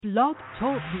Blog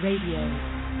Talk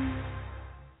Radio.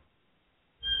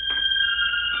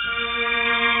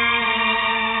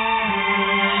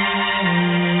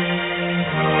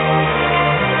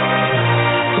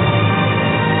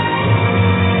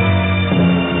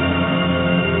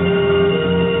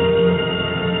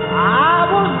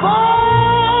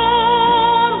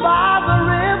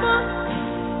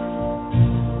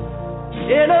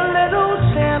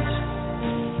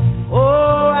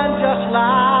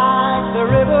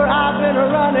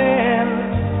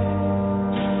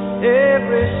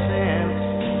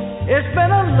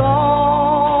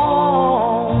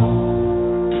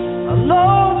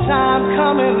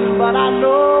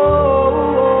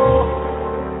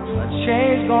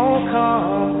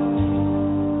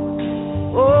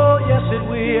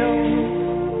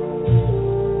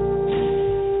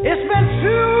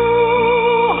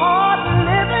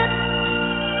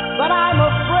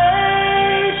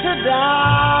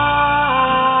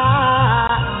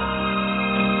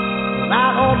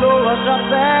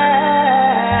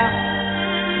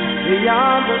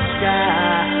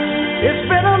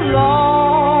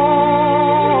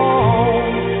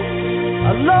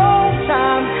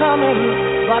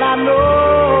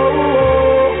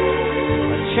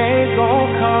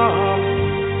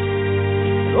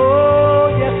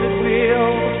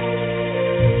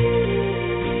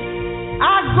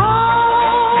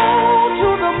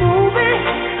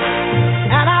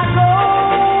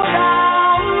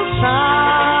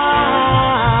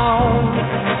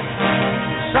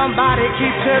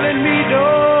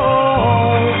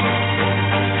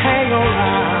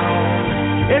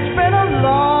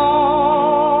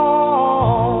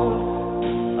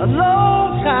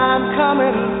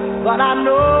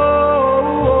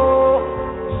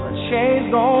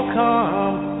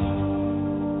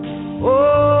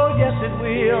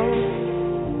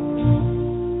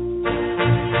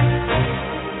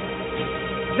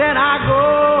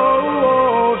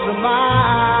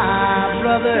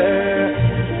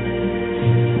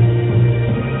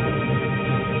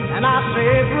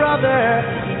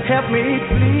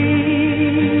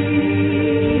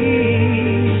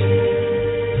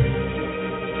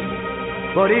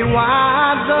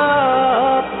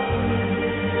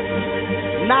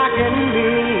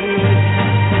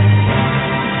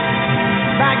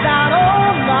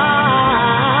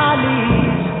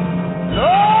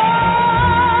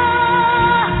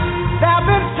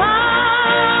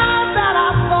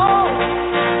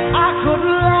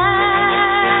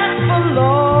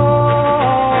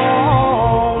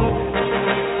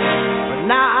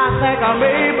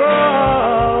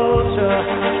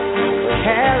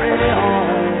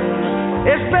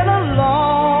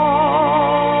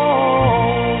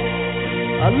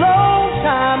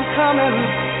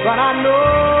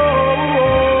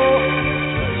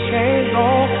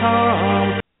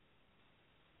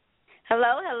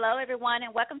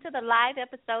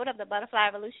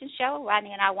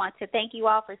 Rodney and I want to thank you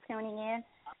all for tuning in.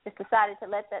 Just decided to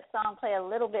let that song play a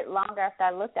little bit longer after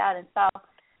I looked out and saw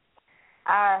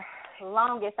our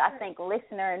longest, I think,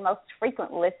 listener and most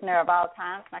frequent listener of all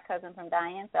time, my cousin from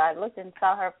Diane. So I looked and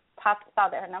saw that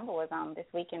her number was on this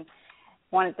week and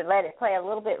wanted to let it play a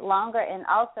little bit longer, and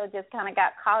also just kind of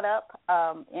got caught up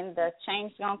in the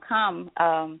change gonna come.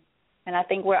 And I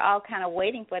think we're all kind of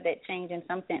waiting for that change in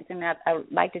some sense. And I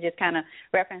would like to just kind of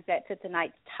reference that to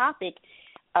tonight's topic.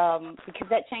 Because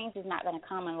that change is not going to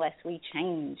come unless we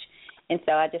change. And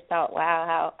so I just thought,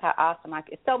 wow, how awesome.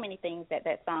 So many things that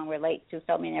song relates to,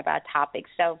 so many of our topics.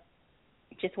 So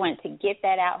just wanted to get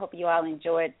that out. Hope you all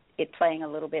enjoyed it playing a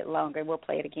little bit longer. We'll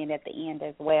play it again at the end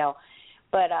as well.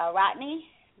 But, Rodney,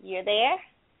 you're there?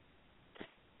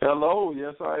 Hello.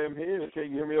 Yes, I am here. Can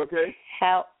you hear me okay?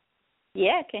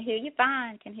 Yeah, can hear you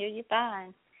fine.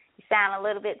 You sound a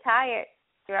little bit tired.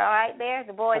 You're all right there?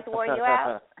 The boys wore you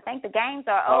out? I think the games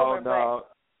are over.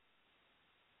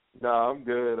 No, I'm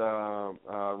good.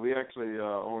 We actually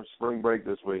on spring break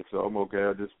this week, so I'm okay.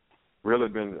 I just really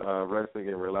been resting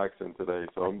and relaxing today,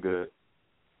 so I'm good.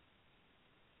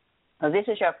 Well, this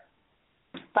is your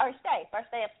first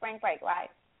day of spring break, right?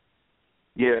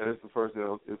 Yeah, this is the first day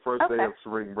of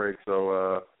spring break.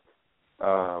 So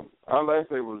our last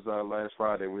day was last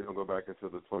Friday. We don't go back until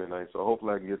the 29th, so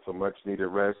hopefully I can get some much-needed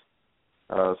rest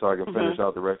so I can finish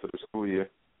out the rest of the school year.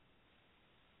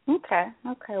 Okay.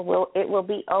 Well, it will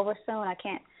be over soon. I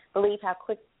can't believe how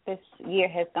quick this year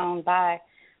has gone by.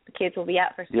 The kids will be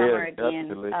out for summer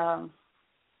again.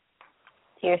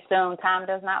 Here soon. Time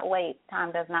does not wait,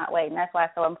 and that's why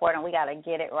it's so important. We got to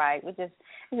get it right. It's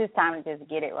just time to just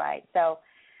get it right. So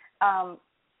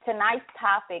tonight's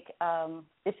topic,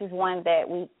 this is one that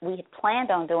we had planned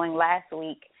on doing last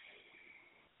week,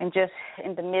 and just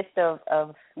in the midst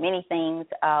of many things,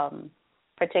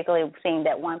 particularly seeing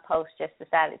that one post, just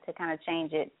decided to kind of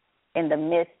change it in the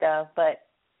midst of, but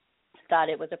thought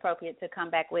it was appropriate to come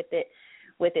back with it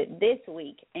this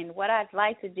week. And what I'd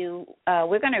like to do,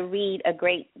 we're going to read a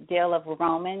great deal of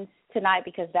Romans tonight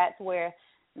because that's where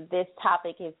this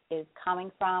topic is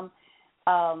coming from.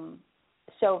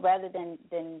 So rather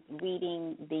than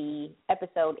reading the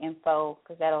episode info,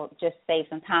 because that'll just save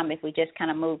some time if we just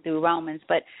kind of move through Romans.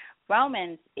 But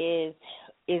Romans is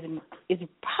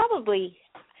probably,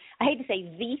 I hate to say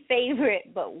the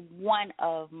favorite, but one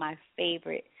of my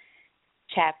favorite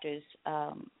chapters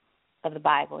of the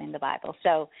Bible, in the Bible.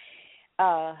 So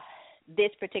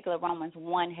this particular Romans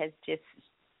 1 has just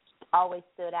always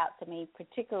stood out to me,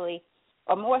 particularly,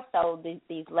 or more so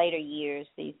these later years,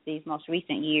 these most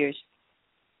recent years,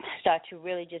 start to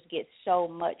really just get so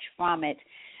much from it.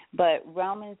 But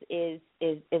Romans is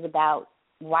about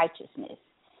righteousness.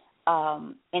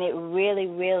 And it really,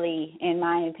 really, in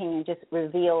my opinion, just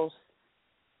reveals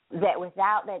that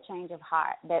without that change of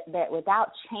heart, that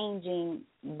without changing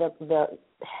the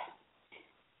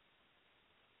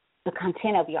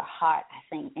content of your heart,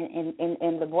 I think,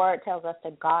 and the word tells us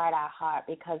to guard our heart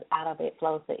because out of it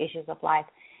flows the issues of life.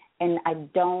 And I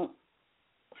don't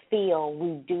feel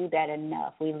we do that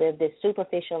enough. We live this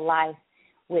superficial life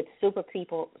with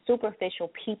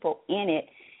superficial people in it,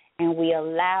 and we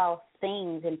allow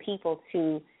things and people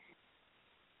to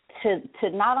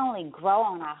not only grow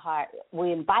on our heart,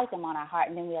 we invite them on our heart,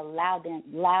 and then we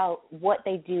allow what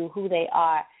they do, who they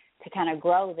are, to kind of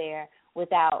grow there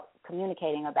without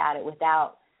communicating about it,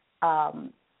 without,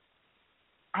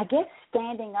 I guess,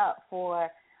 standing up for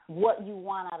what you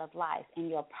want out of life and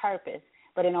your purpose.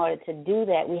 But in order to do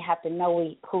that, we have to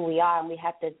know who we are, and we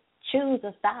have to choose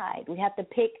a side. We have to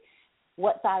pick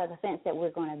what side of the fence that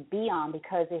we're going to be on,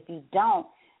 because if you don't,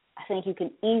 I think you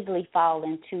can easily fall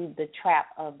into the trap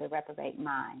of the reprobate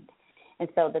mind. And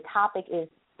so the topic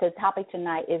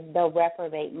tonight is the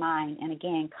reprobate mind, and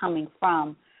again, coming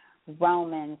from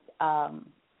Romans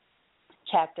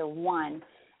chapter 1.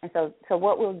 And so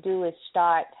what we'll do is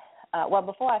start,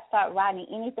 before I start writing,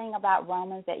 anything about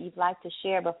Romans that you'd like to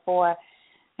share before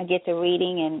I get to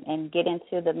reading and get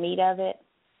into the meat of it?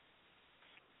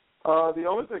 The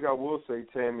only thing I will say,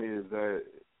 Tammy, is that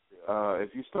if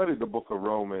you study the book of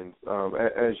Romans,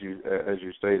 as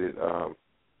you stated,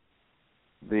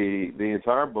 the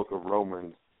entire book of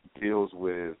Romans deals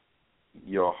with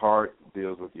your heart,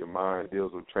 deals with your mind,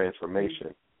 deals with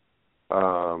transformation.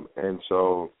 And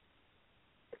so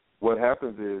what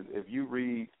happens is if you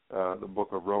read the book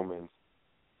of Romans,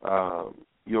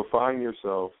 you'll find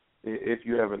yourself, if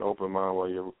you have an open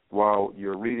mind while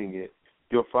you're reading it,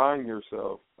 you'll find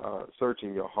yourself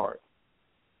searching your heart.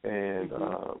 And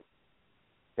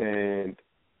and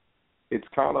it's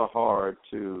kind of hard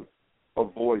to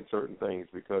avoid certain things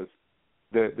because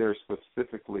they're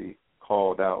specifically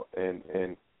called out.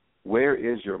 And where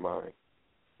is your mind?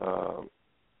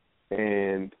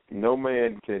 And no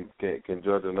man can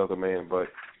judge another man, but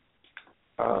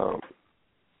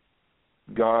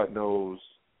God knows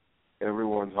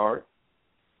everyone's heart.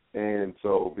 And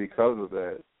so because of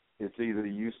that, it's either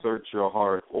you search your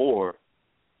heart or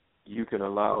you can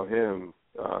allow him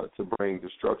to bring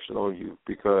destruction on you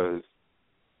because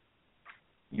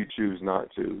you choose not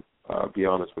to be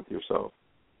honest with yourself.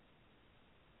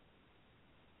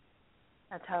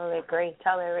 I totally agree.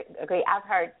 I've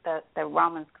heard the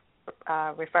Romans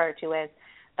referred to as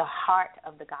the heart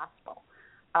of the gospel.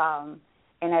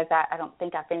 And as I don't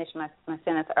think I finished my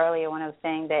sentence earlier when I was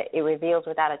saying that it reveals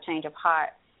without a change of heart,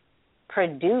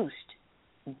 produced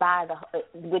by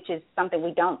which is something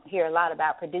we don't hear a lot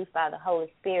about, produced by the Holy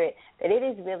Spirit, that it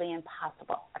is really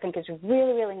impossible. I think it's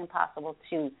really, really impossible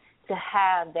to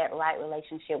have that right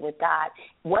relationship with God.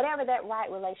 Whatever that right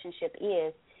relationship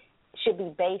is, should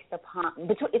be based upon,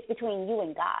 it's between you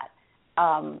and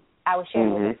God. I was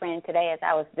sharing with a friend today as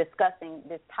I was discussing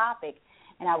this topic,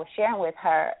 and I was sharing with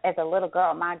her, as a little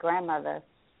girl, my grandmother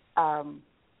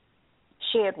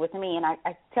shared with me, and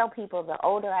I tell people the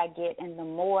older I get and the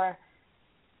more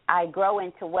I grow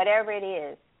into whatever it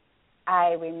is,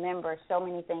 I remember so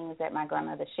many things that my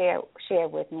grandmother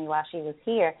shared with me while she was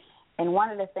here. And one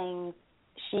of the things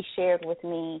she shared with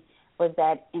me was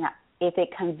that, if it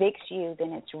convicts you,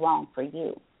 then it's wrong for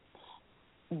you.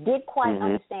 Did quite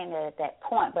understand that at that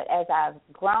point, but as I've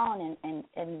grown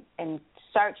and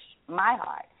searched my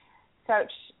heart,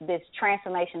 searched this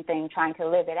transformation thing, trying to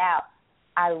live it out,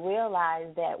 I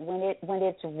realized that when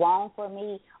it's wrong for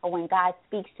me, or when God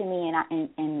speaks to me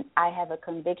and I have a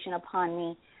conviction upon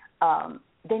me,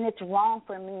 then it's wrong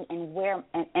for me and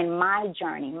my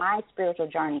journey, my spiritual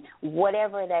journey,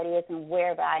 whatever that is and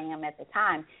wherever I am at the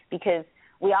time, because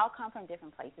we all come from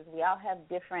different places. We all have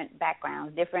different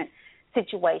backgrounds, different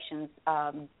situations,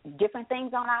 different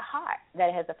things on our heart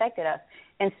that has affected us.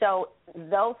 And so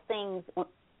those things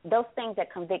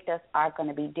that convict us are going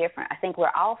to be different. I think we're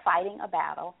all fighting a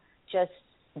battle, just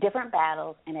different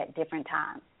battles and at different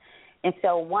times. And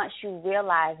so once you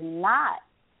realize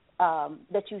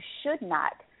that you should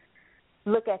not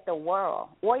look at the world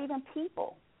or even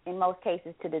people in most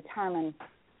cases to determine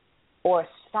or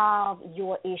solve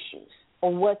your issues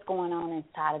or what's going on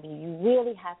inside of you. You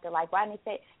really have to, like Rodney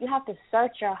said, you have to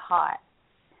search your heart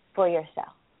for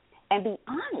yourself and be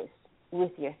honest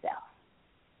with yourself.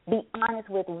 Be honest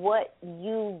with what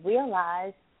you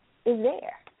realize is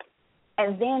there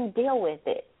and then deal with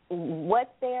it. What's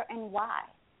there and why?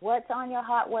 What's on your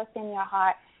heart, what's in your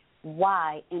heart,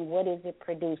 why, and what is it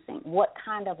producing? What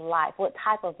kind of life, what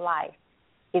type of life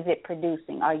is it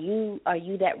producing? Are you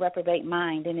that reprobate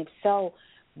mind? And if so,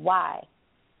 why?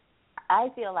 I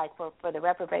feel like for the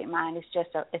reprobate mind,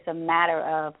 it's a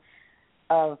matter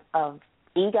of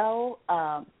ego,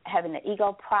 having the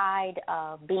ego pride,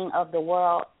 being of the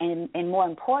world, and more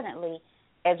importantly,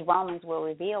 as Romans will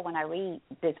reveal when I read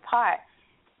this part,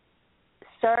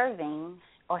 serving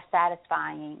or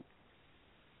satisfying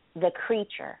the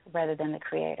creature rather than the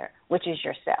creator, which is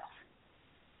yourself.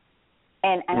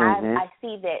 And I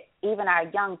see that even our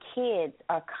young kids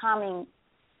are coming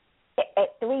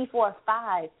at 3, 4,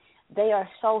 5. They are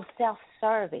so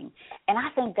self-serving, and I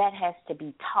think that has to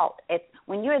be taught.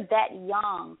 When you're that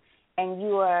young and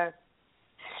you are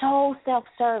so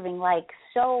self-serving, like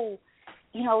so,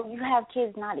 you have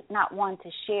kids not want to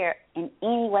share in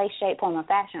any way, shape, form, or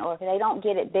fashion, or if they don't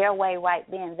get it their way right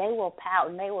then, they will pout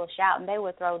and they will shout and they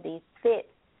will throw these fits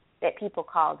that people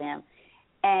call them,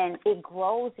 and it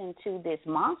grows into this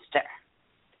monster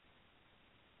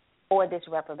or this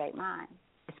reprobate mind,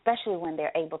 especially when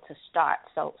they're able to start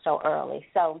so early.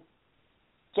 So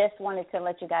just wanted to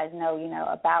let you guys know,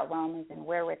 about Romans and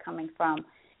where we're coming from.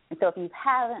 And so if you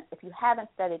haven't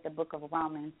studied the book of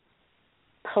Romans,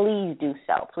 please do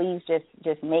so. Please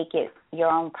just make it your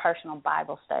own personal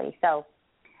Bible study. So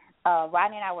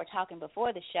Rodney and I were talking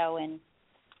before the show, and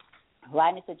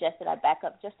Rodney suggested I back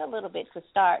up just a little bit to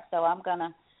start. So I'm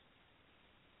gonna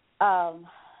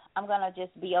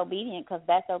just be obedient because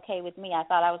that's okay with me. I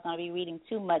thought I was going to be reading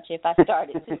too much if I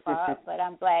started too far up, but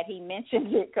I'm glad he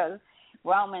mentioned it because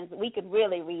Romans, we could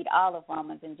really read all of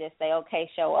Romans and just say, okay,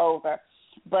 show over.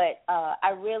 But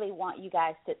I really want you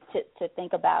guys to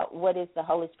think about what is the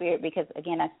Holy Spirit, because,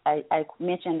 again, I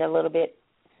mentioned a little bit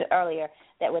earlier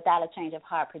that without a change of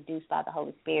heart produced by the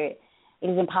Holy Spirit, it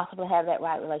is impossible to have that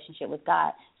right relationship with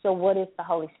God. So what is the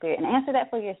Holy Spirit? And answer that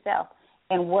for yourself.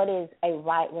 And what is a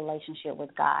right relationship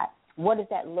with God? What does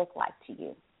that look like to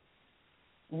you?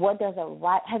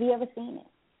 Have you ever seen it?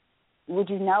 Would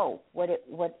you know what it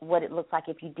looks like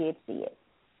if you did see it?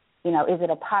 Is it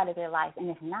a part of your life? And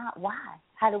if not, why?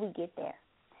 How do we get there?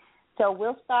 So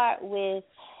we'll start with,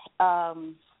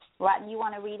 Rodney, you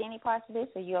want to read any parts of this?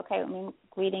 Are you okay with me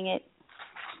reading it?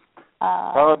 No,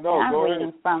 I'm go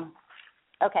reading ahead.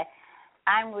 Okay.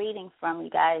 I'm reading from, you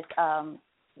guys,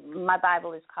 my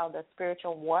Bible is called the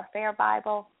Spiritual Warfare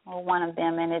Bible, or one of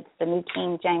them, and it's the New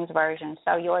King James Version.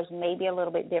 So yours may be a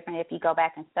little bit different if you go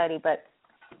back and study, but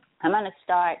I'm going to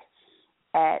start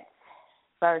at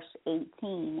verse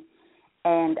 18.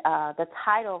 And the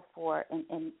title for,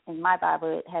 in my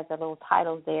Bible, it has the little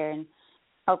titles there, and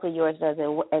hopefully yours does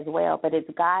as well, but it's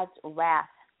God's Wrath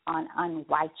on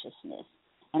Unrighteousness.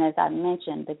 And as I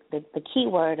mentioned, the key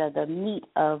word or the meat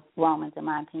of Romans, in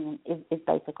my opinion, is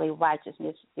basically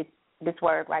righteousness. This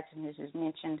word righteousness is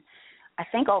mentioned, I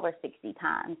think, over 60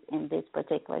 times in this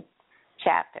particular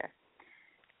chapter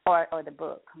or the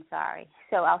book. I'm sorry.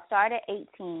 So I'll start at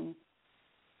 18.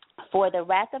 For the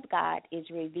wrath of God is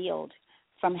revealed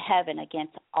from heaven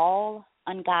against all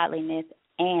ungodliness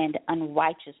and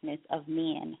unrighteousness of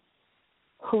men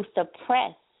who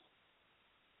suppress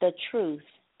the truth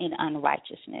in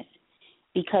unrighteousness,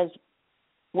 because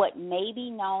what may be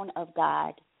known of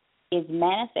God is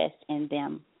manifest in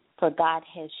them, for God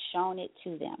has shown it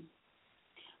to them.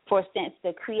 For since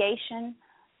the creation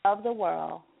of the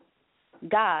world,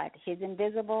 God, his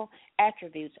invisible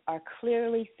attributes, are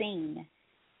clearly seen,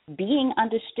 being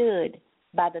understood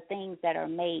by the things that are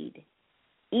made,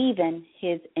 even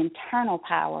his internal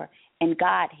power and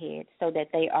Godhead, so that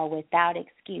they are without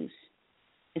excuse.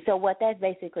 And so what that's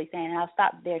basically saying, and I'll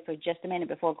stop there for just a minute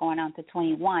before going on to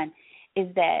 21,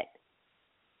 is that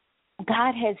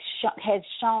God has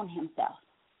shown himself.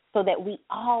 so that we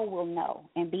all will know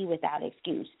and be without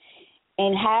excuse.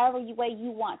 And however way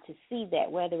you want to see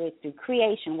that, whether it's through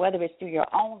creation, whether it's through your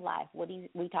own life,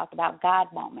 we talked about God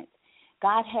moments,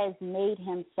 God has made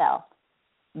himself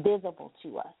visible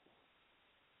to us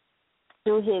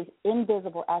through his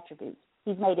invisible attributes.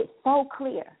 He's made it so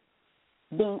clear,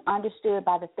 being understood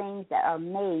by the things that are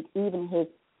made, even his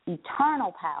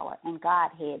eternal power and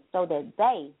Godhead, so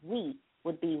that we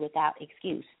would be without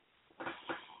excuse.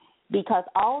 Because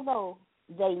although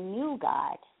they knew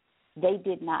God, they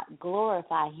did not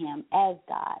glorify him as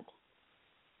God,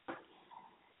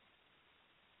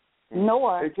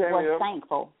 nor were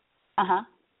thankful. Uh-huh.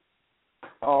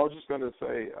 I was just going to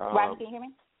say. Rodney, can you hear me?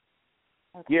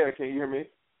 Okay. Yeah, can you hear me?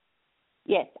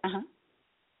 Yes, uh-huh.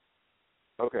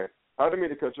 Okay. I didn't mean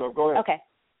to cut you off. Go ahead.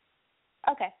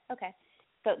 Okay.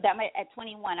 So that at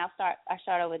 21, I'll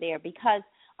start over there. Because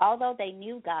although they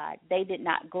knew God, they did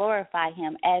not glorify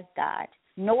him as God,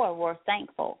 nor were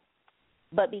thankful,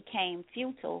 but became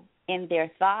futile in their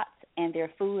thoughts, and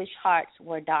their foolish hearts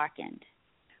were darkened.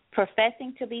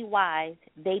 Professing to be wise,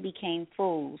 they became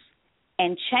fools,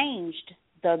 and changed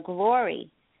the glory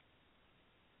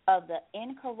of the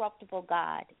incorruptible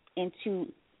God into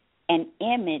an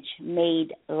image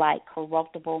made like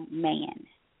corruptible man,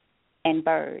 and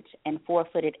birds, and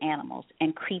four-footed animals,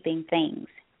 and creeping things.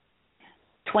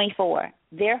 24.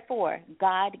 Therefore,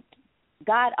 God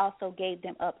also gave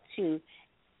them up to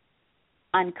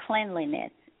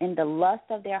uncleanliness in the lust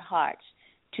of their hearts,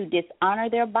 to dishonor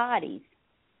their bodies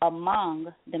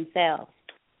among themselves,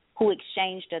 who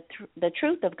exchanged the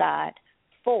truth of God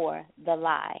for the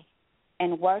lie,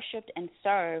 and worshipped and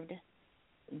served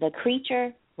the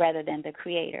creature rather than the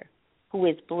Creator, who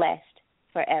is blessed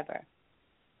forever.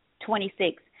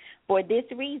 26. For this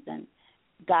reason,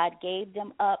 God gave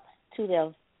them up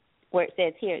to where it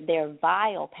says here, their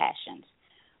vile passions.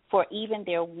 For even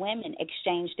their women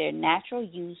exchanged their natural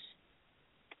use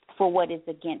for what is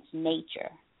against nature.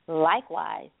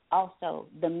 Likewise, also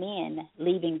the men,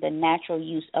 leaving the natural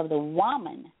use of the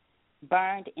woman,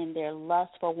 burned in their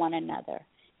lust for one another,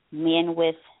 men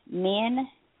with men,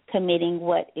 committing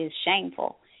what is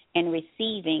shameful, and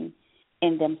receiving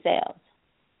in themselves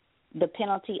the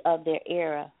penalty of their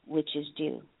error, which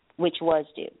was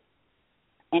due.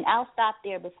 And I'll stop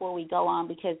there before we go on,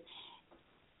 because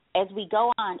as we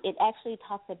go on, it actually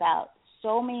talks about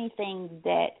so many things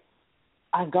that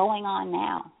are going on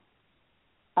now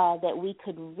that we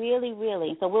could really,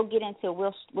 so we'll get into,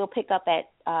 we'll pick up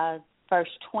at verse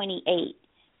 28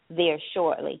 there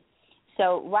shortly.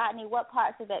 So, Rodney, what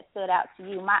parts of that stood out to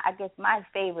you? I guess my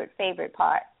favorite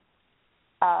part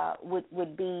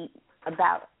would be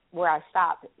about where I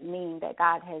stopped, meaning that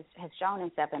God has shown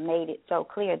himself and made it so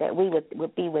clear that we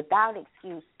would be without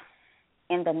excuse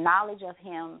in the knowledge of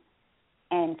him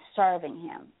and serving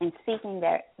him and seeking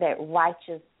that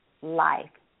righteous life.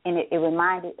 And it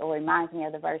reminds me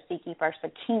of the verse, seek ye first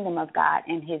the kingdom of God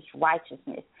and his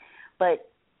righteousness. But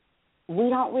we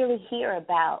don't really hear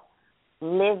about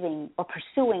living or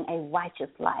pursuing a righteous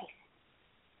life,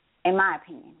 in my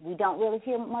opinion. We don't really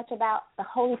hear much about the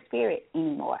Holy Spirit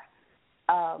anymore.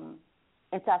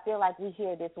 And so I feel like we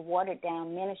hear this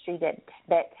watered-down ministry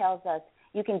that tells us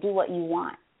you can do what you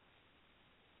want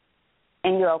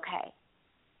and you're okay.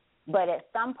 But at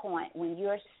some point, when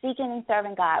you're seeking and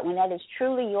serving God, when that is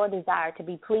truly your desire to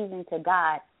be pleasing to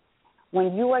God,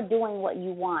 when you are doing what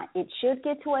you want, it should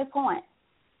get to a point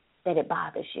that it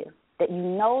bothers you, that you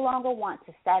no longer want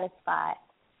to satisfy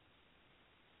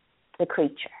the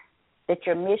creature, that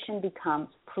your mission becomes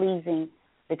pleasing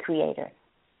the Creator,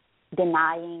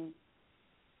 denying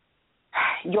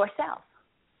yourself.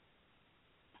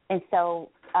 And so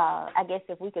I guess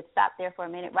if we could stop there for a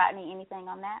minute. Rodney, anything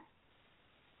on that?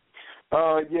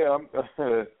 Yeah,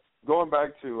 I'm going back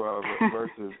to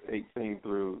verses 18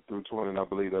 through 20, and I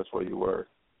believe that's where you were.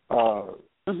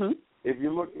 If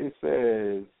you look,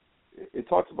 it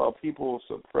talks about people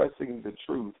suppressing the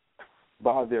truth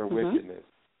by their wickedness.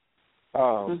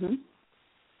 How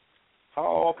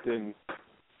often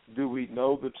do we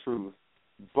know the truth,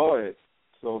 but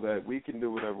so that we can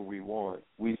do whatever we want,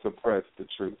 we suppress the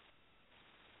truth?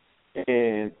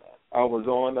 And I was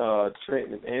on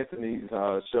Trent and Anthony's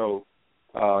show,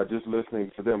 just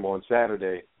listening to them on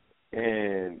Saturday,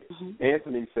 and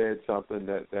Anthony said something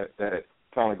that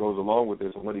kind of goes along with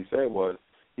this. And what he said was,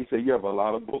 he said, you have a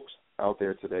lot of books out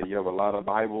there today. You have a lot of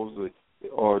Bibles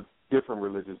or different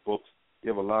religious books. You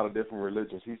have a lot of different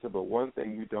religions. He said, but one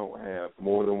thing you don't have,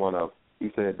 more than one of, he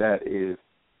said, that is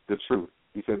the truth.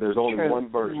 He said there's only one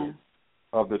version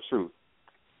of the truth.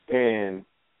 And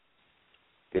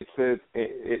it says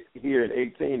here in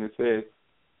 18, it says,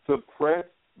 suppress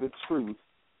the truth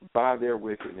by their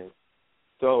wickedness.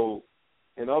 So,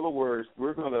 in other words,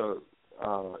 we're going to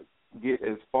get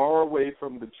as far away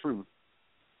from the truth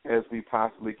as we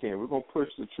possibly can. We're going to push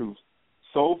the truth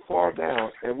so far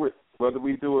down, and whether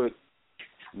we do it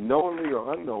knowingly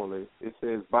or unknowingly, it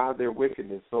says by their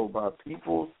wickedness. So by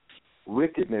people's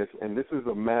wickedness, and this is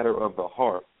a matter of the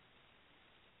heart,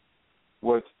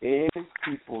 what's in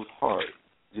people's heart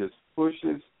just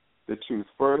pushes the truth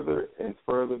further and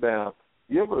further down.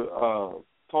 You ever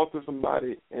talk to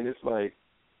somebody and it's like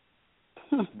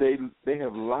they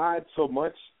have lied so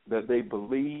much that they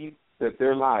believe that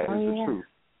their lie is the truth.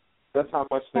 That's how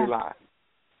much they lie,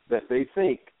 that they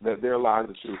think that their lie is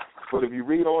the truth. But if you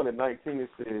read on in 19, it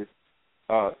says,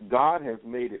 God has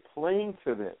made it plain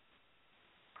to them.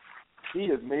 He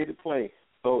has made it plain.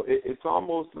 So it's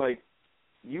almost like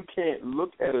you can't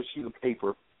look at a sheet of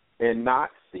paper and not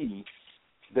see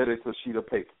that it's a sheet of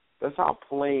paper. That's how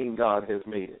plain God has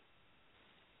made it.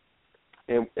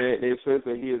 And it says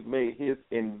that he has made his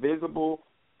invisible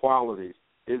qualities,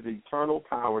 his eternal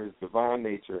power, his divine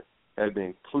nature, have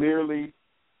been clearly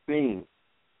seen.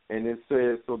 And it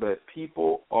says so that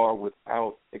people are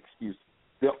without excuse.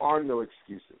 There are no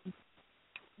excuses.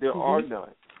 There are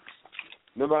none.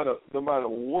 No matter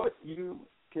what you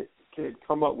can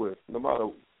come up with, no matter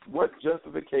what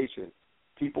justification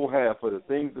people have for the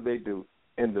things that they do,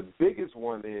 and the biggest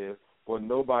one is, well,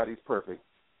 nobody's perfect.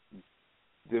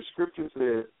 The scripture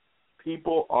says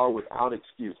people are without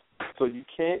excuse. So you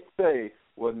can't say,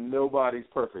 well, nobody's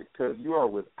perfect, because you are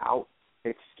without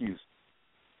excuse.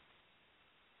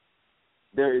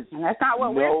 There is and that's not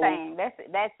what we're saying.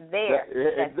 That's there.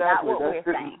 That's not what we're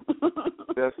saying.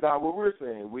 That's not what we're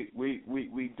saying.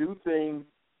 We do things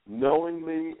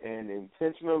knowingly and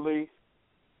intentionally,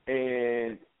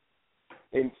 and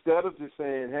instead of just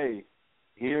saying, hey,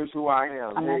 here's who I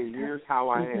am, here's how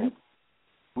I am,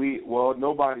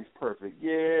 nobody's perfect.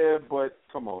 Yeah, but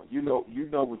come on, you know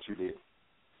what you did.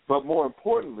 But more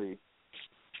importantly,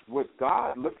 what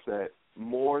God looks at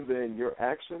more than your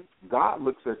action, God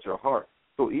looks at your heart.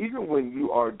 So even when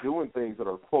you are doing things that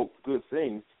are, quote, good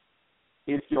things,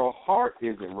 if your heart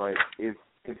isn't right, if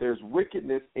there's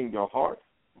wickedness in your heart,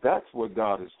 that's what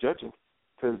God is judging.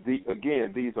 Because,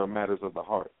 these are matters of the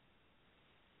heart.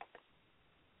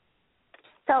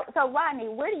 So Rodney,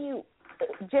 where do you,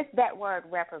 just that word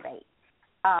reprobate,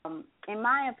 in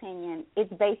my opinion,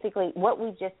 it's basically what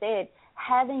we just said,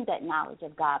 having that knowledge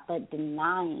of God, but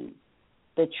denying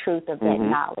the truth of that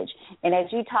knowledge. And as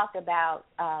you talked about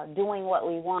doing what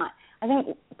we want, I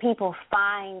think people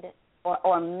find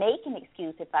or make an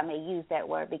excuse, if I may use that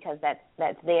word, because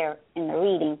that's there in the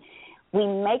reading. We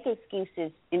make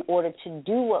excuses in order to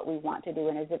do what we want to do.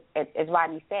 And as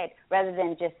Rodney said, rather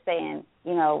than just saying,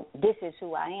 this is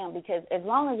who I am, because as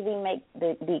long as we make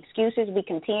the excuses, we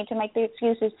continue to make the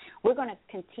excuses, we're going to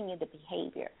continue the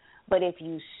behavior. But if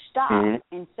you stop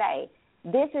and say,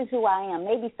 this is who I am,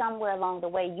 maybe somewhere along the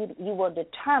way you will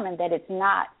determine that it's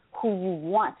not who you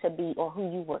want to be or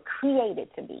who you were created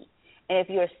to be. And if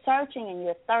you're searching and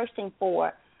you're thirsting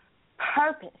for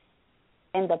purpose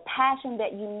and the passion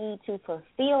that you need to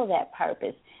fulfill that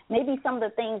purpose, maybe some of the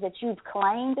things that you've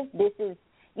claimed, this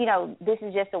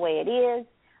is just the way it is,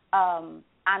 I'm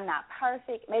not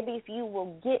perfect. Maybe if you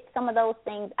will get some of those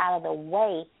things out of the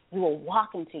way, you will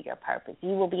walk into your purpose.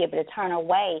 You will be able to turn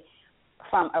away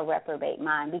from a reprobate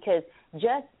mind, because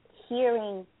just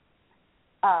hearing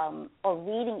or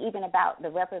reading even about the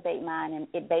reprobate mind, and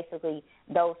it basically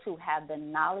those who have the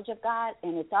knowledge of God,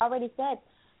 and it's already said,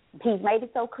 he's made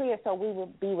it so clear, so we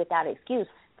will be without excuse.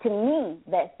 To me,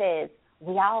 that says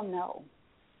we all know.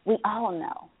 We all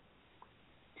know.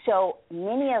 So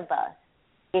many of us,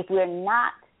 if we're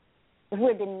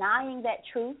denying that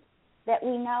truth that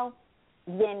we know,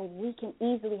 then we can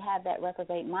easily have that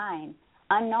reprobate mind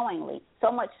unknowingly. So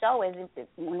much so as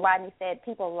when Rodney said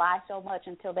people lie so much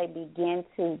until they begin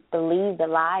to believe the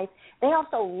lies, they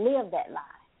also live that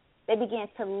lie. They begin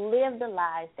to live the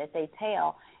lies that they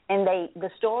tell. And the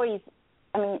stories,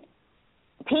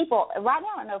 people, right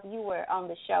now, I don't know if you were on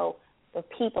the show, The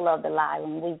People of the Lie,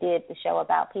 when we did the show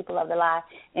about People of the Lie,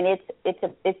 and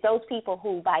it's those people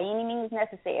who, by any means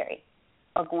necessary,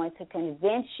 are going to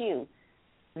convince you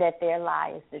that their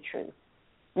lie is the truth.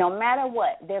 No matter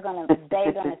what, they're gonna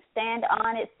stand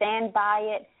on it, stand by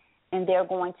it, and they're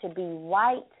going to be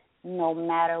right no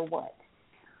matter what.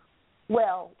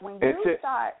 Well, when you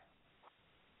start,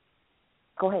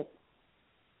 go ahead.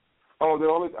 I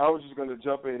was just going to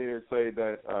jump in here and say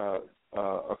that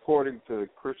according to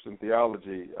Christian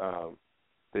theology,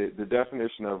 the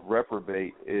definition of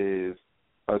reprobate is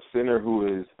a sinner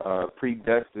who is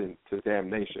predestined to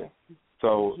damnation.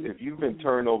 So if you've been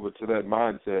turned over to that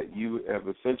mindset, you have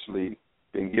essentially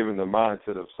been given the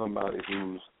mindset of somebody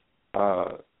who's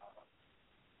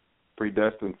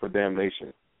predestined for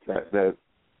damnation. That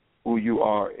who you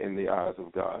are in the eyes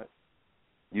of God.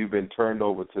 You've been turned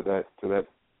over to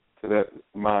that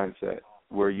mindset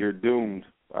where you're doomed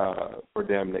for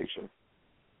damnation.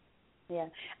 Yeah,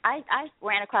 I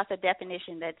ran across a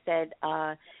definition that said,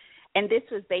 and this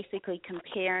was basically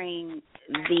comparing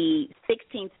the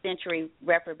 16th century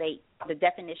reprobate, the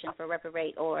definition for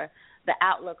reprobate or the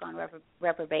outlook on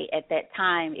reprobate at that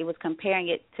time. It was comparing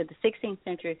it to the 16th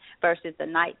century versus the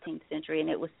 19th century, and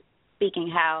it was speaking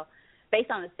how, based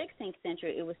on the 16th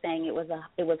century, it was saying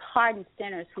it was hardened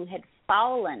sinners who had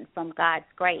fallen from God's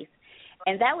grace.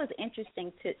 And that was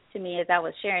interesting to me as I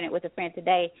was sharing it with a friend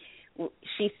today.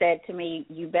 She said to me,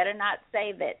 you better not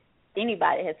say that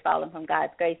anybody has fallen from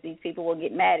God's grace. These people will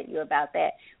get mad at you about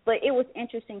that. But it was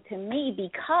interesting to me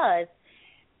because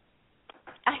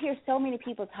I hear so many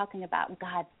people talking about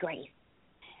God's grace,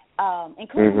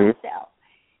 including myself.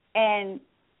 And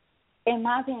in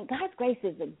my opinion, God's grace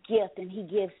is a gift, and he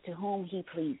gives to whom he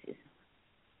pleases.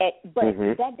 But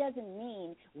that doesn't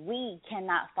mean we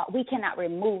cannot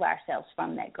remove ourselves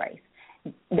from that grace.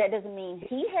 That doesn't mean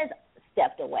he has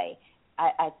stepped away.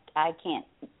 I can't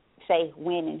say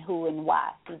when and who and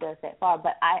why he does that far,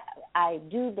 but I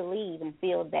do believe and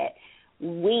feel that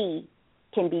we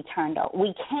can be turned over.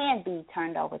 We can be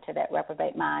turned over to that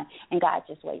reprobate mind, and God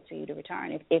just waits for you to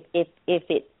return if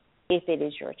it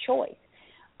is your choice.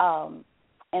 And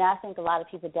I think a lot of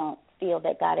people don't feel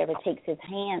that God ever takes his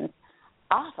hands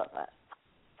off of us.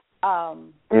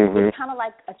 It's kind of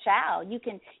like a child. You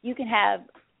can have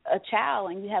a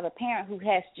child and you have a parent who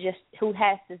has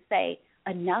to say,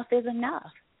 enough is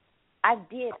enough. I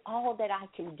did all that I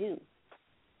can do.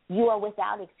 You are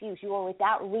without excuse. You are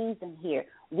without reason here.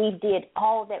 We did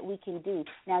all that we can do.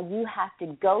 Now you have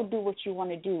to go do what you want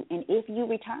to do, and if you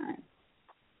return,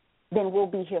 then we'll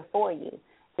be here for you.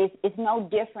 It's no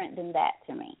different than that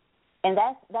to me. And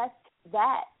that's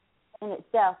that in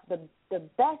itself, the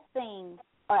best thing,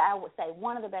 or I would say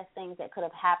one of the best things that could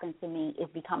have happened to me is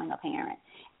becoming a parent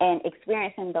and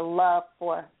experiencing the love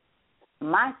for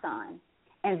my son,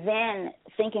 and then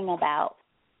thinking about,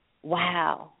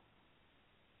 wow,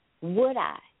 would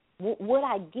I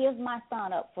give my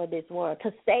son up for this world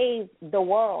to save the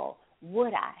world?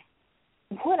 Would I?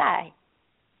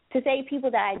 To save people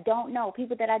that I don't know,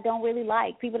 people that I don't really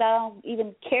like, people that I don't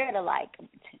even care to like.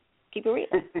 Keep it real.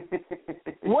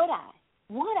 Would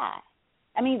I?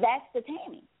 I mean, that's the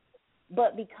Tammy.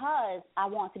 But because I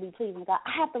want to be pleasing to God,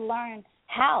 I have to learn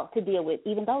how to deal with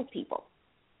even those people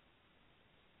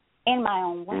in my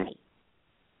own way.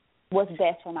 What's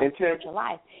best for my spiritual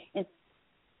life. And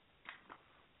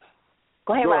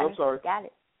go ahead, Rodney. I'm sorry. Got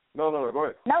it. No, go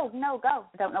ahead. No, go.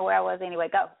 I don't know where I was anyway.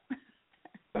 Go.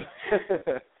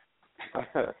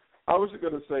 I was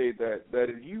going to say that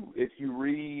if you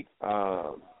read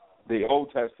the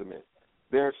Old Testament,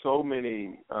 there are so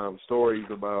many stories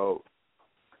about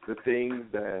the things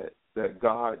that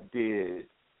God did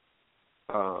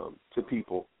to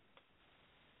people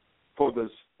for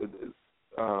this,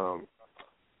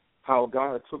 how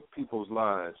God took people's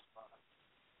lives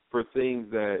for things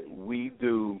that we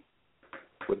do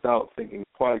without thinking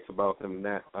twice about them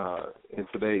in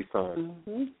today's time.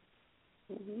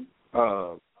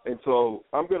 And so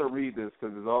I'm going to read this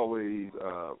because it's always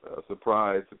a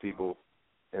surprise to people,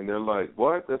 and they're like,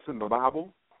 what? That's in the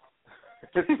Bible?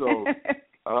 So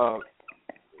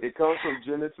it comes from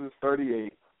Genesis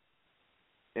 38.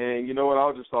 And you know what?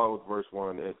 I'll just start with verse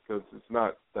 1 because it's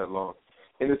not that long.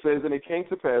 And it says, and it came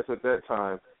to pass at that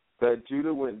time that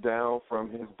Judah went down from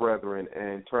his brethren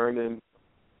and turned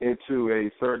into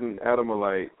a certain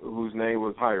Adamite whose name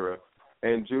was Hira.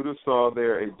 And Judah saw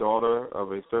there a daughter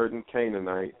of a certain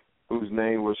Canaanite whose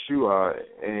name was Shua,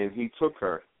 and he took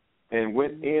her and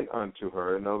went in unto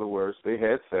her. In other words, they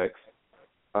had sex,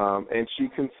 and she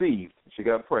conceived. She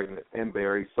got pregnant and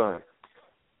bare a son.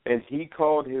 And he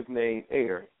called his name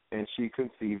Er, and she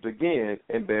conceived again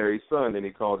and bare a son, and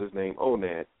he called his name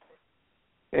Onad.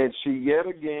 And she yet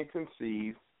again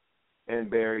conceived and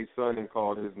bare a son, and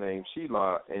called his name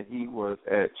Shelah, and he was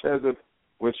at Chezib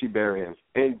when she bare him.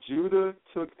 And Judah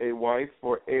took a wife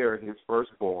for Er, his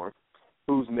firstborn,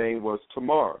 whose name was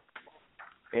Tamar.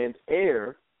 And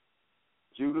Er,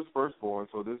 Judah's firstborn,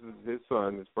 so this is his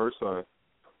son, his first son,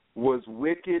 was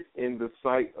wicked in the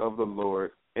sight of the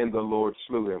Lord, and the Lord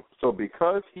slew him. So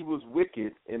because he was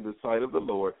wicked in the sight of the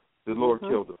Lord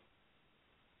killed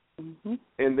him.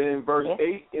 And then verse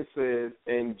 8, it says,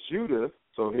 and Judah,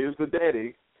 so here's the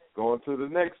daddy, going to the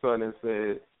next son and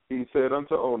said, he said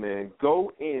unto Onan,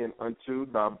 go in unto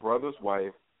thy brother's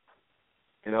wife.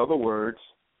 In other words,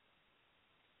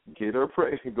 get her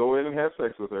pregnant, go in and have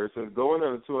sex with her. It says, go in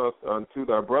unto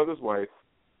thy brother's wife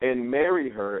and marry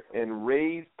her and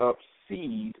raise up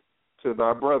seed to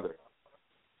thy brother.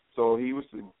 So he was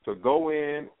to go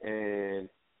in and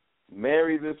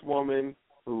marry this woman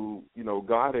who,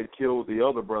 God had killed the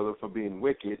other brother for being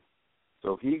wicked.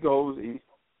 So he's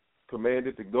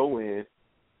commanded to go in,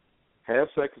 have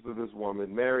sex with this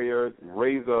woman, marry her,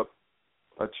 raise up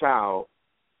a child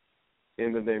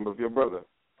in the name of your brother.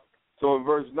 So in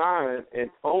verse 9, and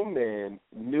Onan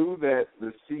knew that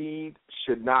the seed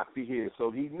should not be his.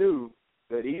 So he knew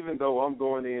that even though I'm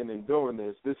going in and doing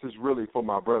this, this is really for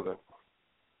my brother.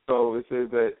 So it says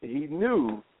that he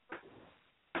knew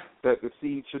that the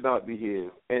seed should not be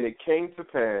his. And it came to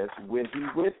pass when he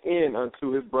went in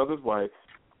unto his brother's wife,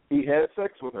 he had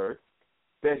sex with her,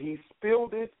 that he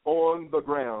spilled it on the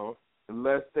ground,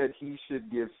 lest that he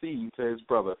should give seed to his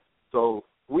brother. So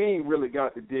we ain't really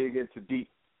got to dig into deep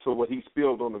to what he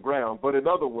spilled on the ground. But in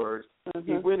other words,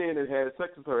 he went in and had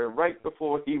sex with her, and right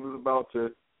before he was about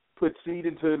to put seed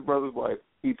into his brother's wife,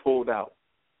 he pulled out.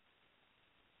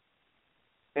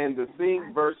 And the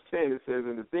thing, verse 10, it says,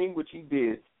 and the thing which he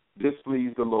did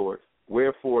displeased the Lord,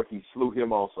 wherefore he slew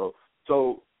him also.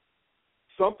 So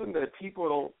something that people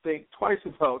don't think twice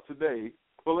about today,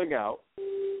 pulling out,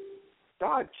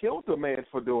 God killed the man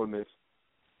for doing this.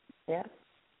 Yeah.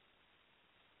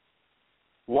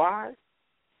 Why?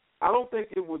 I don't think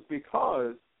it was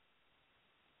because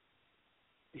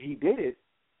he did it,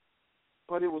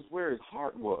 but it was where his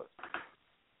heart was.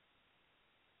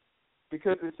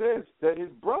 Because it says that his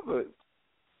brother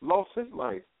lost his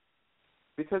life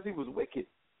because he was wicked.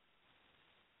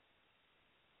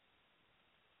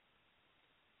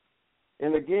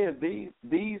 And again,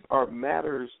 these are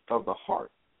matters of the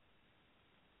heart.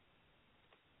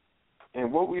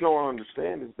 And what we don't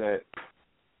understand is that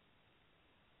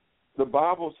the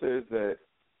Bible says that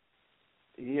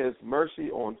he has mercy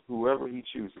on whoever he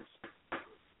chooses.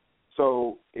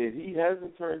 So if he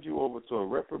hasn't turned you over to a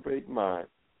reprobate mind,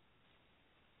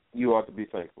 you ought to be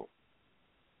thankful.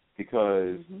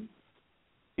 Because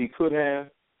he could have,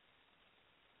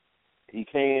 he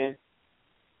can,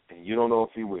 and you don't know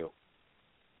if he will.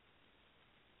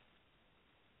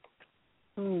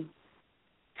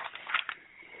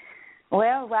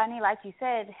 Well, Rodney, like you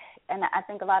said, and I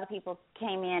think a lot of people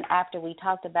came in after we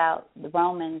talked about the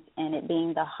Romans and it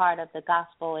being the heart of the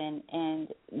gospel and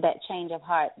that change of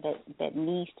heart that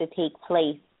needs to take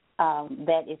place,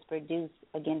 that is produced,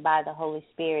 again, by the Holy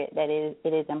Spirit, that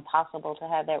it is impossible to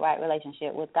have that right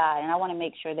relationship with God. And I want to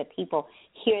make sure that people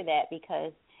hear that,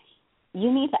 because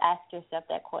you need to ask yourself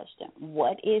that question.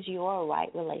 What is your right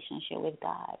relationship with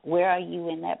God? Where are you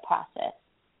in that process?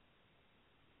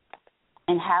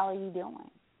 And how are you doing?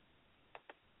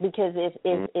 Because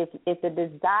if the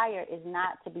desire is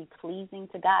not to be pleasing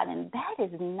to God, and that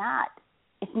is not,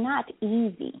 it's not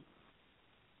easy.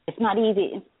 It's not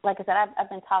easy. Like I said, I've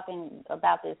been talking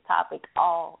about this topic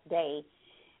all day,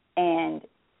 and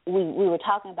we were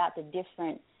talking about the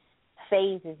different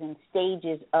phases and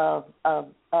stages of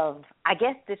I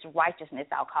guess this righteousness,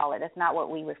 I'll call it. That's not what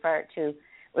we refer to.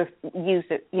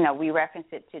 We reference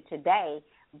it to today.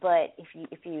 But if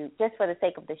you just for the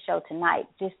sake of the show tonight,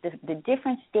 just the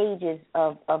different stages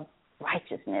of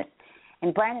righteousness.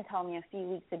 And Brandon told me a few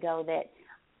weeks ago that,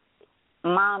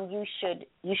 Mom, you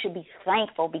should be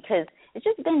thankful, because it's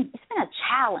been a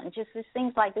challenge. It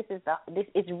seems like this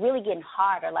it's really getting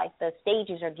harder. Like the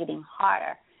stages are getting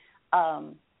harder.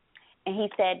 And he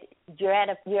said you're at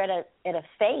a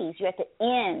phase. You're at the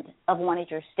end of one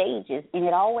of your stages, and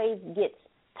it always gets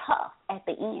tough at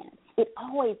the end. It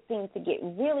always seems to get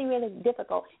really, really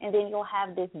difficult, and then you'll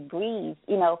have this breeze,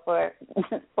 for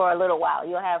for a little while.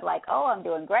 You'll have like, oh, I'm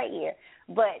doing great here.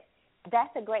 But that's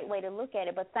a great way to look at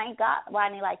it. But thank God,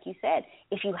 Rodney, like you said,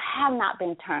 if you have not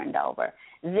been turned over,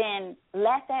 then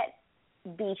let that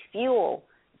be fuel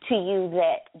to you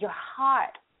that your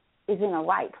heart is in a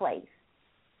right place.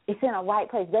 It's in a right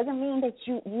place. Doesn't mean that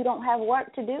you don't have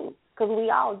work to do, because we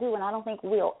all do, and I don't think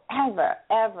we'll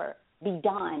ever be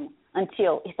done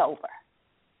until it's over.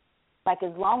 Like,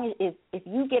 as long as if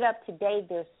you get up today,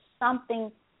 there's something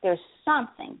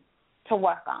to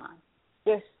work on.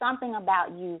 There's something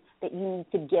about you that you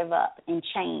need to give up and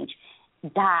change.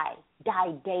 Die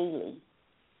daily.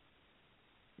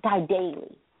 Die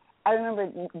daily. I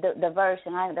remember the verse,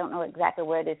 and I don't know exactly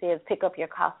where this is, pick up your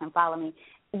cross and follow me.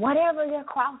 Whatever your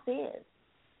cross is,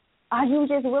 are you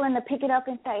just willing to pick it up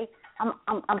and say,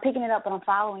 I'm picking it up and I'm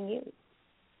following you?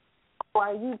 Or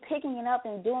are you picking it up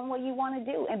and doing what you want to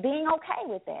do and being okay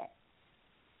with that?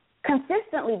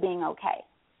 consistently being okay.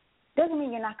 Doesn't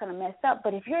mean you're not going to mess up,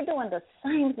 but if you're doing the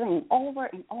same thing over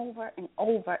and over and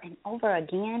over and over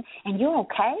again, and you're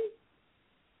okay,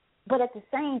 but at the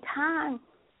same time,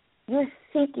 you're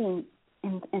seeking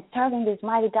and serving this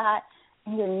mighty God,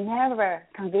 and you're never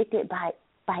convicted by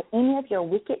any of your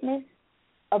wickedness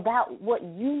about what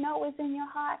you know is in your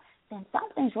heart, then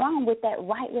something's wrong with that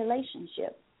right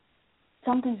relationship.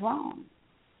 Something's wrong.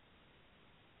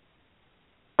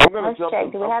 I'm going to jump check.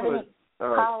 in. Do we have any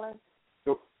callers?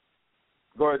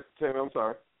 Go ahead, Tammy. I'm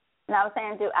sorry. No, I was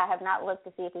saying, I have not looked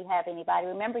to see if we have anybody.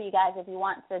 Remember, you guys, if you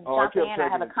want to jump in or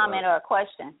have a comment or a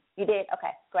question. You did?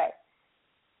 Okay, great.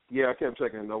 Yeah, I kept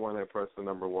checking. No one had pressed the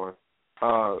number 1.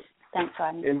 Thanks,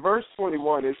 Rodney. In verse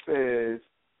 21, it says,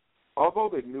 although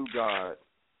they knew God,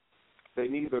 they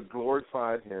neither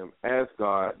glorified him as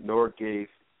God nor gave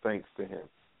thanks to him.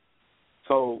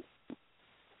 So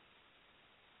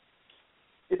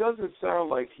it doesn't sound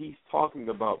like he's talking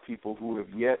about people who have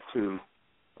yet to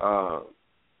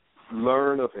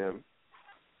learn of him.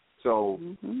 So,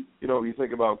 you know, you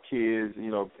think about kids, you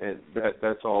know, and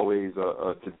that's always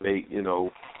a debate, you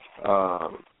know,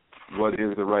 what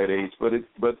is the right age.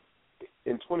 But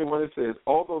in 21 it says,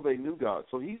 although they knew God.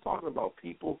 So he's talking about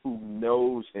people who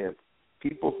knows him,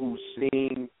 people who've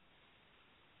seen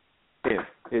him,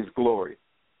 his glory.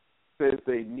 It says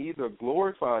they neither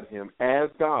glorified him as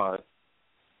God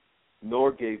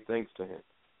nor gave thanks to him.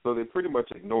 So they pretty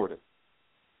much ignored him.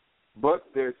 But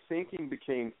their thinking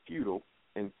became futile,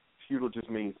 and futile just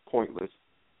means pointless.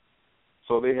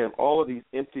 So they had all of these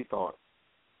empty thoughts,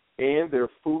 and their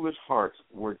foolish hearts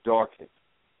were darkened.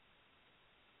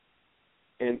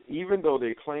 And even though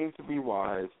they claimed to be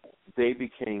wise, they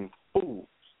became fools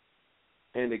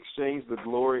and exchanged the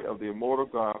glory of the immortal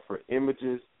God for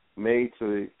images made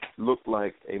to look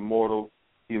like a mortal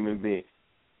human being.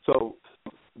 So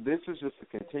this is just a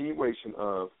continuation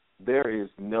of there is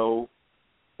no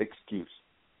excuse.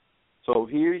 So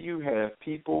here you have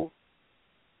people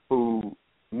who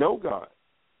know God,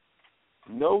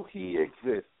 know he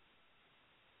exists,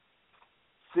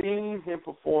 seeing him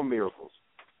perform miracles,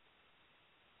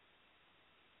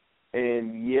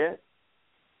 and yet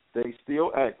they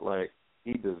still act like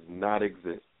he does not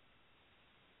exist.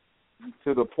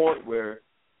 To the point where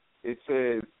it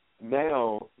says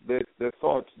now that their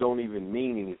thoughts don't even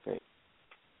mean anything,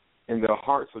 and their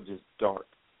hearts are just dark.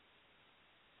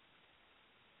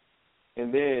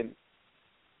 And then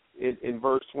in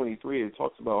verse 23, it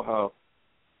talks about how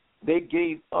they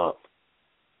gave up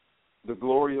the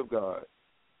glory of God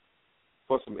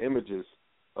for some images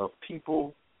of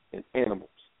people and animals.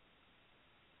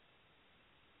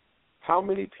 How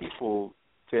many people,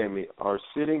 Tammy, are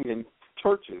sitting in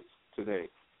churches today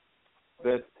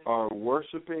that are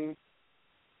worshiping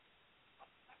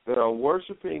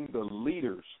the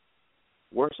leaders,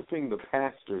 worshiping the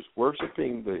pastors,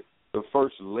 worshiping the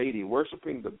first lady,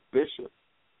 worshiping the bishop,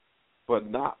 but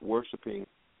not worshiping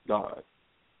God?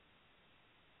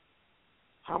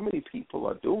 How many people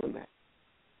are doing that?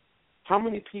 How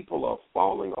many people are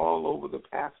falling all over the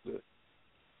pastor,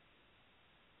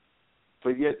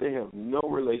 but yet they have no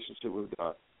relationship with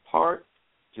God? Heart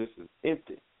just is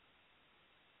empty.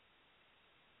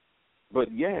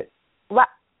 But yet,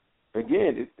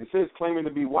 again, it says claiming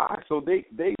to be wise, so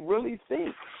they really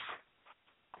think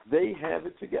they have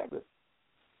it together.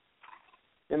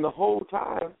 And the whole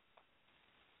time,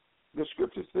 the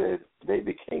scripture says they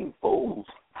became fools.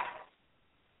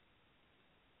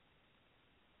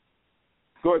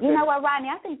 Go ahead, you know what, Rodney?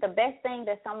 I think the best thing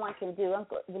that someone can do,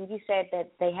 when you said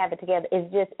that they have it together,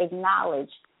 is just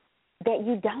acknowledge that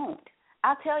you don't.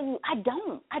 I'll tell you, I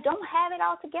don't. I don't have it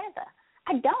all together.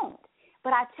 I don't.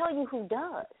 But I tell you who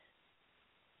does.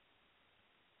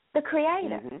 The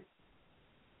Creator. Mm-hmm.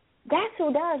 That's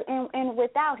who does. And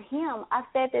without him, I've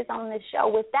said this on this show,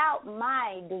 without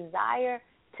my desire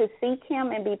to seek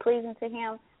him and be pleasing to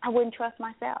him, I wouldn't trust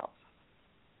myself.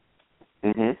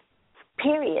 Mm-hmm.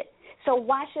 Period. So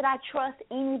why should I trust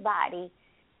anybody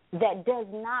that does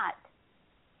not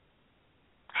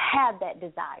have that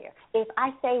desire? If I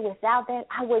say without that,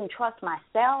 I wouldn't trust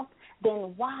myself,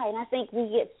 then why? And I think we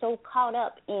get so caught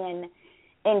up in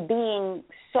being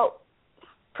so,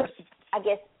 I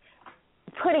guess,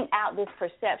 putting out this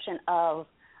perception of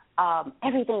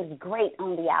everything's great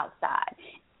on the outside.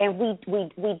 And we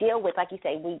deal with, like you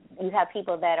say, you have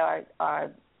people that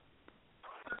are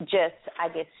just, I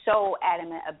guess, so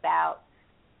adamant about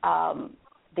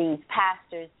these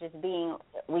pastors just being,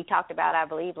 we talked about, I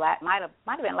believe, might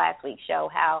have been last week's show,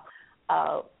 how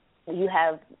you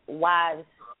have wives,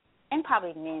 and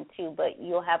probably men too, but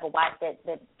you'll have a wife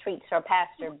that treats her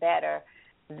pastor better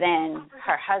than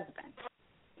her husband.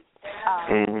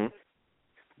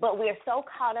 But we're so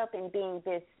caught up in being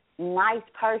this nice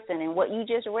person, and what you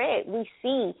just read, we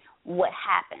see what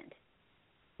happened.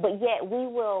 But yet we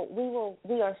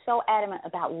are so adamant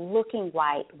about looking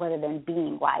white rather than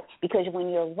being white, because when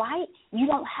you're white, you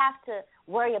don't have to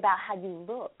worry about how you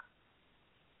look.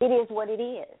 It is what it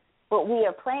is. But we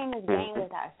are playing this game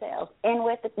with ourselves and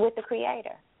with the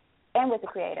Creator,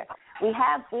 We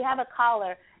have a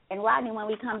caller, and Rodney, when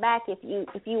we come back, if you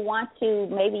want to,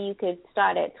 maybe you could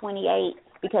start at 28,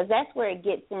 because that's where it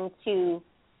gets into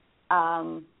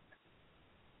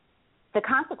the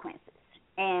consequences.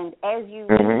 And as you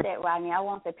read that, Rodney, I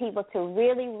want the people to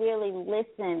really, really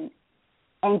listen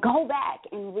and go back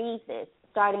and read this,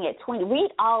 starting at 20.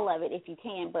 Read all of it if you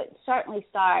can, but certainly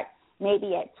start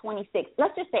maybe at 26.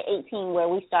 Let's just say 18, where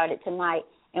we started tonight.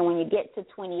 And when you get to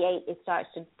 28, it starts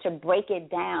to break it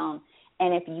down.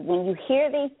 And when you hear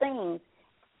these things,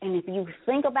 and if you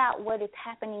think about what is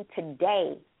happening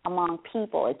today among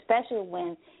people, especially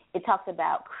when it talks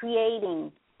about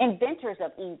creating inventors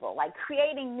of evil, like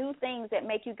creating new things that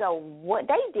make you go, what?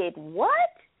 They did what?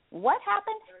 What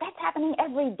happened? That's happening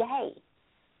every day.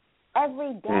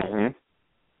 Every day.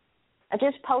 I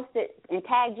just posted and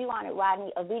tagged you on it,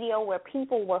 Rodney, a video where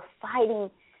people were fighting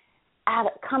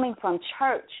coming from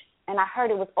church, and I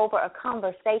heard it was over a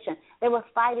conversation. They were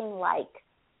fighting like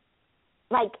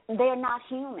they're not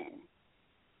human.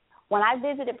 When I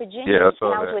visited Virginia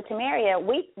and I was with Tamaria,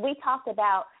 we talked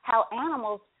about how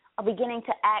animals are beginning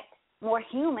to act more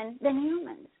human than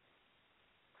humans.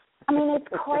 I mean, it's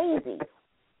crazy.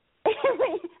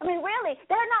 I mean, really,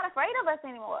 they're not afraid of us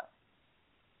anymore.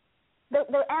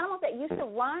 The animals that used to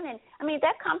run, and I mean,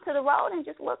 that come to the road and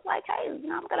just look like, hey,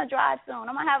 I'm going to drive soon.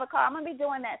 I'm going to have a car. I'm going to be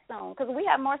doing that soon, because we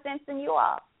have more sense than you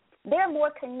are. They're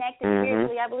more connected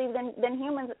spiritually, I believe, than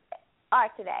humans are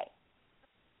today.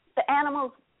 The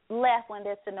animals left when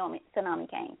the tsunami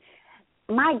came.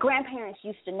 My grandparents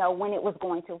used to know when it was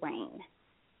going to rain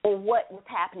or what was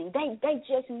happening. They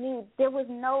just knew. There was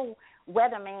no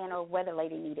weatherman or weather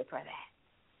lady needed for that.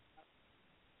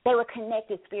 They were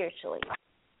connected spiritually.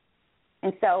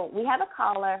 And so we have a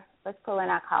caller. Let's pull in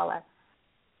our caller.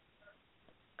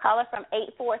 Caller from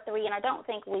 843, and I don't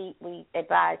think we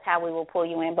advise how we will pull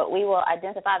you in, but we will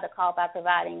identify the call by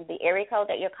providing the area code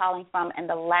that you're calling from and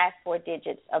the last four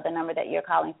digits of the number that you're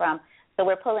calling from. So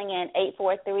we're pulling in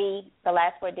 843, the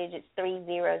last four digits, 3000.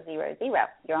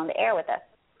 You're on the air with us.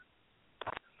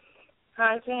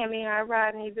 Hi, Tammy. Hi,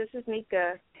 Rodney. This is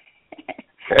Mika.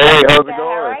 Hey, how's it going?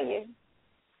 How are you?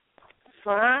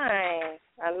 Fine.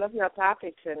 I love your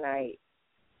topic tonight.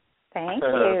 Thank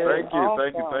you.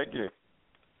 Thank you.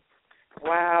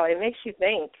 Wow, it makes you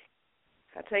think.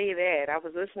 I'll tell you that. I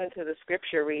was listening to the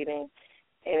scripture reading,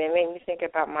 and it made me think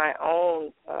about my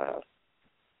own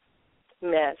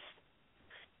mess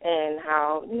and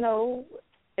how,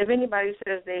 if anybody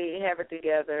says they have it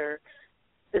together,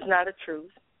 it's not a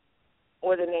truth,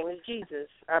 or the name is Jesus.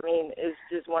 I mean, it's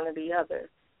just one or the other.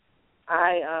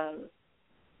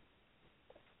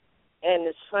 And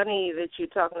it's funny that you're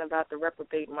talking about the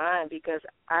reprobate mind, because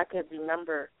I could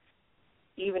remember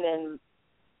even in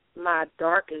my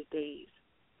darkest days,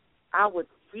 I would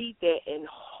read that and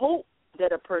hope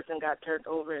that a person got turned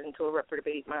over into a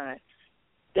reprobate mind.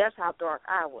 That's how dark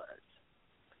I was,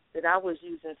 that I was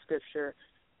using scripture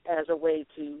as a way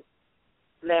to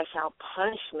lash out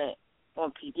punishment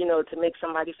on people, to make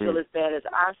somebody feel as bad as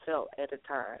I felt at the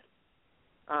time.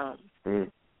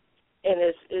 And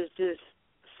it's just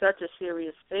such a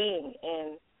serious thing,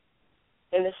 and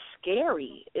it's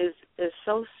scary. It's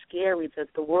so scary that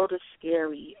the world is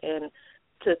scary, and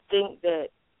to think that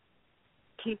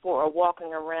people are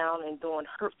walking around and doing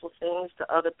hurtful things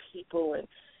to other people and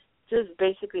just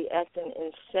basically acting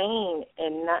insane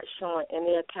and not showing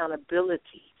any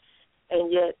accountability,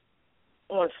 and yet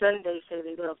on Sunday say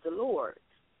they love the Lord.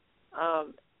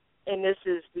 And this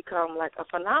has become like a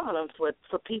phenomenon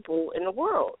for people in the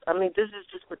world. I mean, this is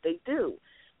just what they do.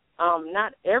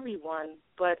 Not everyone,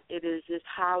 but it is just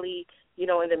highly, in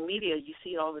the media, you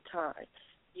see it all the time.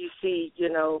 You see,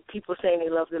 people saying they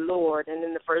love the Lord, and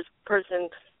then the first person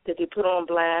that they put on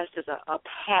blast is a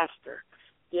pastor,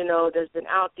 that's been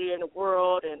out there in the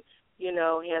world and, he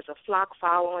has a flock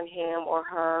following him or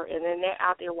her, and then they're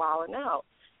out there wilding out.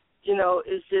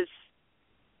 It's just,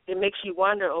 it makes you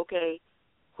wonder, okay,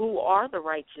 who are the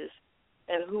righteous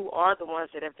and who are the ones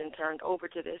that have been turned over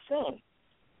to their sin?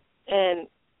 And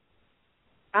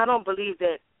I don't believe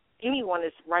that anyone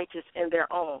is righteous in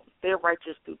their own. They're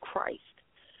righteous through Christ.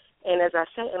 And as I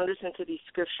sat and listened to these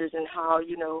scriptures and how,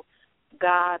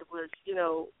 God was,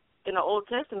 in the Old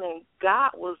Testament,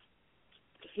 God was,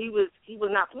 he was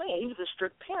not playing. He was a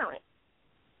strict parent.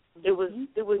 There was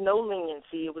no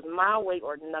leniency. It was my way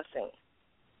or nothing.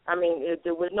 I mean,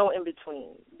 there was no in between.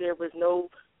 There was no.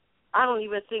 I don't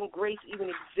even think grace even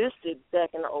existed back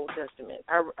in the Old Testament.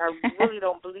 I really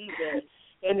don't believe that.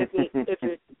 And if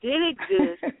it did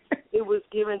exist, it was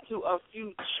given to a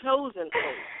few chosen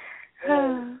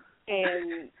folks.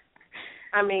 And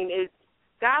I mean,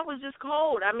 God was just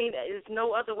cold. I mean, there's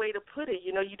no other way to put it.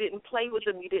 You know, you didn't play with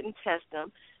him. You didn't test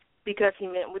him because he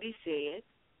meant what he said,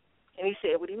 and he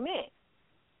said what he meant,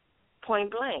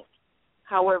 point blank.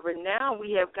 However, now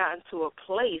we have gotten to a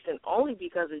place, and only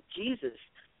because of Jesus,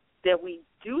 that we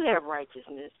do have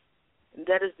righteousness.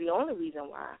 That is the only reason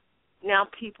why. Now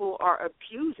people are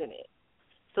abusing it.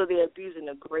 So they're abusing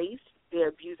the grace, they're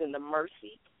abusing the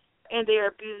mercy, and they're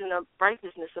abusing the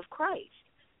righteousness of Christ.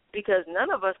 Because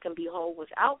none of us can be whole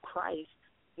without Christ.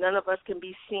 None of us can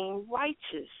be seen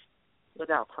righteous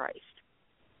without Christ.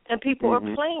 And people are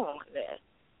playing on that.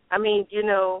 I mean, you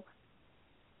know,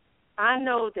 I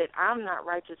know that I'm not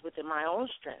righteous within my own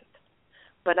strength,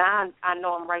 but I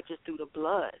know I'm righteous through the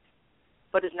blood.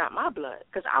 But it's not my blood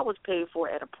because I was paid for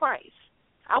at a price.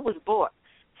 I was bought.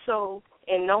 So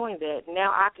in knowing that,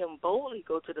 now I can boldly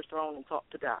go to the throne and talk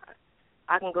to God.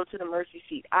 I can go to the mercy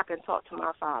seat. I can talk to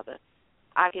my Father.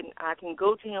 I can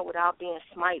go to him without being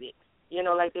smited, you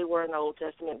know, like they were in the Old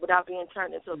Testament, without being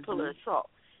turned into a pillar of salt,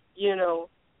 you know.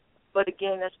 But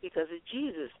again, that's because of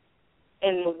Jesus.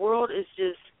 And the world is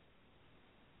just,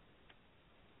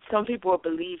 some people are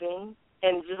believing,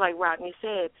 and just like Rodney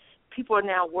said, people are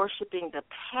now worshiping the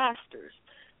pastors,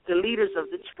 the leaders of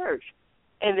the church.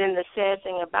 And then the sad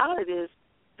thing about it is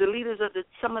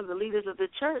some of the leaders of the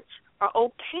church are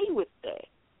okay with that.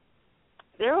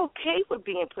 They're okay with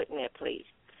being put in that place.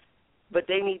 But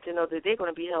they need to know that they're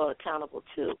going to be held accountable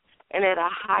too, and at a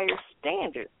higher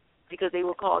standard, because they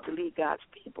were called to lead God's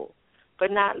people.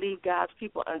 But not lead God's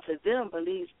people unto them, but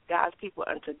lead God's people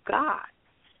unto God.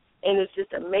 And it's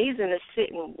just amazing to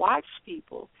sit and watch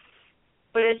people.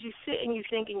 But as you sit and you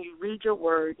think and you read your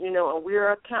word, you know, and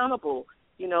we're accountable.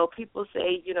 You know, people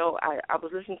say, you know, I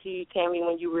was listening to you, Tammy,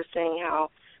 when you were saying how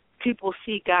people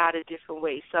see God a different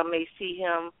way. Some may see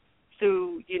him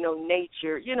through, you know,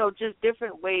 nature, you know, just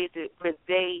different ways where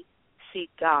they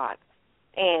seek God.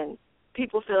 And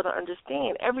people fail to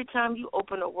understand. Every time you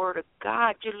open the word of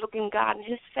God, you're looking God in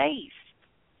his face.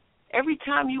 Every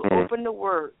time you open the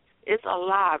word, it's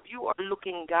alive. You are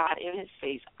looking God in his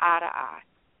face, eye to eye.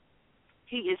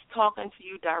 He is talking to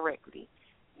you directly.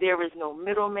 There is no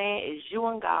middleman. It's you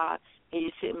and God, and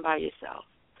you're sitting by yourself.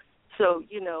 So,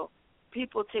 you know,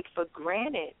 people take for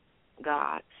granted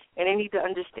God, and they need to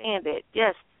understand that,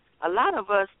 yes, a lot of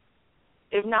us,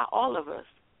 if not all of us,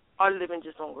 are living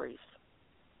just on grace.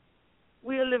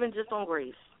 We are living just on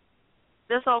grace.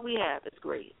 That's all we have is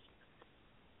grace.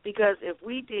 Because if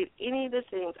we did any of the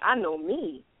things, I know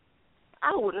me,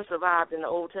 I wouldn't have survived in the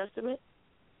Old Testament.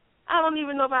 I don't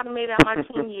even know if I'd have made out my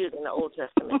 10 years in the Old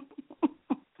Testament.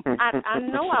 I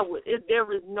know I would.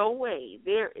 There is no way.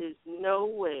 There is no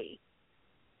way.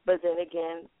 But then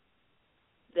again,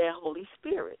 that Holy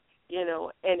Spirit, you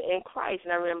know, and Christ.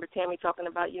 And I remember Tammy talking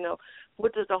about, you know,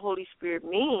 what does the Holy Spirit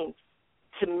mean?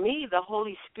 To me, the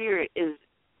Holy Spirit is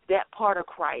that part of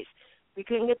Christ. We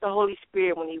couldn't get the Holy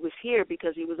Spirit when he was here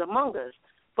because he was among us.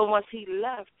 But once he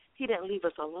left, he didn't leave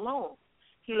us alone.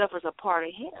 He left us a part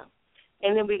of him.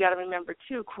 And then we got to remember,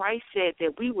 too, Christ said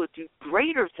that we would do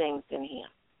greater things than him.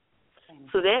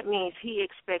 So that means he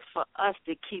expects for us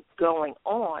to keep going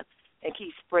on and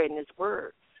keep spreading his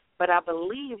word. But I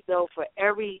believe, though, for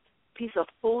every piece of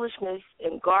foolishness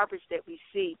and garbage that we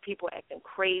see, people acting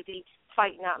crazy,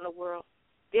 fighting out in the world,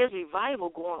 there's revival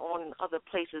going on in other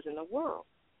places in the world.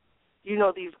 You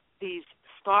know, these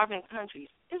starving countries,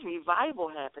 there's revival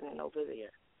happening over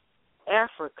there.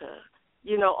 Africa,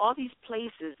 you know, all these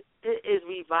places, there is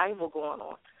revival going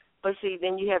on. But see,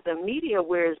 then you have the media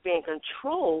where it's being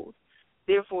controlled,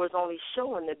 therefore it's only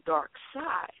showing the dark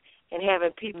side and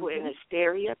having people in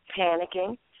hysteria,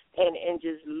 panicking, and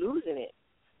just losing it.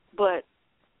 But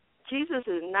Jesus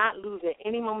is not losing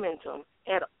any momentum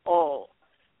at all.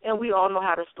 And we all know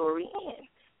how the story ends.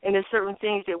 And there's certain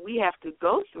things that we have to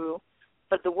go through,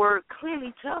 but the word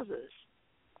clearly tells us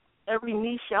every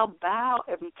knee shall bow,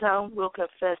 every tongue will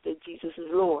confess that Jesus is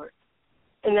Lord.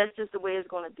 And that's just the way it's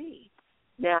going to be.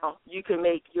 Now, you can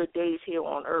make your days here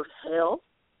on earth hell,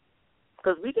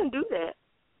 because we can do that.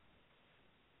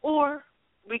 Or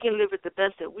we can live it the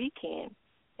best that we can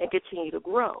and continue to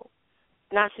grow.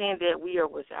 Not saying that we are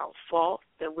without fault,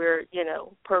 that we're, you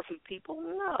know, perfect people.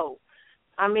 No.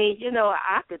 I mean, you know,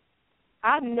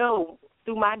 I know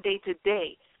through my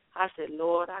day-to-day, I said,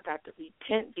 Lord, I got to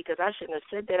repent because I shouldn't have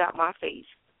said that out my face.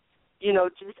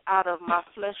 just out of my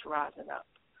flesh rising up,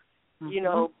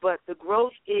 but the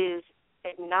growth is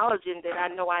acknowledging that I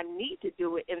know I need to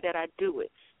do it and that I do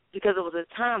it, because it was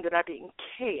a time that I didn't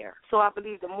care. So I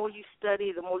believe the more you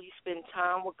study, the more you spend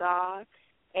time with God,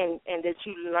 and that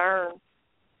you learn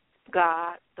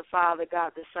God, the Father,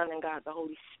 God, the Son, and God, the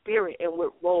Holy Spirit, and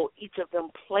what role each of them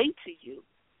play to you,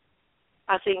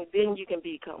 I think then you can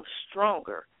become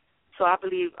stronger. So I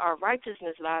believe our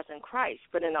righteousness lies in Christ.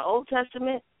 But in the Old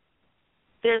Testament,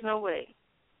 there's no way.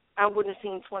 I wouldn't have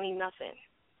seen 20 nothing.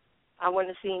 I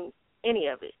wouldn't have seen any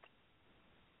of it.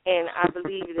 And I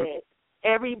believe that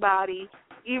everybody,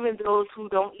 even those who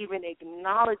don't even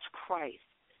acknowledge Christ,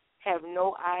 have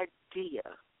no idea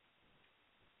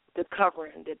the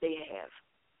covering that they have.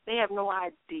 They have no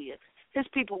idea. There's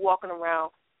people walking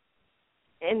around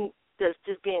and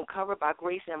just being covered by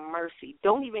grace and mercy,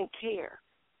 don't even care.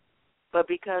 But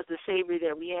because the Savior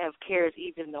that we have cares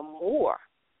even the more,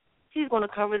 he's going to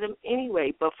cover them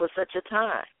anyway, but for such a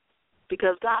time,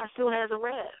 because God still has a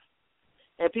rest.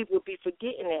 And people would be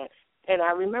forgetting that. And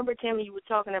I remember, Tammy, you were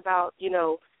talking about,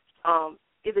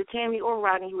 either Tammy or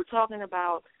Rodney, you were talking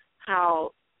about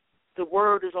how the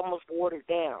word is almost watered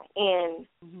down. And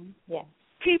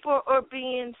people are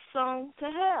being sung to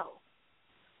hell.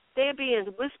 They're being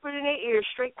whispered in their ears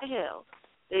straight to hell.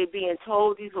 They're being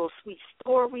told these little sweet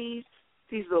stories,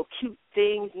 these little cute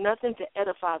things, nothing to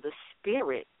edify the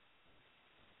spirit,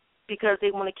 because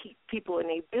they want to keep people in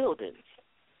their buildings.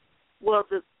 Well,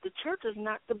 the church is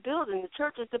not the building. The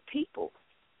church is the people.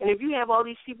 And if you have all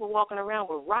these people walking around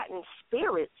with rotten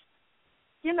spirits,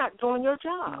 you're not doing your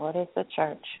job. What is the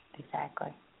church?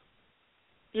 Exactly.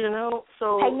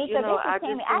 So, hey, Nika, this is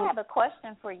Tammy. I have a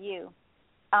question for you.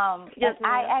 Yes,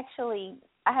 I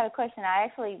have a question. I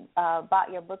actually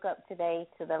bought your book up today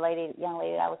to the young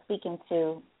lady that I was speaking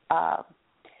to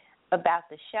about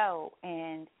the show,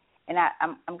 and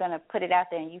I'm going to put it out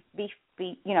there, and you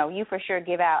for sure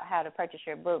give out how to purchase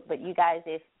your book. But you guys,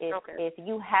 if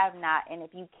you have not, and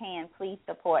if you can, please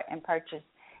support and purchase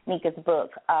Nika's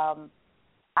book.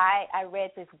 I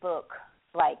read this book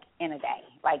like in a day,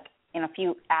 like in a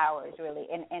few hours, really.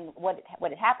 And what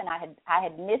had happened, I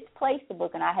had misplaced the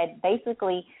book, and I had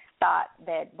basically thought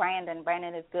that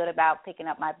Brandon is good about picking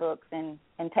up my books and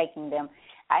taking them.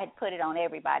 I had put it on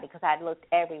everybody because I had looked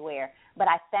everywhere, but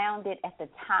I found it at the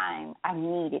time I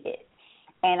needed it.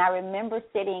 And I remember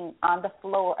sitting on the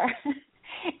floor,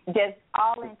 just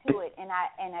all into it. And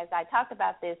as I talked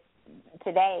about this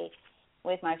today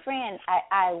with my friend,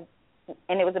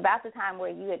 and it was about the time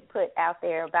where you had put out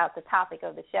there about the topic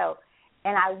of the show,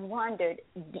 and I wondered,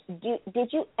 did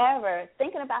you ever,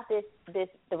 thinking about the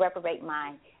reprobate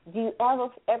mind, do you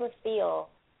ever feel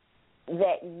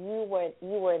that you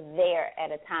were there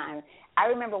at a time? I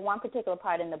remember one particular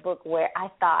part in the book where I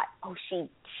thought, oh, she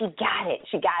got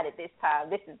it this time.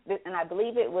 This, and I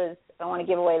believe it was, I don't want to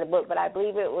give away the book, but I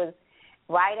believe it was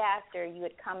right after you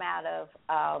had come out of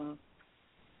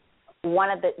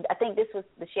I think this was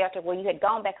the shelter where you had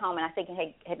gone back home, and I think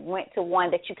it had went to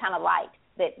one that you kind of liked,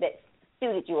 that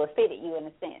suited you or fitted you in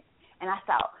a sense. And I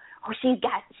thought, oh, she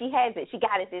has it. She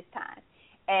got it this time.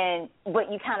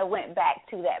 But you kind of went back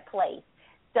to that place.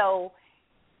 So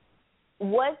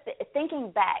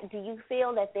thinking back, do you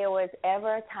feel that there was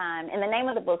ever a time, and the name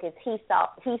of the book is He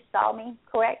Saw Me,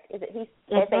 correct? Is it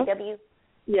SAW?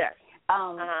 Yes.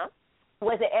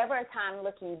 Was there ever a time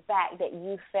looking back that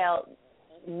you felt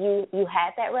you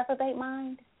had that reprobate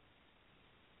mind?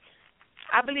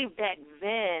 I believe back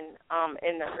then,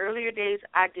 in the earlier days,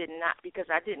 I did not, because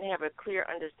I didn't have a clear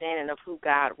understanding of who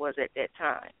God was at that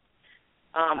time.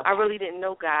 I really didn't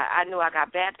know God. I knew I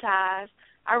got baptized.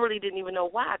 I really didn't even know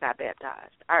why I got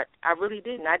baptized. I really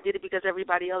didn't. I did it because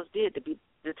everybody else did,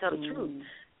 to tell the truth.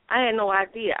 I had no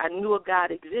idea. I knew a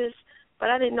God exists, but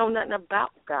I didn't know nothing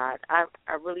about God.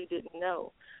 I really didn't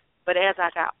know. But as I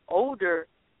got older,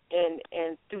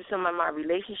 and through some of my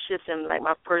relationships and like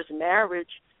my first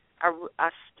marriage, I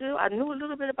knew a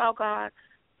little bit about God,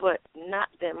 but not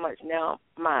that much. Now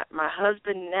my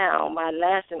husband now, my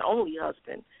last and only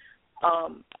husband,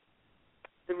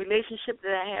 the relationship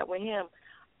that I had with him,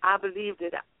 I believe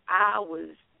that I was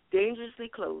dangerously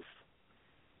close.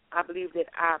 I believe that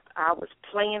I was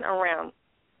playing around,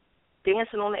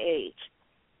 dancing on the edge,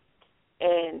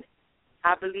 and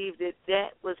I believe that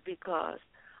was because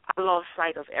I lost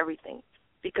sight of everything,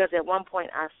 because at one point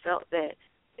I felt that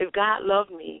if God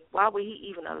loved me, why would he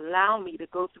even allow me to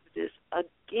go through this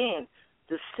again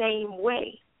the same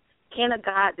way? Can a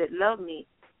God that loved me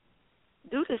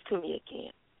do this to me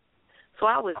again? So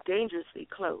I was dangerously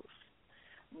close.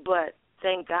 But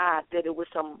thank God that it was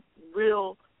some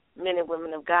real men and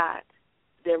women of God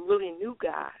that really knew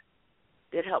God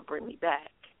that helped bring me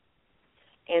back.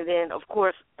 And then, of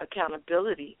course,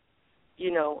 accountability,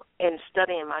 and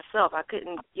studying myself. I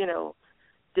couldn't,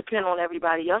 depend on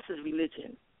everybody else's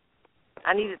religion.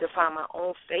 I needed to find my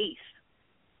own faith.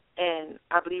 And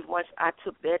I believe once I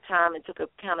took that time and took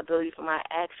accountability for my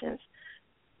actions,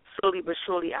 slowly but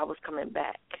surely I was coming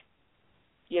back.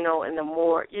 And the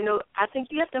more, I think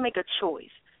you have to make a choice.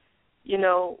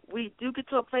 We do get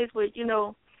to a place where,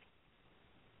 the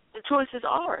choice is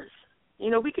ours.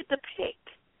 We get to pick.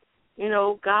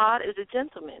 God is a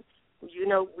gentleman.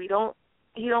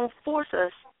 He don't force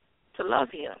us to love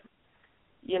him.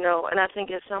 And I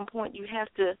think at some point you have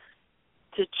to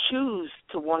choose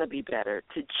to want to be better,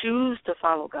 to choose to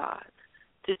follow God,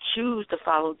 to choose to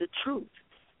follow the truth.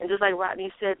 And just like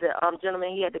Rodney said, the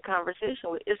gentleman he had the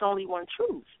conversation with, it's only one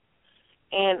truth.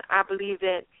 And I believe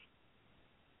that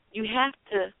you have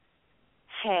to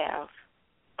have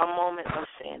a moment of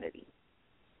sanity.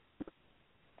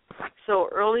 So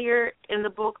earlier in the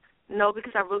book, no,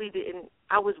 because I really didn't.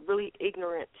 I was really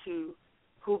ignorant to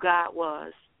who God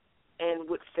was and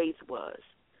what faith was.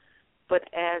 But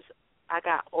as I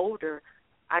got older,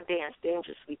 I danced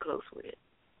dangerously close with it.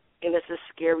 And it's a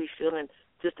scary feeling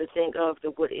just to think of the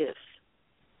what ifs.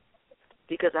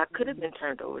 Because I could have been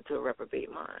turned over to a reprobate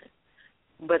mind.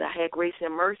 But I had grace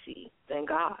and mercy, thank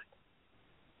God.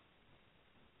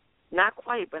 Not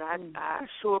quite, but I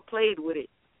sure played with it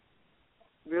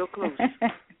real close.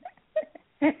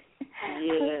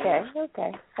 Yeah.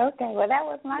 Okay. Well, that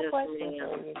was my question ma'am.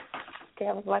 for you.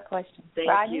 That was my question. Thank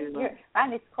Rodney, you.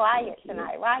 Rodney's quiet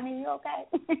tonight. Rodney, you okay?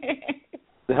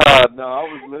 No, I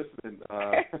was listening.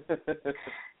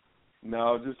 No,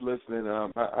 I was just listening.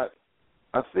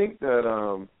 I think that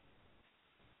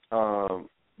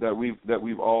that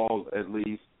we've all at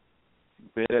least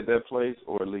been at that place,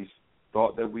 or at least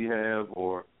thought that we have,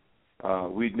 or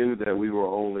we knew that we were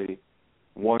only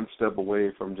one step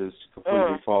away from just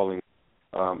completely falling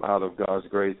out of God's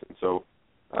grace. And so,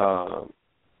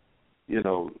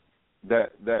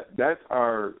 that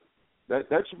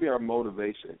should be our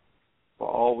motivation for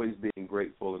always being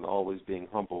grateful and always being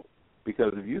humble.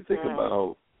 Because if you think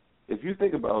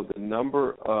about the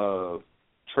number of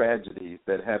tragedies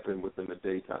that happen within the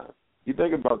daytime, you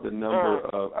think about the number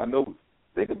of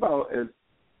think about as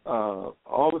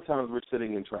all the times we're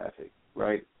sitting in traffic,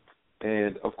 right?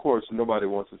 And of course, nobody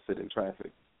wants to sit in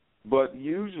traffic, but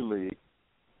usually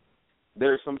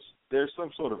there's some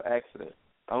sort of accident.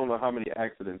 I don't know how many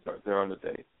accidents there are in a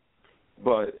day,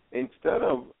 but instead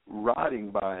of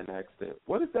riding by an accident,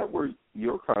 what if that were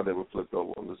your car that was flipped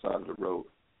over on the side of the road?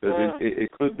 Because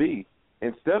it could be.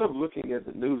 Instead of looking at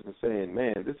the news and saying,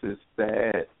 "Man, this is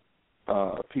sad.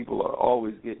 People are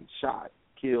always getting shot,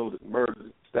 killed, and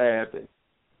murdered, stabbed, and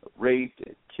raped,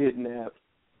 and kidnapped."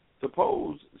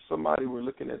 Suppose somebody were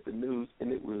looking at the news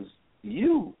and it was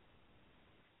you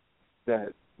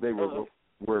that they were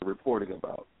reporting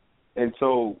about. And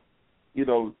so,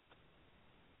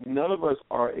 none of us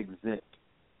are exempt.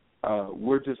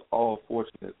 We're just all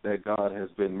fortunate that God has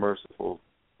been merciful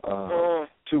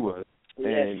to us.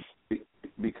 Yes. And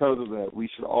because of that, we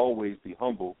should always be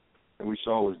humble and we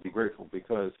should always be grateful,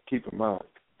 because keep in mind,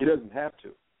 He doesn't have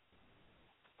to.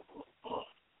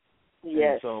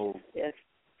 Yes. And so, yes.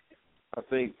 I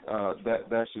think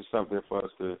that's just something for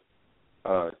us to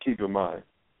keep in mind.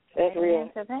 That's real.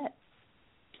 To that.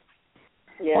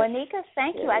 Yes. Well, Nika,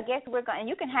 thank you. I guess we're going, and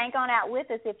you can hang on out with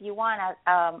us if you want.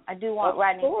 I do want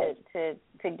Rodney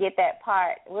to get that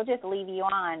part. We'll just leave you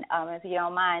on if you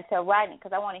don't mind. So, Rodney,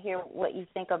 because I want to hear what you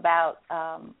think about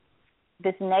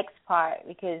this next part,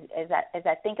 because as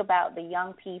I think about the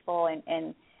young people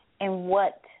and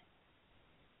what,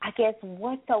 I guess,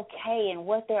 what's okay and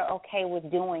what they're okay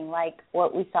with doing, like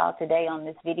what we saw today on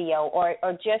this video, or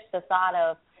just the thought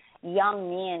of young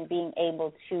men being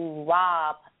able to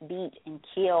rob, beat, and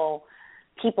kill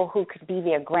people who could be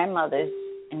their grandmothers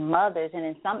and mothers, and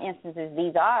in some instances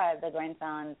these are the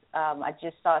grandsons. I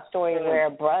just saw a story where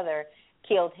a brother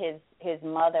killed his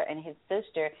mother and his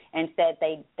sister and said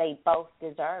they both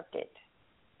deserved it.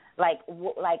 Like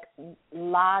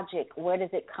logic, where does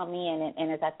it come in?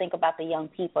 And as I think about the young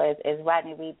people, as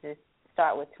Rodney reads this,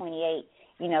 start with 28,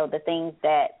 the things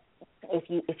that if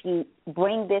you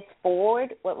bring this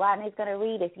forward, what Rodney's going to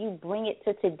read, if you bring it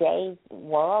to today's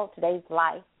world, today's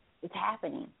life, it's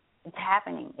happening. It's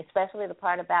happening, especially the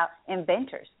part about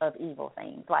inventors of evil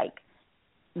things, like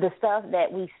the stuff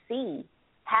that we see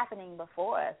happening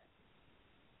before us.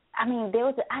 I mean,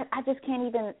 I just can't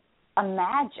even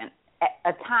imagine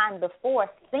a time before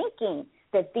thinking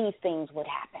that these things would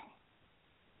happen.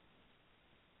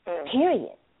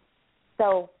 Period.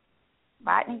 So,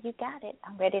 Rodney, you got it.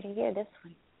 I'm ready to hear this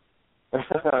one.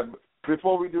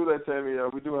 Before we do that, Tammy,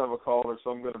 we do have a caller, so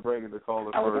I'm going to bring in the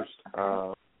caller first.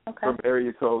 Okay. From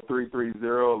area code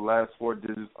 330, last four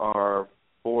digits are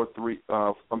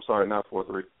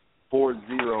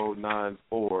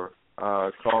 4094.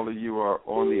 Caller, you are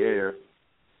on the air.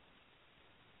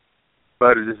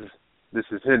 Buddy, this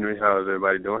is Henry. How's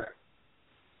everybody doing?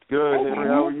 Good, Henry.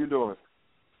 How are you doing?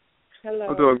 Hello.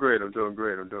 I'm doing great. I'd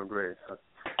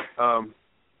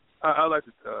like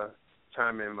to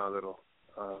chime in my little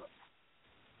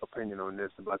opinion on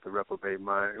this about the reprobate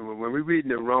mind. When we read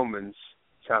in Romans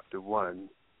chapter 1,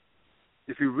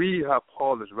 if you read how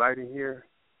Paul is writing here,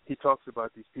 he talks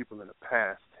about these people in the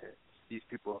past tense. These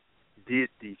people did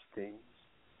these things.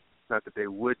 Not that they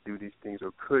would do these things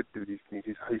or could do these things.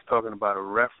 He's talking about a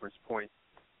reference point.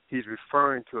 He's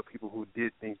referring to people who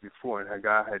did things before and how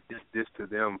God had did this to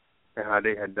them and how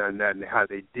they had done that and how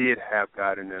they did have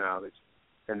God in their knowledge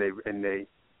and they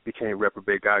became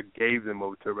reprobate. God gave them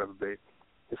over to a reprobate.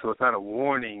 And so it's not a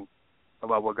warning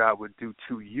about what God would do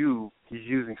to you. He's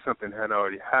using something that had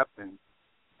already happened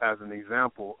as an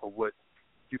example of what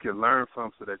you can learn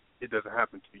from so that it doesn't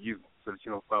happen to you, so that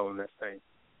you don't follow in that same.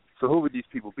 So who would these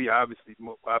people be? Obviously,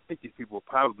 I think these people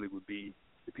probably would be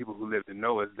the people who lived in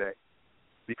Noah's day,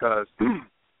 because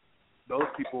those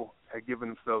people had given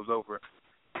themselves over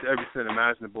to every sin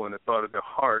imaginable, and the thought of their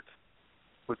heart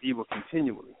was evil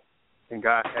continually. And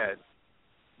God had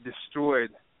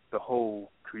destroyed the whole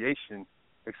creation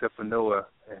except for Noah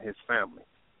and his family.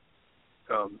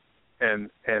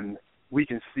 And we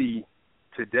can see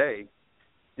today,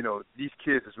 these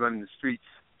kids that's running the streets,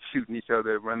 shooting each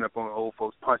other, running up on old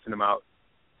folks, punching them out.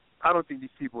 I don't think these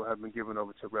people have been given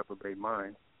over to a reprobate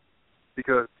mind,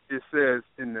 because it says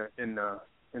in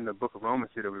the book of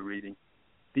Romans here that we're reading,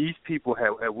 these people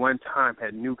at one time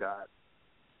had knew God.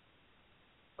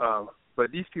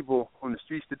 But these people on the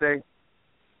streets today,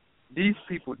 these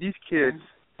kids,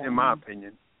 in my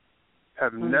opinion,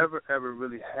 have never ever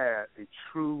really had a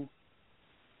true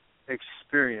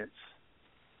experience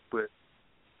with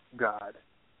God.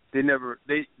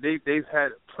 They've had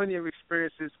plenty of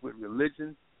experiences with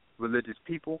religious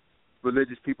people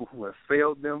who have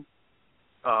failed them,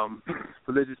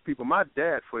 religious people. My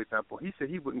dad, for example, he said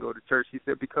he wouldn't go to church. He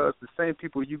said because the same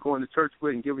people you going to church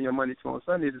with and giving your money to on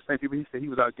Sunday is the same people he said he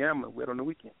was out gambling with on the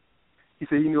weekend. He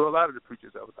said he knew a lot of the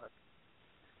preachers that was out there.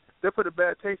 They put a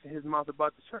bad taste in his mouth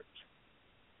about the church.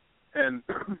 And,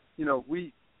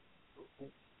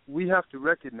 we have to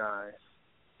recognize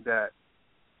that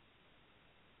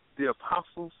the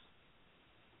apostles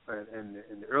and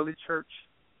the early church,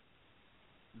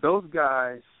 those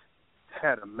guys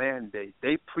had a mandate.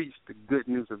 They preached the good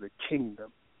news of the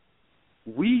kingdom.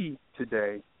 We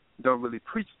today don't really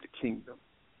preach the kingdom.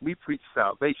 We preach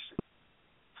salvation.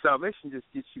 Salvation just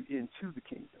gets you into the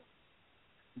kingdom.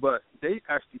 But they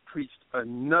actually preached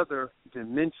another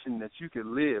dimension that you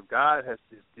can live. God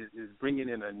is bringing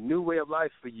in a new way of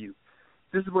life for you.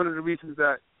 This is one of the reasons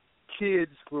that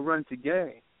kids will run to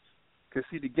gangs. Because,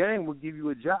 see, the gang will give you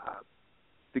a job.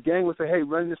 The gang will say, hey,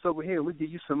 run this over here, and we'll give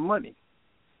you some money.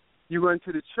 You run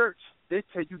to the church, they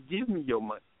tell you, give me your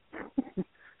money.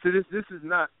 So this is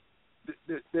not,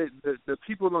 the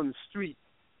people on the street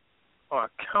are a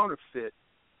counterfeit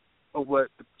of what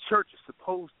the church is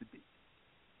supposed to be.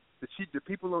 The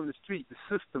people on the street,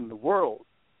 the system, the world,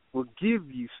 will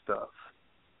give you stuff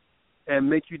and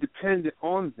make you dependent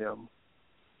on them.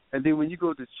 And then when you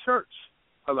go to church,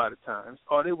 a lot of times,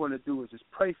 all they want to do is just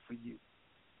pray for you.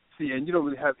 See, and you don't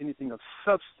really have anything of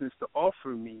substance to offer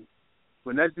me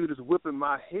when that dude is whipping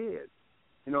my head.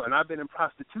 And I've been in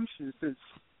prostitution since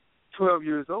 12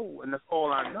 years old, and that's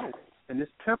all I know. And this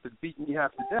pimp is beating me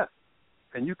half to death.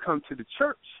 And you come to the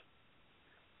church,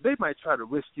 they might try to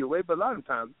whisk you away, but a lot of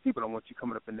times people don't want you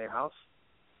coming up in their house.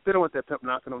 They don't want that pimp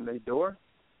knocking on their door.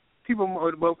 People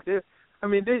over there,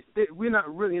 we're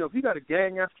not really, if you got a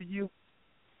gang after you,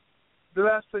 the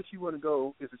last place you want to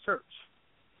go is a church.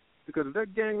 Because if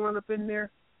that gang run up in there,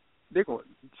 they're going,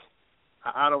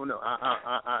 I don't know.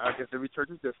 I guess every church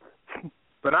is different.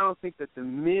 But I don't think that the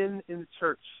men in the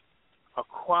church are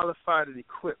qualified and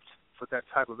equipped for that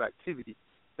type of activity.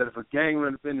 That if a gang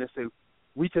run up in there and say,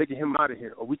 we taking him out of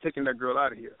here, or we taking that girl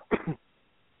out of here,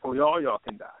 or all y'all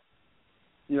can die.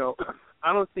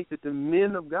 I don't think that the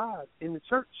men of God in the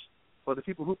church, or the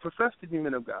people who profess to be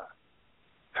men of God,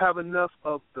 have enough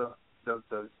of the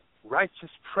righteous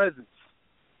presence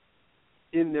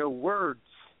in their words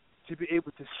to be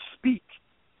able to speak,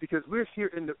 because we're here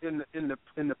in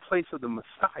the place of the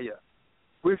Messiah.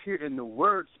 We're here in the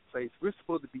words place. We're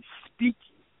supposed to be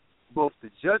speaking both the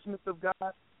judgments of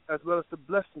God as well as the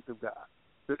blessings of God.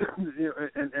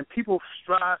 and people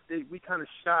strive. We kind of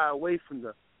shy away from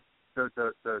the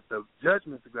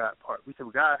judgments of God part. We say,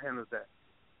 well, God handles that.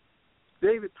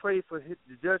 David prayed for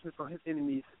the judgments on his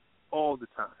enemies all the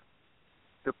time.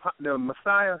 The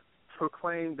Messiah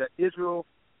proclaimed that Israel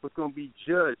was going to be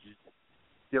judged.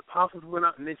 The apostles went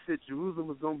out and they said Jerusalem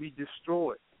was going to be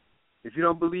destroyed. If you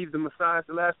don't believe the Messiah is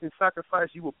the lasting sacrifice,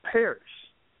 you will perish.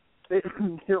 They,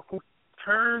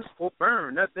 turn or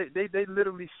burn. They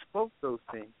literally spoke those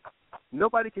things.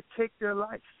 Nobody could take their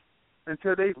life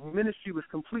until their ministry was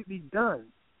completely done.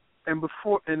 And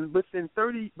within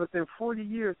 40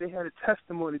 years, they had a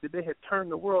testimony that they had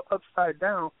turned the world upside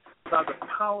down by the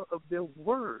power of their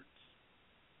words.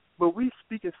 But we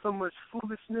speak in so much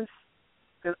foolishness,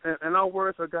 and our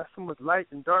words have got so much light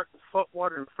and dark and salt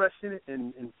water and fresh in it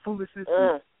and foolishness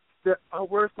that our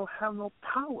words don't have no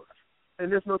power.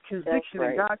 And there's no conviction,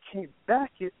 and God can't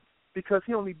back it because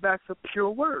he only backs up pure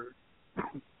word.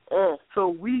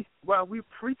 So while we're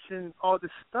preaching all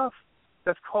this stuff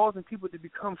that's causing people to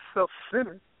become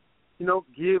self-centered,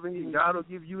 give and God will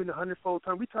give you in the 100-fold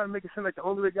time. We try to make it sound like the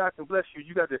only way God can bless you,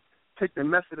 you got to take the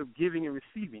method of giving and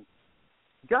receiving.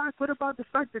 God, what about the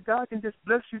fact that God can just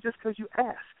bless you just because you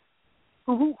ask?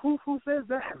 Who says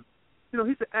that? He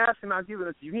said, ask and I'll give it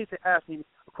unto you. He didn't say ask me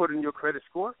according to your credit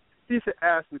score. He said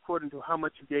ask me according to how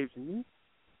much you gave to me.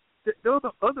 Those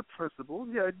are other principles.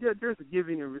 Yeah, there's a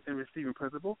giving and receiving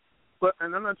principle.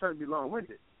 And I'm not trying to be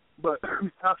long-winded, but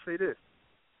I'll say this.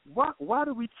 Why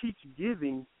do we teach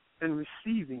giving and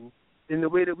receiving in the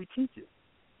way that we teach it?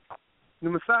 The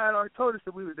Messiah had already told us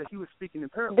that he was speaking in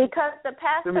parables. Because the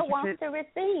pastor wants to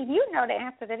receive. You know the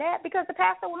answer to that. Because the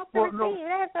pastor wants to receive. No. It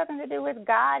has nothing to do with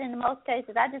God in most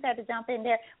cases. I just had to jump in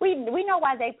there. We know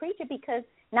why they preach it, because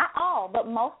not all, but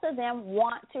most of them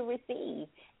want to receive.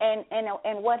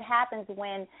 And what happens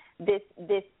when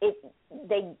they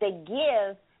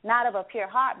give not of a pure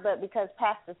heart, but because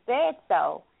pastor said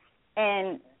so,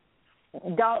 and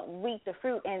don't reap the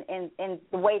fruit in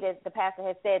the way that the pastor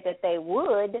has said that they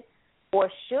would or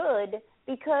should,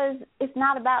 because it's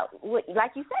not about what,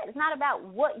 like you said, it's not about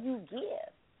what you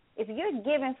give. If you're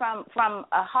giving from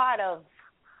a heart of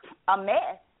a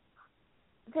mess,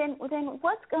 then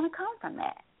what's going to come from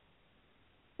that?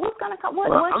 What's going to come?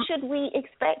 What should we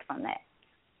expect from that?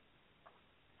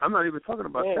 I'm not even talking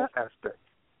about that aspect.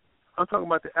 I'm talking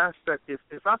about the aspect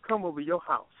if I come over your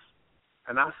house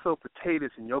and I sow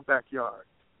potatoes in your backyard,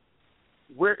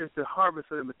 where is the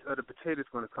harvest of the potatoes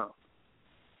going to come?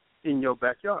 In your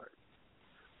backyard.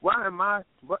 Why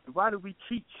do we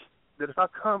teach that if I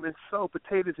come and sow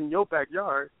potatoes in your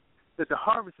backyard, that the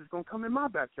harvest is going to come in my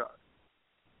backyard?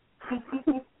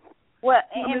 Well,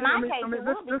 in my case, it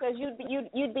would, because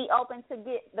you'd be open to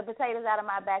get the potatoes out of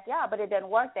my backyard, but it doesn't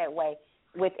work that way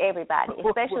with everybody,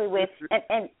 especially with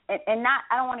and not.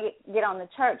 I don't want to get on the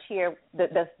church here, the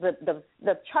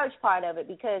church part of it,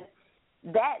 because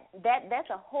that's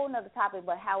a whole nother topic.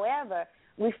 But however,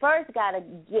 we first got to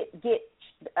get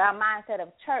our mindset of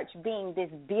church being this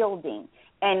building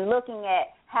and looking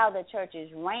at how the church is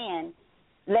ran.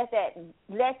 Let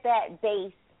that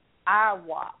base our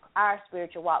walk, our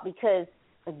spiritual walk. Because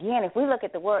again, if we look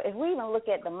at the world, if we even look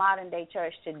at the modern day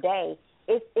church today,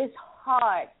 it's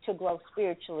hard to grow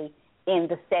spiritually in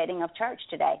the setting of church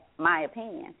today. My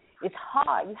opinion, it's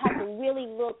hard. You have to really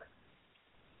look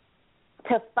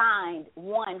to find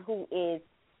one who is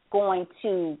going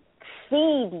to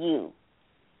feed you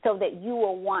so that you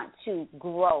will want to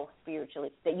grow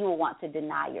spiritually, that you will want to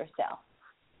deny yourself.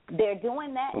 They're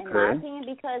doing that, in my opinion,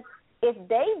 because if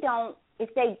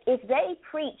they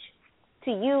preach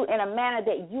to you in a manner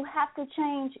that you have to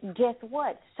change, guess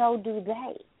what? So do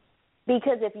they.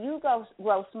 Because if you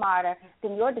grow smarter,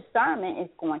 then your discernment is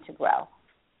going to grow.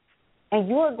 And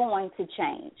you're going to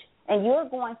change. And you're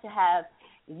going to have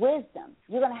wisdom.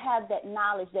 You're going to have that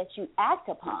knowledge that you act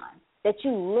upon, that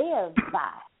you live by.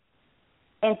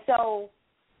 And so,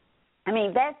 I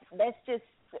mean, that's just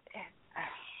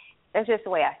the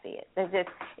way I see it.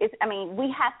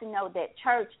 We have to know that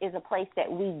church is a place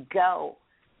that we go,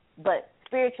 but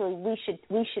spiritually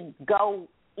we should go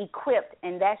equipped,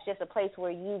 and that's just a place where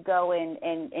you go and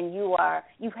you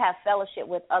have fellowship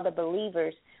with other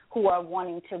believers who are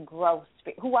wanting to grow,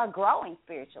 who are growing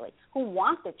spiritually, who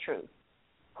want the truth,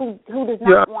 who does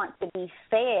not want to be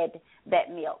fed that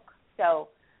milk. So,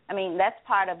 I mean, that's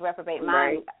part of Reprobate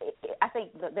Mind. I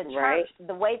think the church,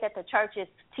 the way that the church is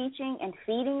teaching and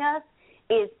feeding us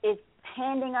is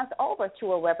handing us over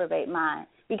to a reprobate mind.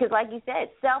 Because like you said,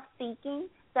 self-seeking,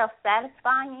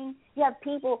 self-satisfying, you have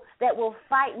people that will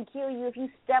fight and kill you if you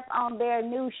step on their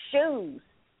new shoes,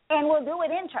 and will do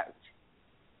it in church.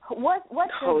 What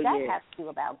does that have to do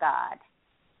about God?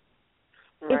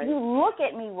 If you look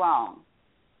at me wrong,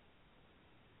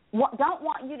 don't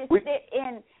want you to sit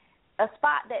in a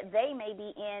spot that they may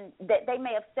be in, that they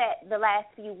may have sat the last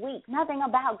few weeks. Nothing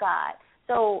about God.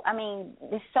 So, I mean,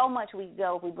 there's so much we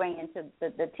bring into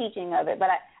the teaching of it. But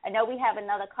I know we have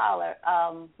another caller.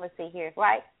 Let's see here.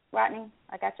 Right, Rodney?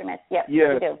 I got your message. Yep, yes.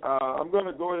 You do. I'm going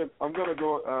to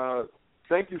go.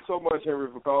 Thank you so much, Henry,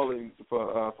 for calling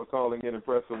in and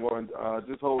pressing one.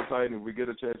 Just hold tight, and if we get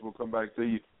a chance, we'll come back to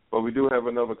you. But we do have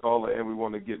another caller, and we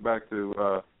want to get back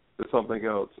to something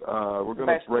else. We're going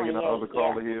to bring in another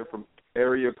caller here from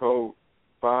area code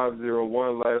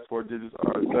 501. Last four digits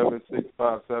are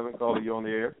 7657. Caller, you on the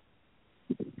air?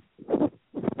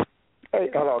 Hey,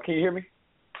 hello. Can you hear me?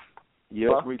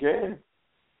 Yes, we can.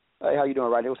 Hey, how you doing,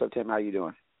 Rodney? What's up, Tim? How you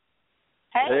doing?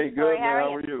 Hey, good, man.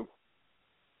 How are you?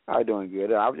 I'm doing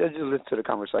good. I was just listening to the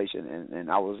conversation,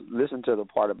 and I was listening to the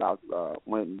part about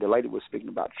when the lady was speaking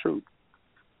about truth.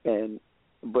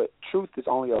 But truth is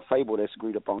only a fable that's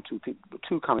agreed upon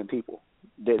two common people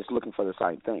that is looking for the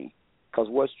same thing. Because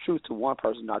what's truth to one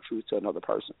person, not truth to another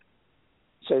person.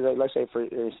 Let's say, for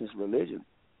instance, religion.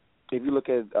 If you look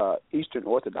at Eastern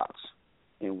Orthodox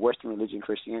and Western religion,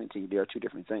 Christianity, they are two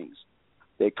different things.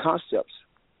 Their concepts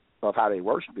of how they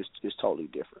worship is totally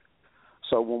different.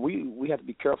 So when we have to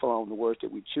be careful on the words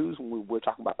that we choose when we're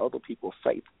talking about other people's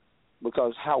faith,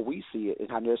 because how we see it is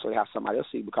not necessarily how somebody else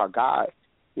sees it, because God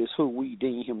is who we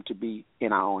deem him to be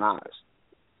in our own eyes.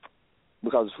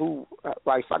 Because if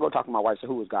I go talk to my wife and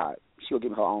say, who is God? She'll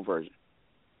give me her own version.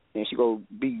 And she'll go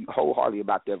be wholeheartedly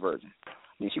about that version.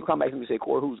 And she'll come back to me and say,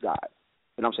 Corey, who's God?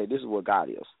 And I'm saying, this is what God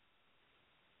is.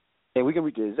 And we can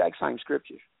read the exact same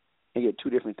scripture and get two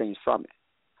different things from it.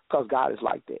 Because God is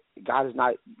like that. God is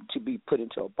not to be put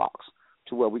into a box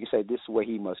to where we can say this is where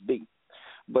he must be.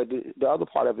 But the other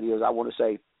part of it is I want to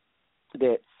say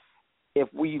that if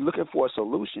we're looking for a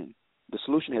solution, the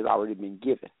solution has already been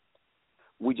given.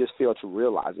 We just fail to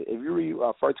realize it. If you read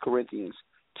 1 Corinthians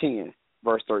 10,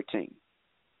 verse 13,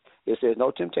 it says,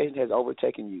 no temptation has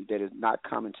overtaken you that is not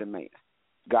common to man.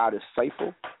 God is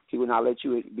faithful. He will not let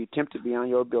you be tempted beyond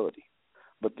your ability.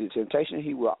 But the temptation,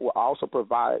 he will also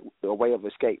provide a way of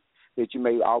escape that you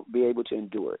may be able to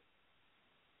endure it.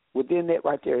 Within that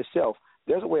right there itself,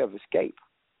 there's a way of escape.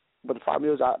 But the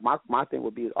problem is, my thing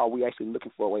would be, are we actually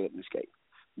looking for a way of escape?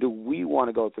 Do we want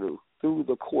to go through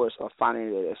the course of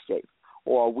finding that escape?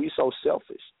 Or are we so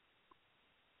selfish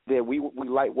that we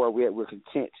like where we're at, we're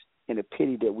content in the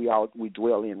pity that we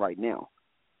dwell in right now?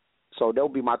 So that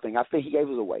would be my thing. I think he gave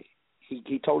us a way.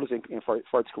 He told us in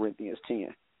 1 Corinthians 10,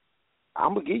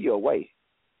 I'm going to give you a way.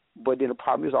 But then the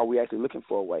problem is, are we actually looking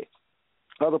for a way?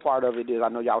 The other part of it is, I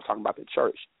know y'all was talking about the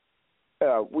church.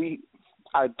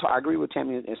 I agree with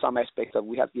Tammy in some aspects of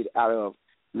we have to get out of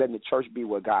letting the church be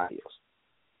what God is.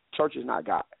 Church is not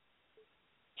God.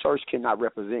 Church cannot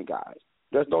represent God.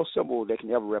 There's no symbol that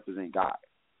can ever represent God.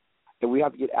 And we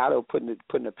have to get out of putting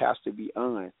the pastor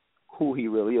beyond who he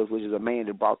really is, which is a man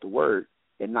that brought the word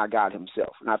and not God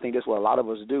himself. And I think that's what a lot of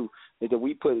us do, is that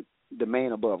we put the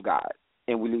man above God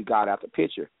and we leave God out the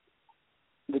picture.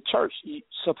 The church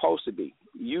supposed to be,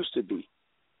 used to be,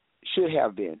 should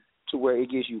have been to where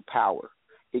it gives you power.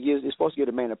 It's supposed to give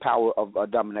a man the power of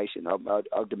domination,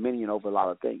 of dominion over a lot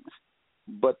of things.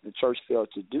 But the church failed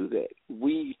to do that.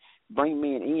 We bring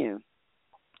men in,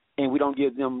 and we don't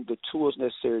give them the tools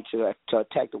necessary to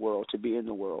attack the world, to be in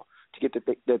the world, to get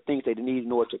the things they need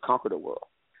in order to conquer the world.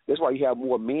 That's why you have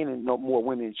more men and more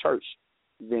women in church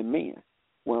than men.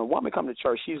 When a woman comes to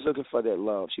church, she's looking for that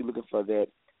love. She's looking for that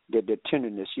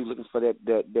tenderness. She's looking for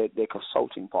that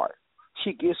consulting part.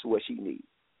 She gets what she needs.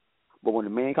 But when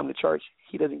the man comes to church,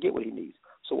 he doesn't get what he needs.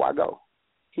 So why go?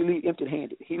 He leaves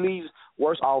empty-handed. He leaves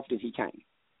worse off than he came.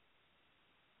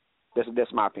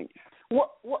 That's my opinion.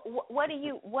 What do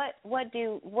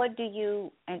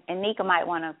you and Nika might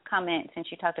want to comment,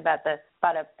 since you talked about the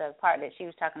part that she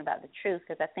was talking about, the truth,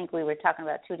 because I think we were talking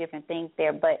about two different things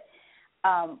there. But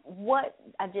what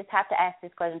I just have to ask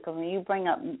this question, because when you bring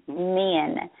up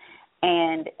men,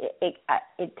 and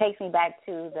it takes me back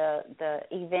to the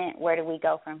event, Where Do We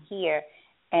Go From Here?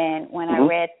 And when I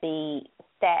read the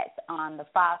stats on the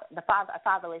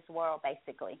fatherless world,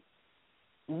 basically,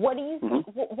 what do you think?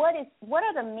 What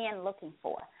are the men looking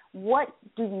for? What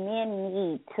do men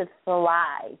need to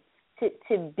thrive,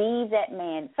 to be that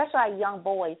man, especially our young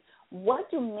boys? What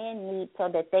do men need so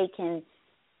that they can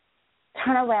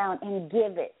turn around and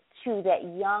give it to that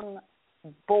young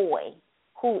boy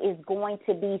who is going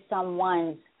to be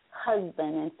someone's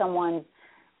husband and someone's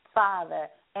father,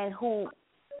 and who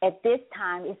at this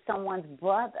time is someone's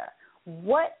brother?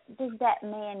 What does that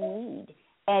man need?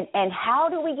 And how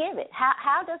do we give it?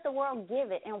 How does the world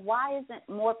give it, and why isn't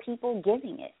more people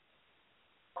giving it?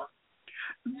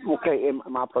 Okay, in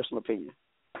my personal opinion,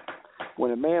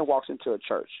 when a man walks into a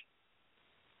church,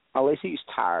 unless he's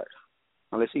tired,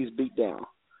 unless he's beat down,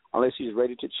 unless he's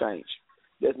ready to change,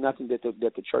 there's nothing that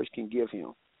the church can give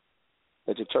him,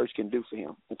 that the church can do for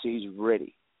him until he's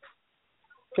ready.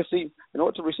 Because, see, in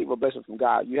order to receive a blessing from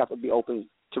God, you have to be open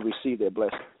to receive that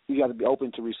blessing. You have to be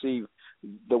open to receive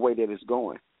the way that it's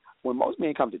going. When most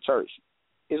men come to church,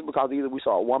 it's because either we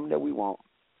saw a woman that we want,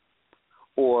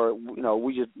 or,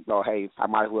 we just go, hey, I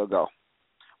might as well go.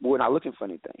 But we're not looking for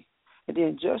anything. And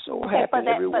then just so happens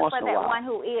every once in a while. For that one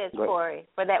who is, Corey,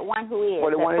 for that one who is,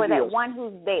 for that one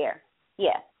who's there,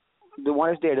 yes. The one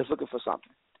that's there that's looking for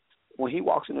something. When he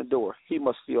walks in the door, he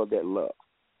must feel that love,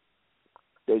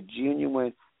 that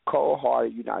genuine,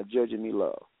 cold-hearted, you're not judging me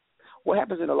love. What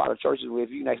happens in a lot of churches, if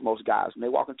you ask most guys, when they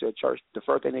walk into a church, the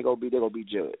first thing they're going to be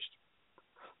judged.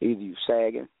 Either you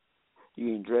sagging,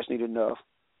 you ain't dressed neat enough,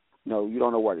 you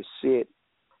don't know where to sit,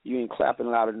 you ain't clapping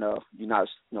loud enough, you're not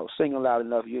singing loud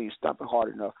enough, you ain't stomping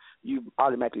hard enough, you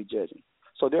automatically judging.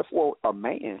 So therefore, a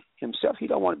man himself, he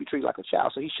don't want to be treated like a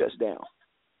child, so he shuts down.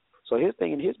 So his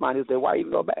thing in his mind is that why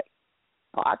even go back?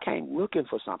 I came looking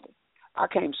for something. I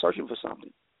came searching for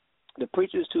something. The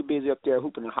preacher is too busy up there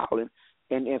hooping and hollering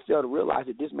and fail to realize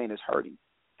that this man is hurting.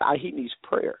 He needs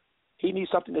prayer. He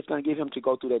needs something that's going to give him to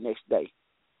go through that next day.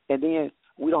 And then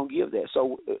we don't give that.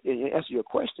 So in answer to your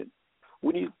question,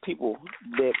 we need people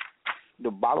that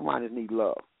the bottom line is need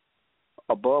love.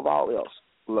 Above all else,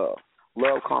 love.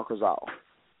 Love conquers all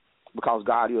because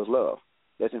God is love.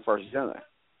 That's in 1 John.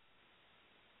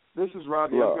 This is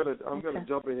Rodney. I'm gonna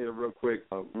jump in here real quick.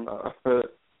 I'm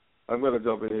gonna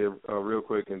jump in here real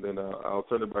quick, and then I'll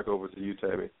turn it back over to you,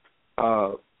 Tammy.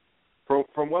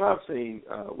 From what I've seen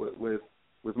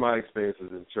with my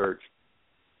experiences in church,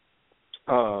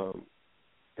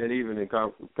 and even in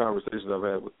conversations I've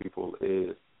had with people,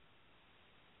 is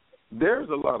there's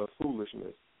a lot of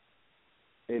foolishness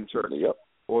in church,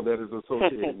 or that is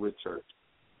associated with church.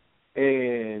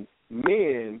 And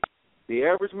men, the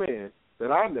average man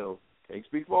that I know, can't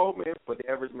speak for all men, but the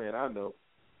average man I know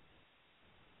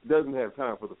doesn't have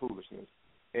time for the foolishness.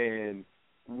 And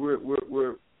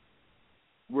we're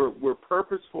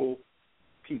purposeful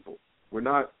people. We're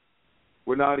not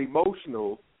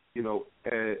emotional,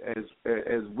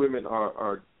 as women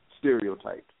are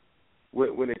stereotyped.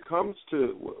 When it comes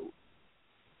to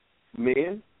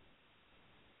men,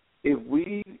 if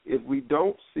we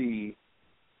don't see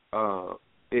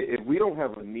if we don't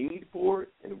have a need for it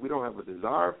and if we don't have a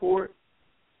desire for it,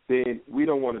 then we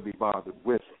don't want to be bothered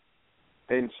with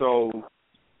it. And so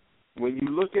when you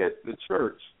look at the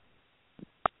church,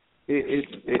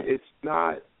 it's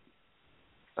not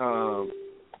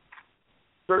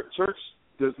church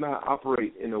does not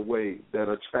operate in a way that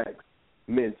attracts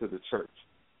men to the church.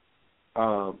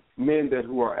 Men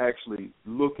who are actually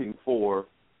looking for,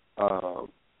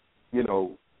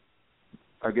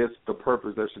 I guess the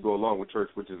purpose that should go along with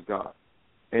church, which is God.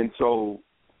 And so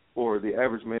for the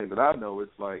average man that I know,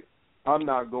 it's like, I'm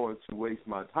not going to waste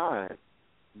my time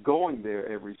going there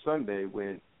every Sunday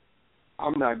when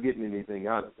I'm not getting anything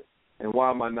out of it. And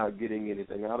why am I not getting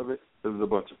anything out of it? Because it's a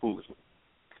bunch of foolishness.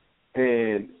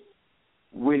 And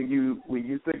when you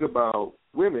think about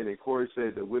women, and Corey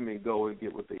said that women go and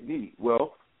get what they need.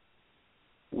 Well,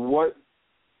 what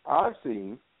I've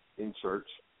seen in church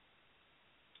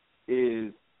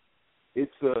is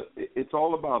it's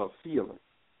all about a feeling,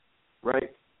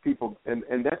 right? People, and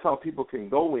that's how people can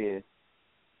go in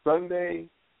Sunday,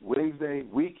 Wednesday,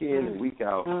 week in and week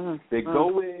out. They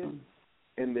go in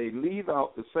and they leave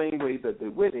out the same way that they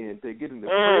went in. They get in the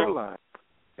prayer line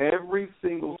every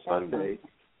single Sunday.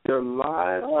 Their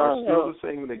lives are still the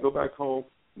same when they go back home.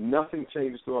 Nothing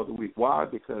changes throughout the week. Why?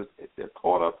 Because they're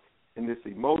caught up in this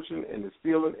emotion and this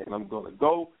feeling, and I'm going to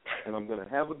go and I'm going to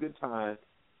have a good time,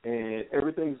 and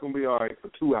everything's going to be all right for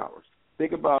 2 hours.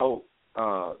 Think about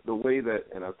the way that,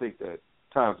 and I think that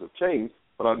times have changed,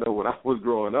 but I know when I was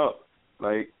growing up,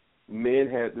 like, men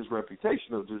had this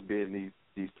reputation of just being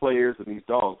these players and these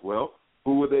dogs. Well,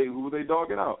 who were they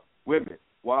dogging out? Women.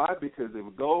 Why? Because they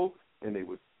would go and they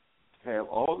would have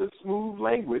all this smooth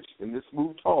language and this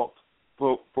smooth talk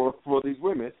for these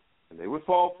women, and they would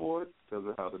fall for it because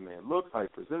of how the man looked, how he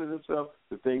presented himself,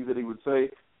 the things that he would say,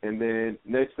 and then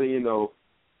next thing you know,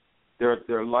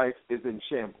 their life is in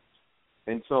shambles.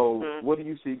 And so what do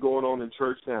you see going on in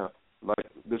church now? Like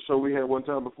the show we had one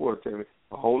time before, Tammy,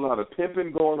 a whole lot of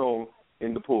pimping going on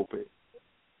in the pulpit.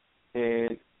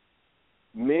 And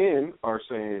men are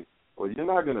saying, well, you're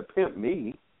not going to pimp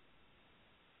me.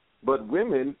 But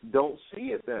women don't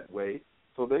see it that way,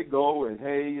 so So they go and,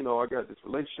 hey, you know, I got this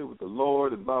relationship with the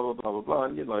Lord and blah, blah, blah, blah, blah.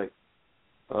 And you're like,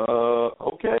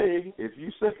 okay, if you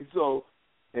say so.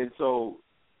 And so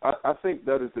I think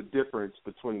that is the difference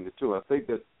between the two. I think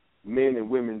that men and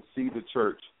women see the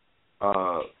church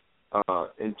from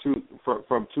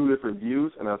two different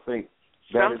views, and I think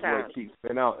that is what keeps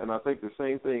men out. And I think the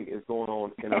same thing is going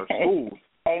on in our schools.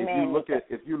 Amen.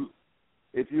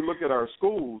 If you look at our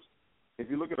schools,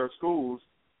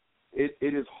 it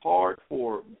is hard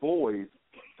for boys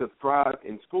to thrive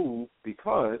in school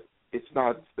because it's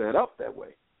not set up that way.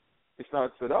 It's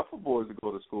not set up for boys to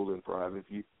go to school and thrive. If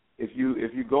you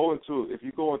go into a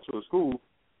school,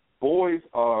 boys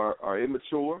are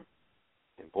immature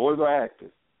and boys are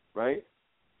active, right?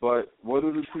 But what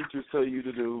do the teachers tell you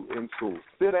to do in school?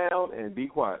 Sit down and be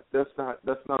quiet. That's not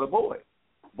a boy.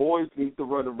 Boys need to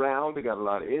run around. They got a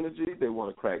lot of energy. They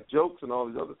want to crack jokes and all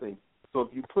these other things. So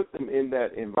if you put them in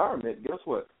that environment, guess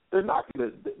what? They're not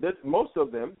going to. Most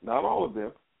of them, not all of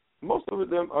them, most of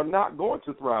them are not going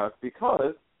to thrive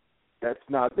because that's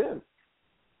not them.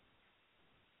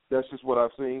 That's just what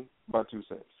I've seen. My 2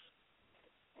 cents.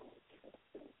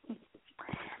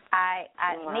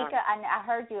 Nika, I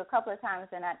heard you a couple of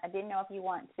times, and I didn't know if you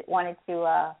wanted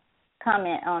to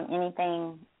comment on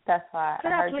anything thus far. I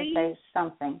heard you say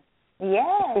something.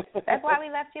 Yes, that's why we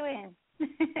left you in.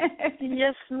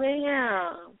 Yes,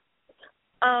 ma'am.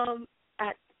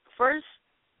 At first,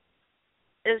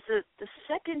 is the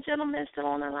second gentleman still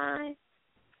on the line?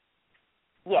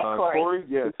 Yes, Corey.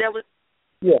 Yes. That was.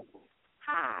 Yeah.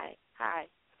 Hi.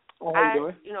 Oh, how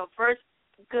you doing? First,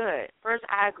 good. First,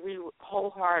 I agree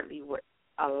wholeheartedly with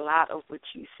a lot of what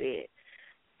you said,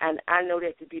 and I know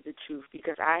that to be the truth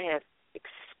because I have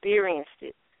experienced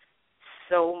it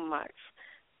so much.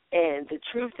 And the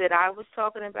truth that I was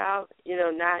talking about,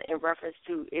 not in reference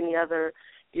to any other,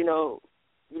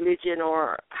 religion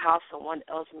or how someone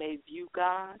else may view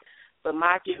God, but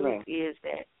my truth is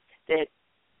that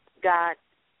God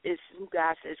is who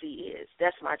God says He is.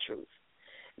 That's my truth.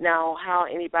 Now, how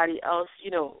anybody else,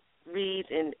 reads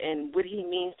and what He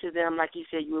means to them, like you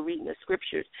said, you were reading the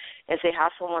scriptures and say how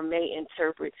someone may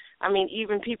interpret. I mean,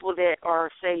 even people that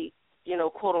are, say,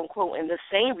 quote unquote, in the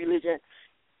same religion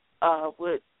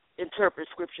would interpret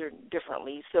scripture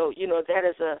differently. So, that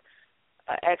is a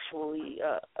actually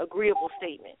agreeable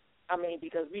statement. I mean,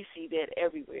 because we see that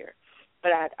everywhere.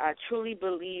 But I truly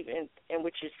believe in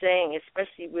what you're saying,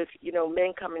 especially with,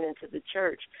 men coming into the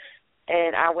church.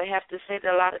 And I would have to say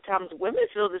that a lot of times women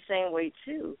feel the same way,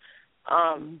 too.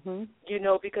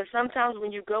 Because sometimes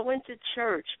when you go into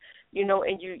church, and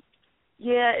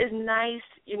it's nice,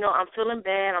 I'm feeling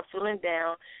bad, I'm feeling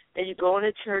down, and you go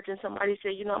into church and somebody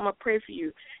say, I'm going to pray for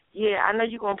you. Yeah, I know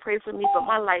you're going to pray for me, but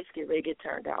my lights get ready to get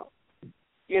turned out.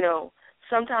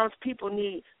 Sometimes people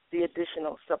need the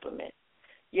additional supplement.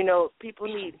 People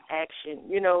need action.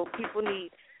 People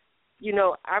need,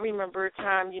 I remember a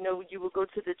time, you would go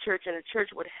to the church and the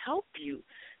church would help you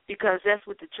because that's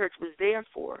what the church was there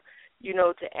for,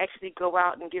 to actually go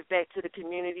out and give back to the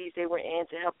communities they were in,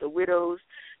 to help the widows,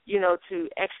 to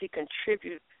actually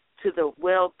contribute to the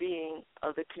well-being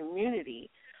of the community.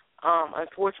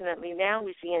 Unfortunately, now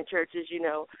we see in churches,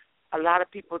 a lot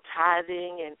of people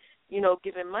tithing and,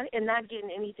 giving money and not getting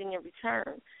anything in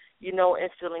return,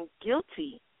 and feeling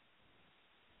guilty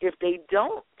if they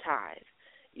don't tithe,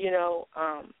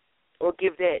 or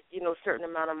give that, certain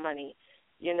amount of money,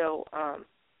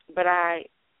 but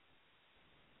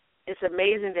it's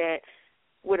amazing that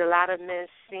what a lot of men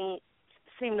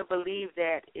seem to believe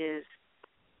that is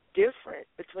different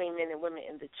between men and women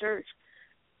in the church.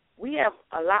 We have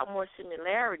a lot more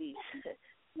similarities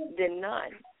than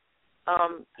none.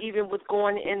 Even with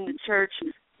going in the church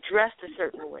dressed a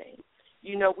certain way.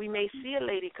 We may see a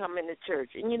lady come in the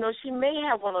church, and, she may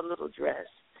have on a little dress,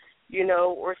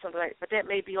 or something like that, but that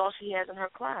may be all she has in her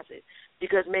closet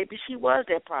because maybe she was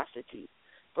that prostitute.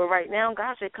 But right now,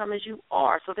 God said, come as you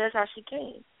are, so that's how she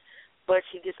came. But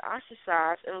she gets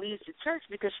ostracized and leaves the church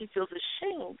because she feels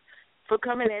ashamed for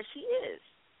coming as she is.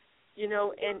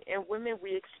 And women,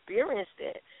 we experience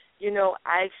that.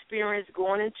 I experienced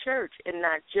going in church and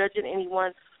not judging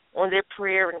anyone on their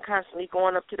prayer and constantly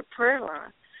going up to the prayer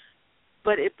line.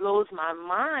 But it blows my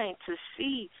mind to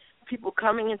see people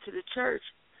coming into the church,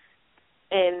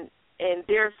 and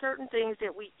there are certain things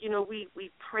that we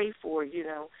pray for,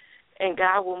 and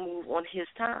God will move on His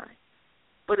time.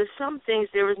 But in some things,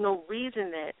 there is no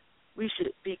reason that we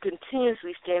should be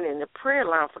continuously standing in the prayer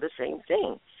line for the same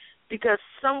thing, because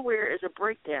somewhere is a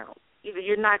breakdown. Either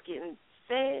you're not getting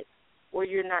fed or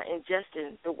you're not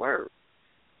ingesting the word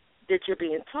that you're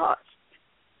being taught.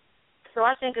 So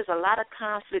I think there's a lot of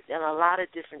conflict in a lot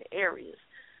of different areas.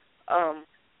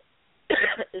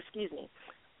 excuse me,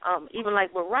 even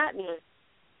like with Rodney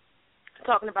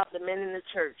talking about the men in the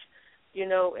church, you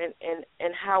know,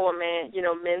 and how a man, you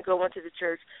know, men go into the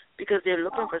church because they're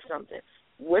looking for something.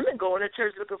 Women go into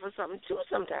church looking for something too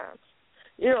sometimes.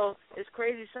 You know, it's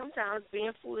crazy sometimes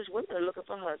being foolish. Women are looking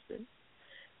for husbands.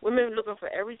 Women are looking for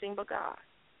everything but God.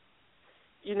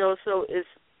 You know, so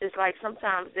it's like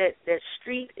sometimes that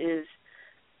street is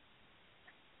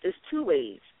two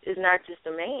ways. It's not just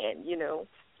a man, you know.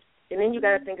 And then you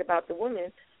got to think about the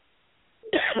woman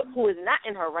who is not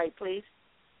in her right place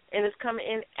and is coming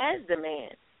in as the man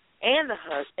and the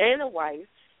husband and the wife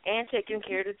and taking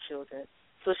care of the children.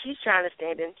 So she's trying to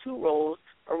stand in two roles,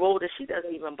 a role that she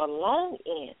doesn't even belong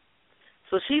in.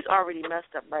 So she's already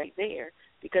messed up right there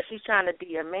because she's trying to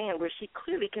be a man where she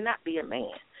clearly cannot be a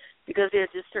man because there's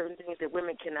just certain things that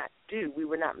women cannot do. We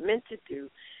were not meant to do,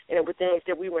 and it were things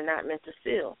that we were not meant to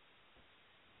feel.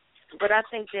 But I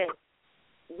think that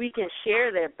we can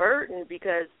share that burden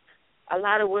because a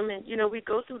lot of women, you know, we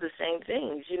go through the same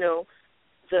things, you know,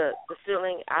 the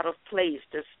feeling out of place,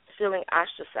 the feeling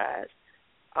ostracized,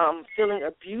 feeling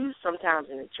abused sometimes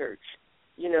in the church,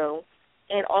 you know,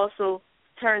 and also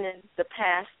turning the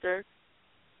pastor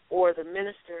or the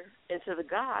minister into the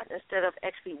God instead of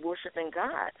actually worshiping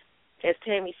God, as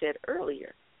Tammy said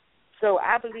earlier. So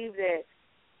I believe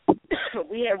that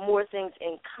we have more things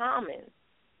in common,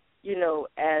 you know,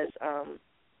 as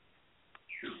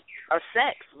a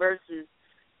sex versus,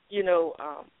 you know,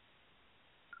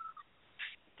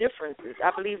 differences.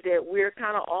 I believe that we're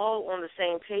kind of all on the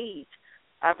same page.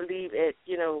 I believe at,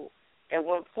 you know, at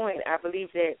one point, I believe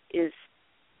that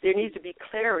there needs to be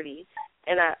clarity,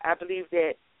 and I believe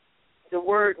that the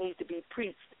word needs to be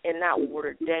preached and not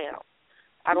watered down.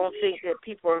 I don't think that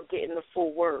people are getting the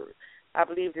full word. I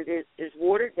believe that it is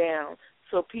watered down,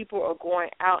 so people are going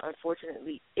out,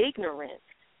 unfortunately, ignorant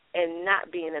and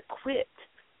not being equipped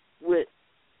with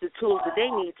the tools that they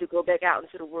need to go back out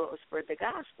into the world and spread the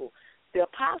gospel. The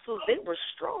apostles, they were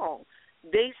strong.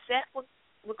 They sat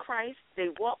with Christ. They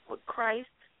walked with Christ.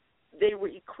 They were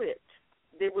equipped.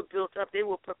 They were built up. They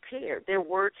were prepared. Their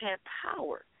words had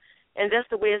power. And that's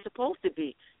the way it's supposed to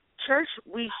be. Church,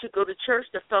 we should go to church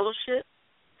to fellowship,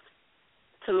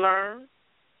 to learn,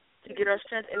 to get our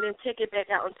strength, and then take it back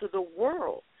out into the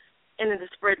world and then to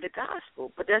spread the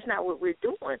gospel. But that's not what we're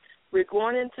doing. We're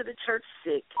going into the church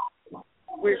sick.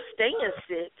 We're staying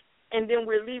sick, and then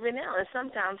we're leaving out and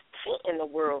sometimes tainting the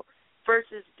world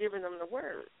versus giving them the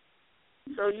word.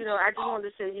 So, you know, I just wanted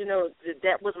to say, you know,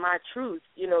 that was my truth,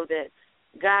 you know, that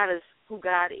God is who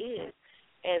God is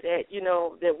and that, you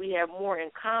know, that we have more in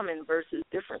common versus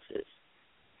differences.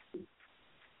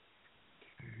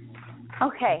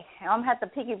 Okay, I'm going to have to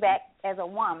piggyback as a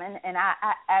woman, and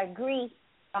I agree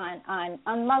on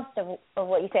most of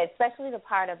what you said, especially the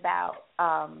part about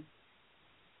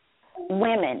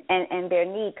women and their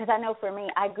need, because I know for me,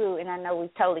 I grew, and I know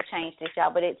we've totally changed this,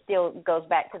 y'all, but it still goes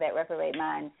back to that reprobate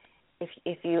mind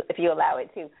if you allow it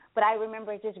to. But I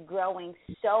remember just growing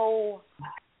so,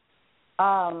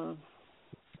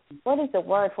 what is the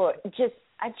word for it?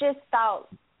 I just thought,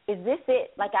 is this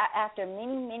it? Like after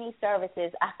many, many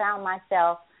services, I found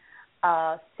myself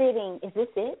sitting, is this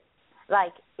it?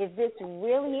 Like, is this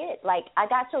really it? Like, I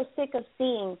got so sick of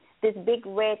seeing this big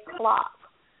red clock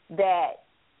that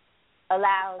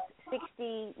allows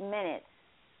 60 minutes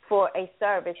for a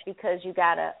service because you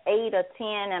got a 8, a 10,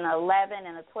 an 11,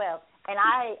 and a 12. And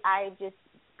I just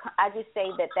say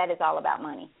that is all about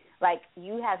money. Like,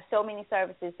 you have so many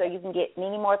services so you can get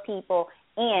many more people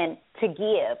in to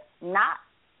give, not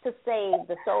to save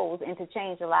the souls and to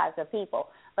change the lives of people.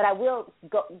 But I will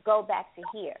go back to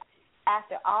here.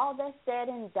 After all that's said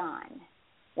and done,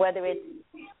 whether it's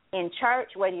in church,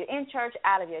 whether you're in church,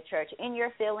 out of your church, in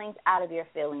your feelings, out of your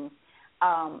feelings,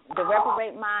 the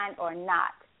reprobate mind or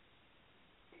not,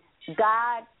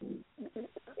 God,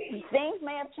 things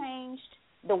may have changed.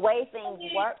 The way things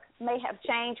work may have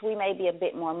changed. We may be a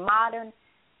bit more modern,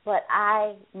 but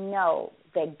I know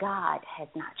that God has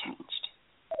not changed.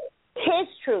 His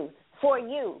truth for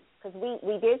you, because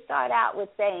we did start out with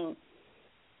saying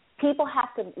people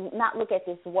have to not look at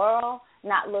this world,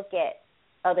 not look at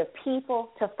other people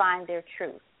to find their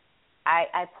truth.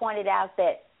 I pointed out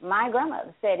that my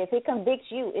grandmother said, if it convicts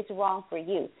you, it's wrong for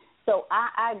you. So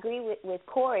I agree with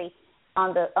Corey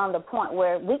on the point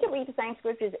where we can read the same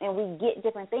scriptures and we get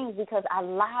different things because our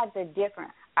lives are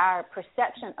different. Our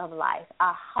perception of life,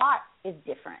 our heart is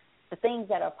different. The things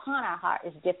that are upon our heart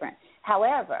is different.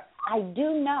 However, I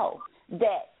do know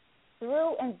that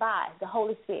through and by the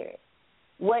Holy Spirit,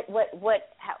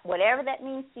 whatever that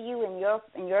means to you in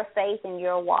your faith and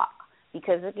your walk,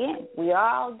 because again, we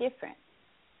are all different.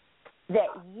 that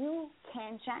you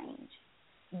can change.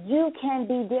 You can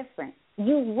be different.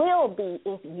 You will be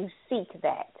if you seek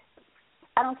that.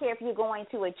 I don't care if you're going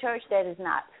to a church that is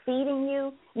not feeding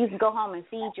you. You can go home and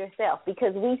feed yourself,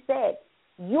 because we said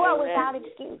you are without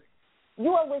excuse.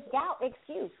 You are without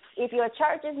excuse. If your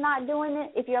church is not doing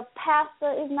it, if your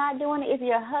pastor is not doing it, if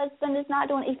your husband is not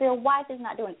doing it, if your wife is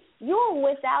not doing it, you're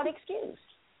without excuse.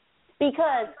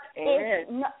 Because I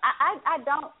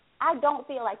don't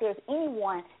feel like there's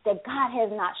anyone that God has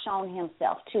not shown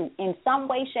himself to in some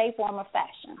way, shape, form, or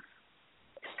fashion.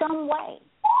 Some way.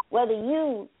 Whether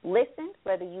you listened,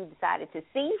 whether you decided to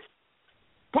see,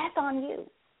 that's on you.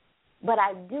 But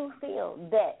I do feel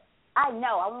that, I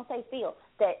won't say feel,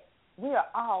 that we are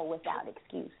all without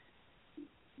excuse.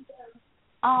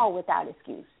 All without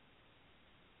excuse.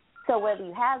 So whether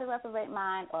you have the reprobate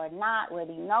mind or not,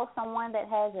 whether you know someone that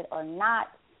has it or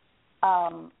not,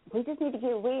 we just need to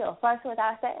get real first with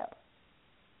ourselves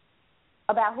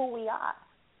about who we are.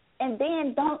 And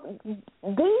then don't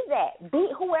be that. Be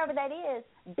whoever that is,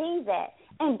 be that.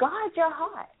 And guard your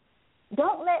heart.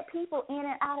 Don't let people in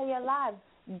and out of your lives.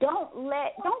 Don't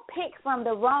pick from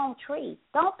the wrong tree.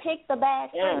 Don't pick the bad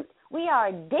fruit. We are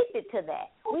addicted to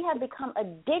that. We have become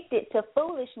addicted to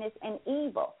foolishness and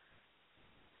evil.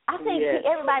 I think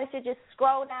everybody should just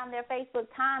scroll down their Facebook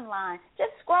timeline.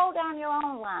 Just scroll down your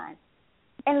own line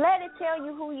and let it tell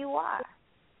you who you are.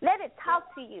 Let it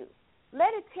talk to you.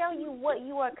 Let it tell you what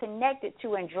you are connected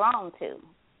to and drawn to.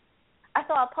 I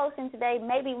saw a posting today,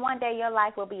 maybe one day your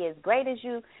life will be as great as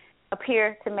you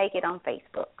appear to make it on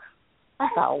Facebook. I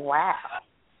thought, wow.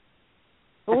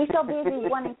 But we're so busy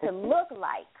wanting to look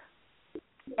like.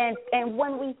 And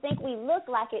when we think we look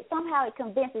like it, somehow it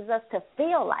convinces us to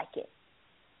feel like it.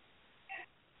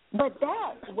 But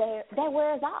that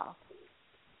wears off.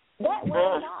 That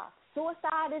wears off.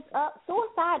 Suicide is up.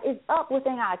 Suicide is up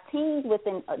within our teens,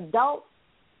 within adults.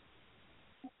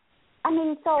 I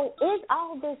mean, so is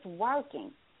all this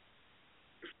working?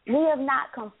 We have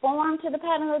not conformed to the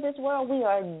pattern of this world. We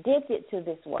are addicted to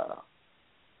this world.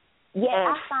 Yet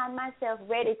I find myself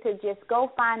ready to just go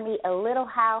find me a little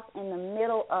house in the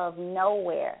middle of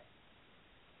nowhere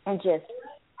and just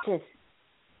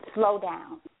slow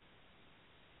down.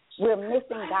 We're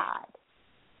missing God.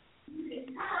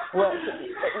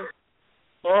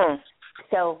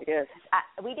 So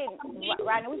we didn't.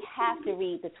 Right now, we have to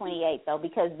read the 28th though,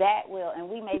 because that will, and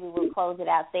maybe we'll close it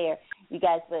out there, you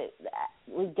guys. But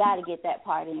we've got to get that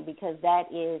part in, because that's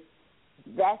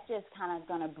just kind of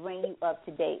going to bring you up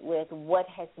to date with what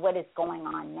is going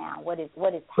on now, what is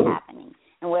happening,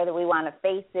 and whether we want to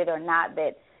face it or not.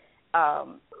 That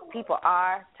people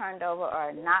are turned over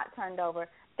or not turned over.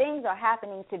 Things are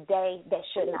happening today that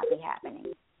should not be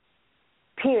happening.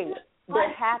 Period.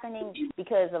 They're happening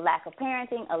because of lack of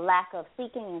parenting, a lack of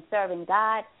seeking and serving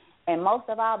God, and most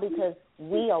of all because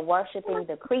we are worshiping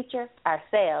the creature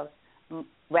ourselves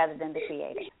rather than the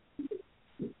Creator.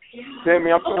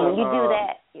 Tammy, and when you do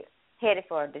that, you're headed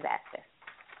for a disaster.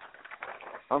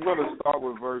 I'm going to start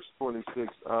with verse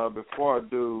 26. Before I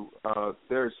do,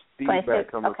 there's feedback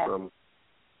coming from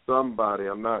somebody.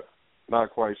 I'm not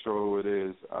quite sure who it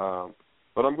is.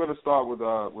 But I'm going to start with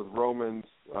Romans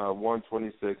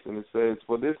 1:26, and it says,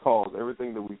 "For this cause,"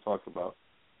 everything that we talked about,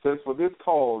 says, "For this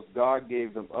cause God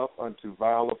gave them up unto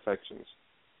vile affections.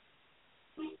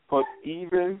 But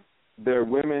even their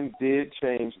women did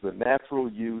change the natural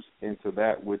use into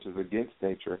that which is against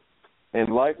nature,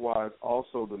 and likewise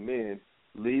also the men,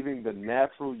 leaving the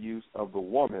natural use of the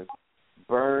woman,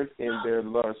 burned in their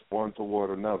lust one toward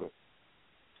another.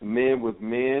 Men with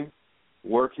men,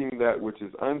 working that which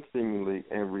is unseemly,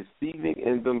 and receiving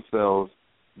in themselves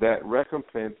that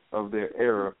recompense of their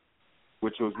error,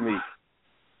 which was meat."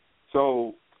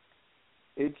 So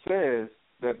it says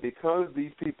that because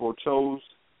these people chose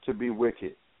to be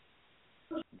wicked,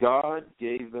 God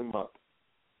gave them up.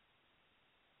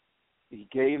 He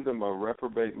gave them a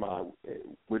reprobate mind,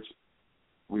 which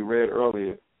we read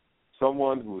earlier,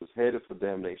 someone who is headed for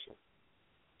damnation.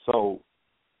 So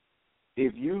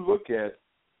if you look at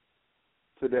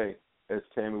today, as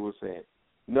Tammy was saying,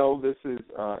 no, this is,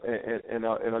 and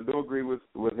I do agree with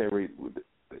Henry.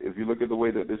 If you look at the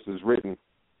way that this is written,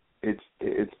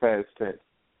 it's past tense.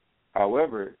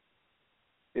 However,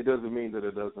 it doesn't mean that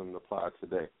it doesn't apply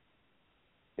today.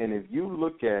 And if you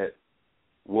look at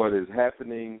what is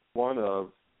happening, one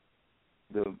of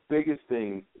the biggest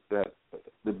things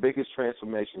the biggest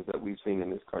transformations that we've seen in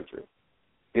this country,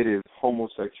 it is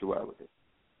homosexuality.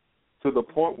 To the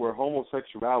point where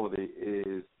homosexuality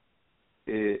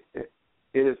it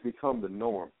has become the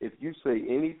norm. If you say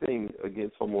anything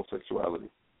against homosexuality,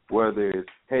 whether it's,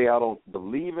 hey, I don't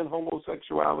believe in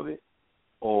homosexuality,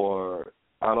 or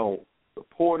I don't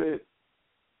support it,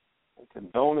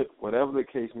 condone it, whatever the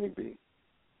case may be,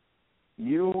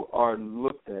 you are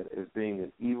looked at as being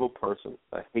an evil person,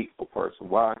 a hateful person.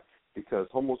 Why? Because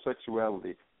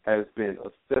homosexuality has been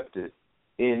accepted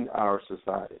in our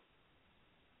society.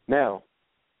 Now,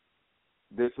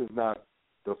 this is not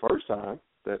the first time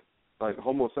that, like,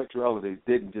 homosexuality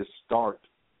didn't just start,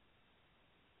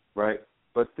 right?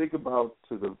 But think about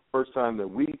to the first time that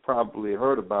we probably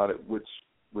heard about it, which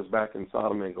was back in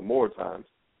Sodom and Gomorrah times.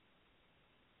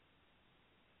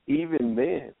 Even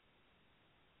then,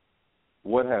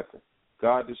 what happened?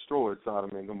 God destroyed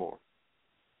Sodom and Gomorrah.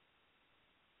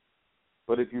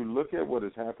 But if you look at what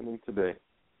is happening today,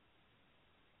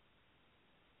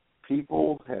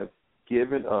 people have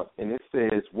given up, and it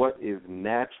says what is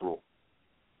natural.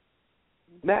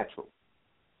 Natural.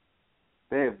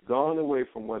 They have gone away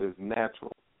from what is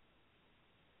natural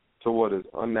to what is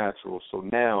unnatural. So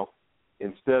now,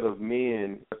 instead of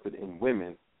men interested in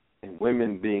women and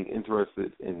women being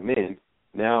interested in men,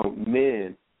 now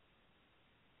men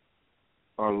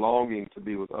are longing to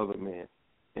be with other men,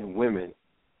 and women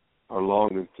are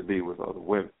longing to be with other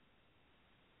women.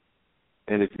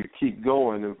 And if you keep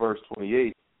going in verse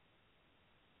 28,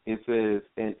 it says,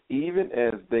 and even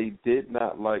as they did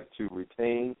not like to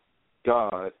retain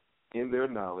God in their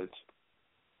knowledge,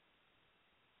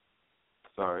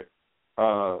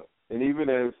 and even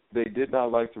as they did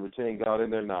not like to retain God in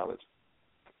their knowledge,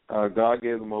 God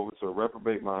gave them over to a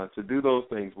reprobate mind to do those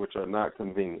things which are not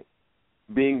convenient,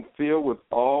 being filled with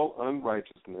all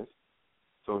unrighteousness.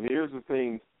 So here's the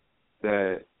things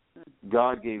that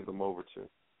God gave them over to: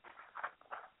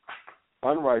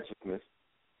 unrighteousness,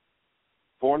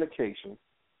 fornication,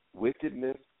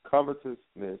 wickedness,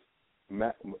 covetousness,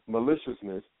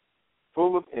 maliciousness,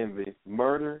 full of envy,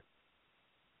 murder,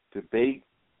 debate,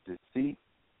 deceit,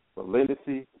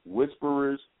 malignity,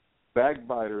 whisperers,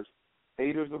 backbiters,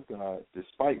 haters of God,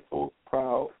 despiteful,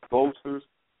 proud, boasters,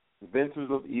 inventors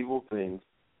of evil things,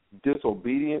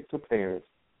 disobedient to parents,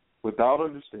 without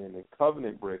understanding,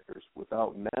 covenant breakers,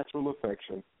 without natural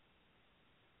affection,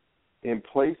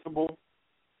 implacable,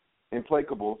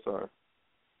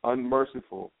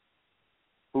 unmerciful,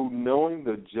 who knowing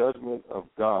the judgment of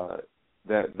God,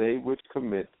 that they which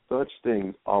commit such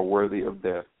things are worthy of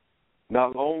death,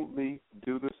 not only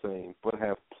do the same, but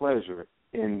have pleasure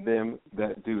in them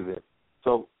that do them.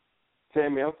 So,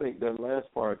 Tammy, I think that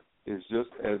last part is just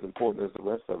as important as the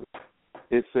rest of it.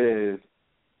 It says,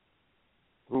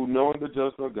 who knowing the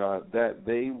judgment of God, that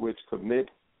they which commit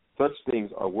such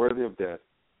things are worthy of death.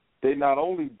 They not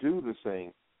only do the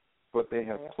same, but they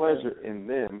have pleasure in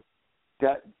them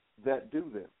that do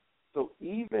them. So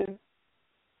even,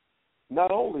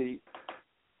 not only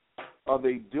are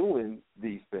they doing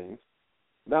these things,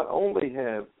 not only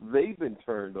have they been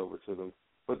turned over to them,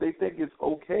 but they think it's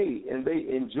okay and they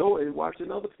enjoy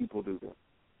watching other people do them.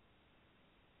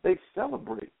 They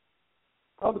celebrate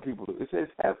other people do. It says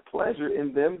have pleasure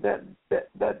in them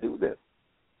that do them.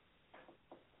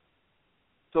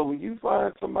 So when you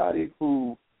find somebody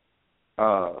who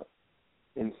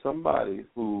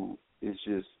is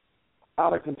just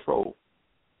out of control,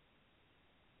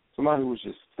 somebody who is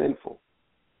just sinful,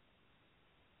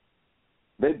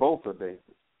 they both are dangerous.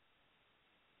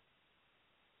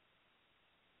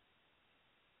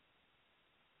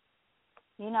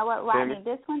 You know what, Rodney?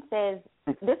 This one says,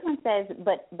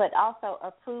 but also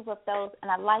approve of those, and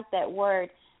I like that word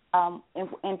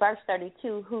in verse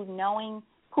 32. Who knowing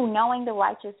the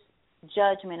righteous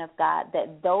judgment of God,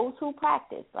 that those who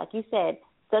practice, like you said,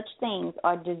 such things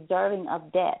are deserving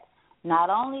of death. Not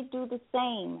only do the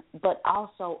same, but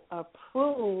also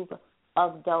approve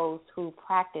of those who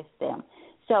practice them.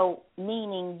 So,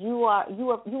 meaning you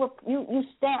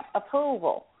stamp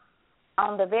approval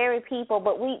on the very people,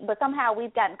 but somehow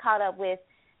we've gotten caught up with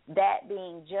that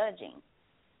being judging.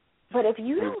 But if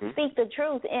you don't speak the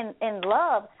truth in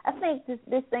love, I think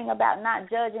this thing about not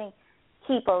judging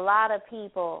keep a lot of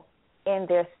people in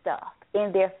their stuff,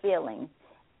 in their feelings,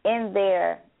 in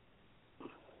their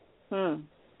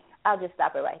I'll just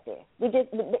stop it right there.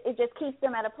 It just keeps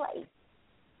them at a place.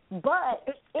 But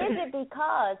is it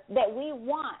because that we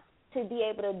want to be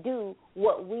able to do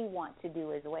what we want to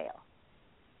do as well?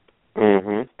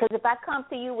 Because if I come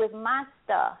to you with my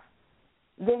stuff,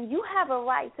 then you have a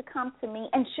right to come to me,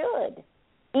 and should,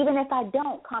 even if I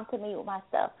don't come to me with my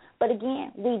stuff. But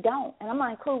again, we don't, and I'm going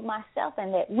to include myself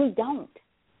in that. We don't.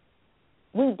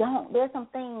 There's some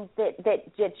things that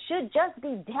should just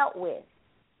be dealt with,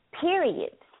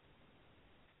 period.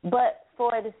 But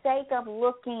for the sake of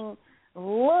looking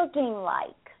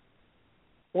like,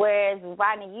 whereas,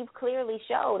 Rodney, you've clearly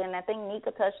showed, and I think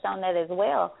Nika touched on that as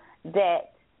well,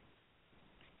 that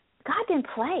God didn't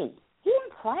play. He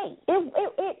didn't play.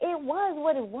 It was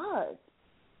what it was.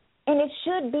 And it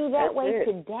should be that way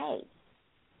today.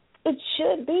 It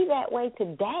should be that way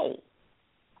today.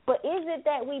 But is it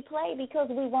that we play because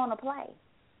we want to play?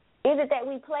 Is it that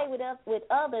we play with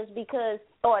others because,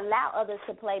 or allow others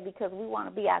to play because we want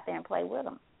to be out there and play with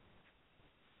them?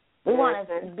 We want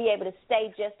to be able to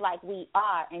stay just like we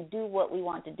are and do what we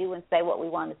want to do and say what we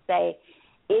want to say.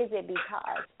 Is it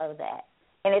because of that?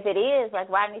 And if it is, like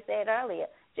Rodney said earlier,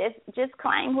 just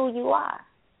claim who you are.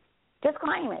 Just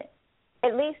claim it.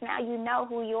 At least now you know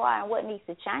who you are and what needs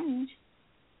to change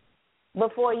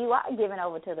before you are given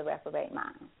over to the reprobate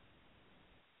mind.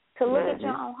 So look at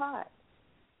your own heart.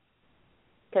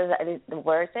 Because the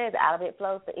word says out of it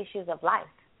flows the issues of life.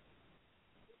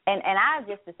 And I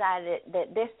just decided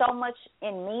that there's so much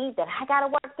in me that I got to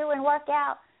work through and work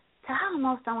out, so I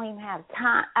almost don't even have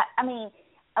time. I mean,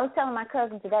 I was telling my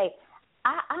cousin today,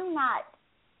 I'm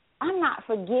not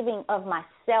forgiving of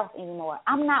myself anymore.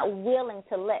 I'm not willing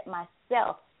to let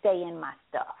myself stay in my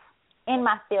stuff, in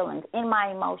my feelings, in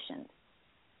my emotions,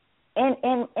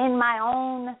 in my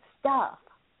own stuff.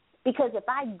 Because if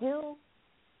I do,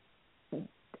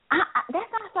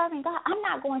 that's not serving God. I'm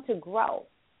not going to grow.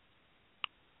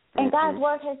 And God's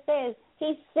word has said He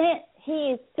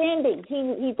is sending.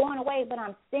 He's going away, but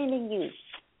I'm sending you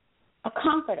a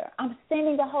comforter. I'm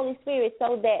sending the Holy Spirit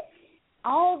so that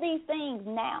all these things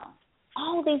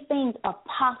are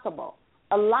possible.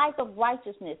 A life of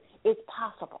righteousness is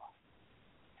possible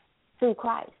through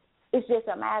Christ. It's just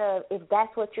a matter of if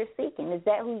that's what you're seeking. Is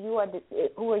that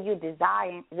who are you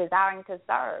desiring to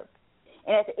serve?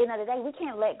 And at the end of the day, we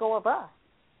can't let go of us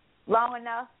long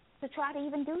enough to try to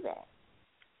even do that.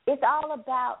 It's all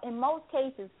about, in most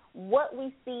cases, what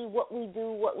we see, what we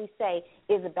do, what we say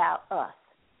is about us,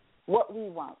 what we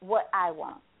want, what I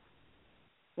want.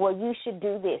 Well, you should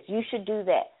do this. You should do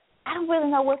that. I don't really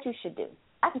know what you should do.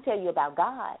 I can tell you about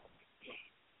God,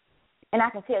 and I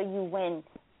can tell you when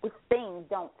things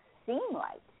don't seem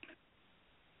right.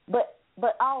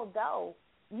 But although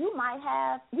you might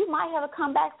have a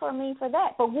comeback for me for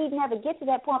that, but we never get to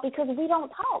that point because we don't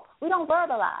talk, we don't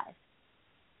verbalize,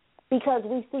 because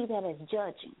we see that as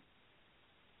judging.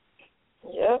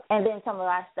 Yep. And then some of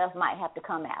our stuff might have to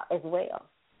come out as well.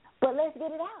 But let's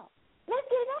get it out. Let's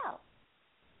get it out.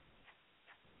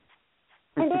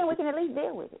 And then we can at least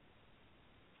deal with it.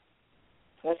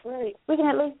 That's right. We can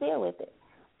at least deal with it.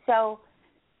 So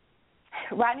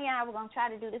Rodney and I were going to try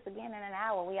to do this again in an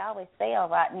hour. We always fail,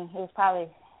 Rodney. It was probably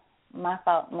my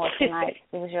fault more tonight.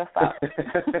 It was your fault.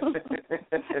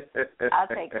 I'll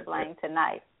take the blame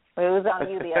tonight. But it was on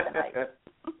you the other night.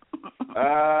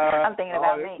 I'm thinking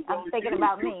about me. I'm thinking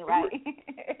about me, right?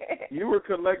 You were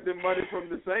collecting money from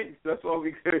the saints. That's all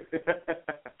we could.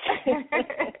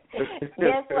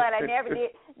 Guess what? I never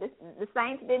did. The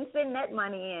saints didn't send that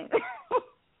money in.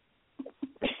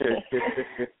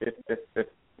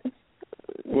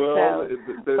 Well,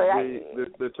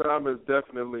 the time has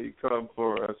definitely come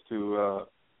for us to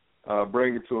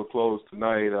bring it to a close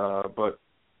tonight. But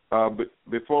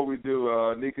before we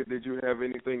do, Nika, did you have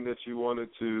anything that you wanted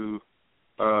to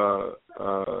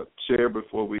share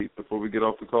before we get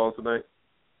off the call tonight?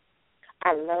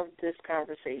 I loved this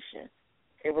conversation.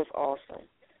 It was awesome,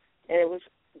 and it was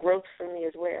growth for me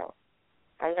as well.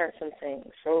 I learned some things,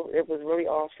 so it was really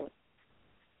awesome.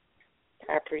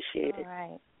 I appreciate it. All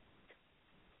right.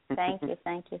 Thank you,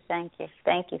 thank you, thank you.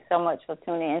 Thank you so much for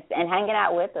tuning in and hanging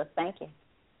out with us. Thank you.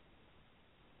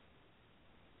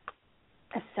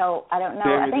 So I don't know.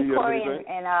 Tammy, I think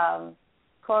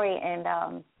Corey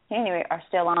and Henry are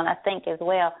still on, I think, as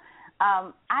well.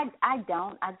 I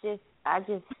don't. I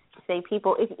just say,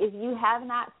 people, if you have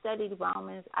not studied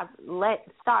Romans, let's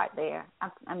start there.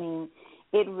 I mean,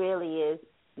 it really is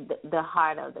the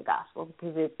heart of the gospel,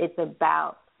 because it's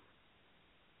about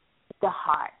the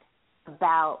heart.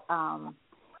 About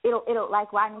it'll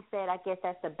like Rodney said, I guess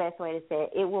that's the best way to say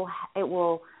it. It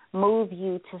will move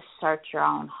you to search your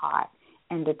own heart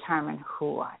and determine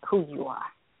who you are.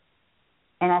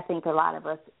 And I think a lot of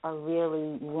us are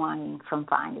really running from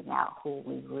finding out who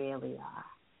we really are.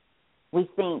 We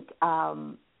think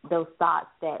those thoughts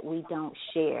that we don't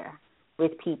share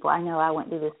with people. I know I went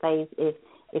through this phase.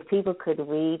 If people could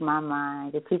read my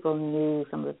mind, if people knew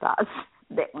some of the thoughts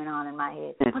that went on in my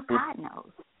head, but God knows.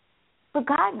 But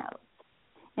God knows.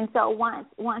 And so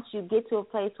once you get to a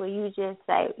place where you just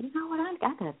say, you know what, I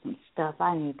got some stuff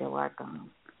I need to work on.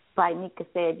 Like Nika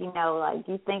said, like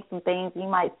you think some things, you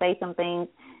might say some things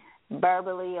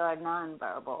verbally or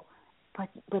nonverbal, but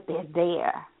they're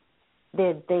there.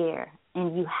 They're there,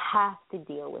 and you have to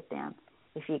deal with them.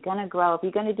 If you're going to grow, if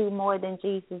you're going to do more than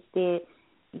Jesus did,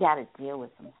 you got to deal with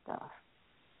some stuff.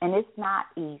 And it's not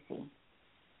easy.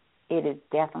 It is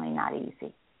definitely not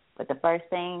easy. But the first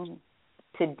thing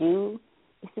to do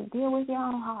is to deal with your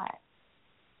own heart.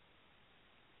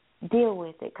 Deal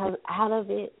with it, because out of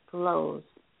it flows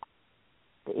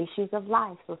the issues of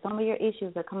life. So some of your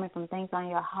issues are coming from things on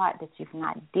your heart that you've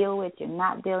not dealt with, you're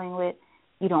not dealing with,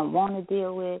 you don't want to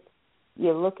deal with,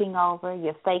 you're looking over,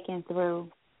 you're faking through.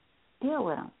 Deal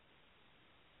with them.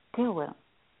 Deal with them.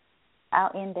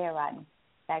 I'll end there, Rodney.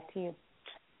 Back to you.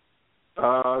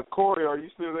 Corey, are you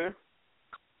still there?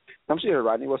 I'm still here,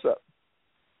 Rodney. What's up?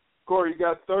 Corey, you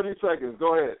got 30 seconds.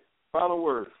 Go ahead. Final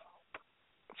words.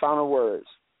 Final words.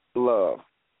 Love.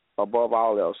 Above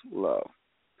all else, love.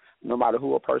 No matter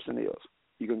who a person is,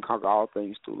 you can conquer all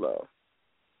things through love.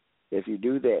 If you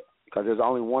do that, because there's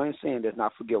only one sin that's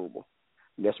not forgivable,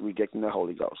 and that's rejecting the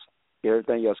Holy Ghost.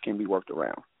 Everything else can be worked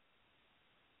around.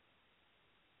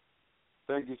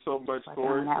 Thank you so much,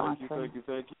 Corey. Thank you.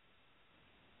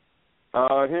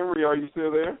 Henry, are you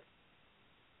still there?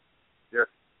 Yes.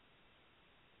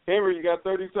 Henry, you got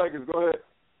 30 seconds. Go ahead.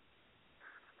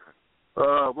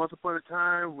 Once upon a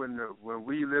time, when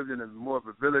we lived in more of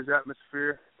a village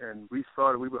atmosphere, and we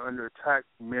saw that we were under attack,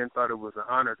 men thought it was an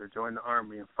honor to join the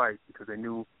army and fight because they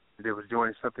knew that they was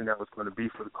joining something that was going to be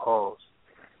for the cause.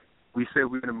 We said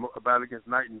we were in a battle against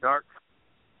night and dark.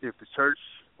 If the church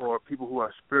or people who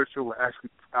are spiritual were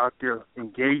actually out there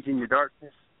engaging the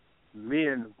darkness,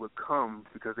 men would come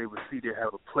because they would see they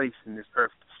have a place in this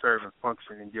earth to serve and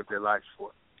function and give their lives for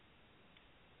it.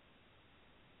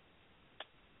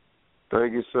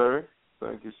 Thank you, sir.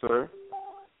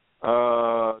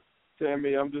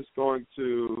 Tammy, I'm just going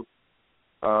to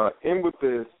end with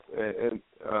this, and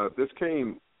this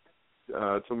came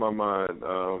to my mind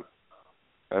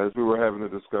as we were having a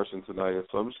discussion tonight, and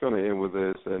so I'm just going to end with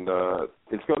this, and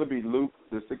it's going to be Luke,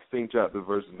 the 16th chapter,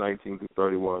 verses 19 through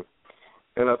 31.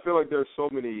 And I feel like there's so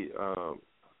many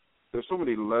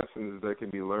lessons that can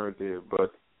be learned there,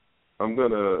 but I'm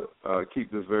going to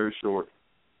keep this very short.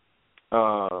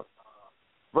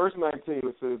 Verse 19,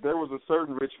 it says, "There was a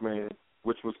certain rich man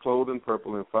which was clothed in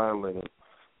purple and fine linen,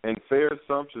 and fared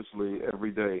sumptuously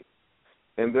every day.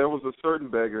 And there was a certain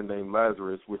beggar named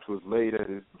Lazarus, which was laid at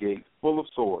his gate, full of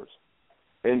sores,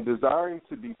 and desiring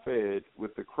to be fed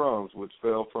with the crumbs which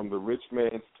fell from the rich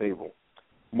man's table.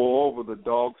 Moreover, the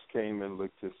dogs came and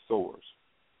licked his sores.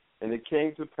 And it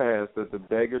came to pass that the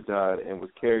beggar died and was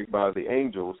carried by the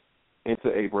angels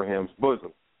into Abraham's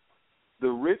bosom. The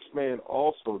rich man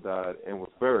also died and was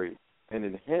buried, and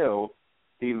in hell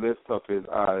he lifts up his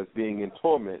eyes, being in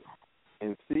torment,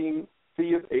 and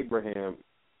seeth Abraham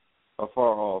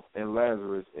afar off, and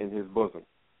Lazarus in his bosom.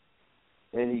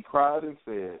 And he cried and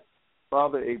said,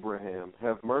 Father Abraham,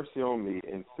 have mercy on me,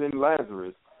 and send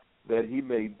Lazarus, that he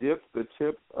may dip the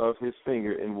tip of his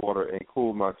finger in water and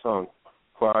cool my tongue,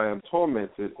 for I am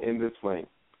tormented in this flame.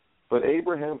 But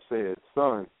Abraham said,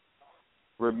 Son,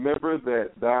 remember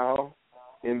that thou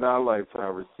in thy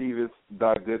lifetime receivest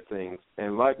thy good things,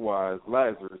 and likewise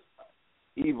Lazarus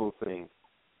evil things.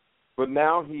 But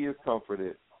now he is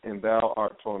comforted, and thou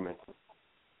art tormented.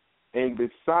 And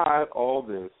beside all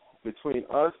this, between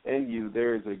us and you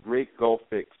there is a great gulf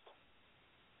fixed,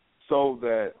 so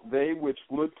that they which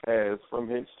would pass from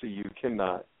hence to you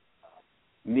cannot,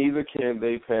 neither can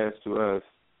they pass to us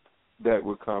that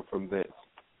would come from thence.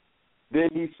 Then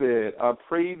he said, I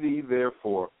pray thee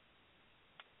therefore,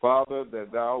 Father,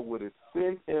 that thou wouldest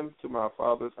send him to my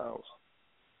father's house.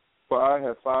 For I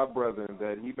have 5 brethren,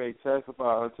 that he may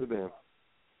testify unto them,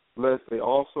 lest they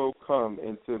also come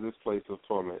into this place of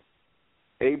torment.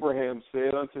 Abraham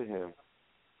said unto him,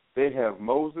 They have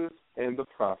Moses and the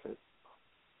prophets.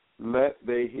 Let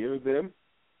them hear them.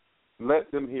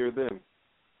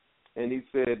 And he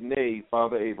said, Nay,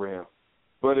 Father Abraham,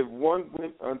 but if one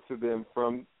went unto them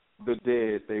from the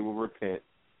dead, they will repent.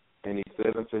 And he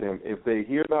said unto him, If they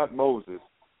hear not Moses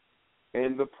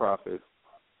and the prophets,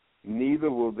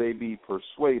 neither will they be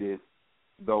persuaded,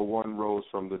 though one rose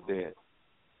from the dead.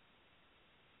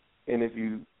 And if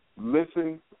you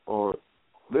listen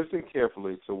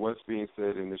carefully to what's being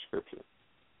said in the scripture,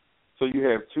 so you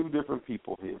have 2 different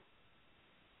people here.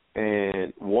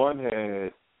 And one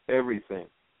had everything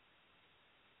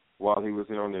while he was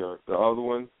here on the earth. The other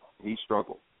one, he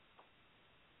struggled.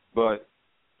 But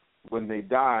when they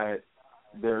died,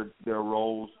 their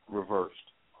roles reversed.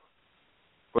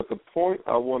 But the point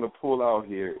I want to pull out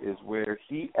here is where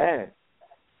he asked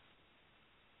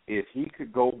if he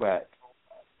could go back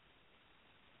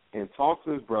and talk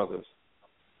to his brothers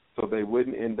so they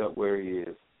wouldn't end up where he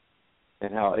is.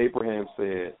 And how Abraham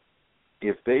said,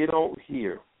 if they don't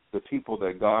hear, the people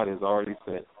that God has already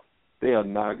sent, they are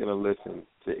not going to listen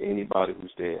to anybody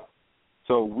who's dead.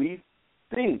 So we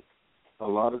think a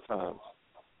lot of times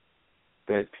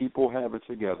that people have it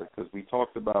together, because we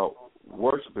talked about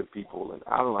worshiping people and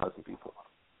idolizing people.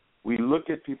 We look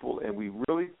at people and we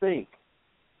really think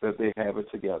that they have it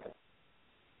together.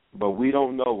 But we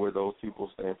don't know where those people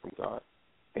stand from God.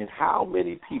 And how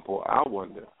many people, I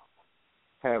wonder,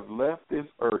 have left this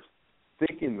earth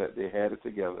thinking that they had it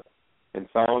together and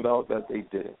found out that they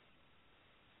didn't.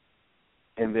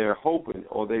 And they're hoping,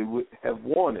 or they would have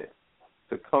wanted,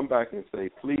 to come back and say,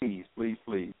 please, please,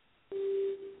 please,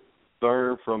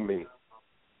 learn from me.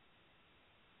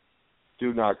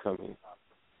 Do not come here.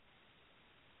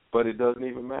 But it doesn't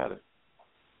even matter.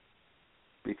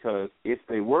 Because if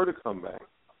they were to come back,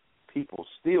 people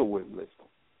still wouldn't listen.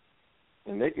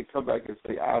 And they could come back and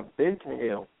say, I've been to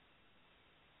hell.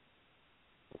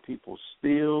 And people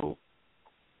still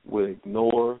would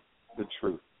ignore the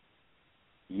truth.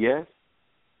 Yes,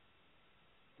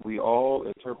 we all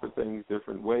interpret things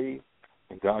different ways,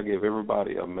 and God gave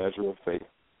everybody a measure of faith.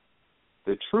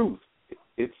 The truth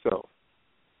itself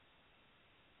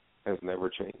has never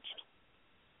changed.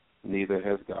 Neither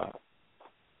has God.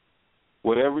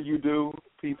 Whatever you do,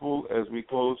 people, as we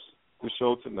close the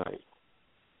show tonight,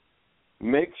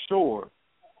 make sure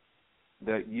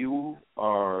that you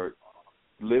are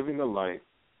living a life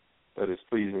that is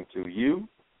pleasing to you,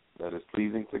 that is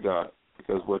pleasing to God.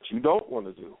 Because what you don't want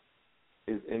to do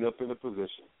is end up in a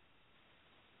position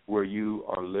where you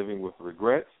are living with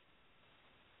regrets,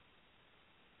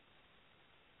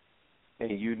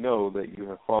 and you know that you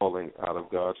have fallen out of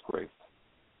God's grace.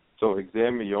 So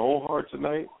examine your own heart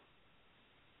tonight.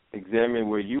 Examine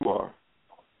where you are.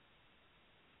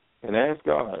 And ask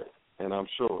God, and I'm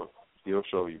sure He'll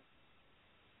show you.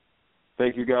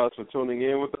 Thank you guys for tuning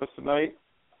in with us tonight.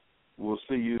 We'll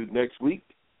see you next week,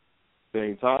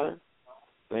 same time,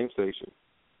 same station.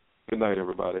 Good night,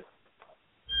 everybody.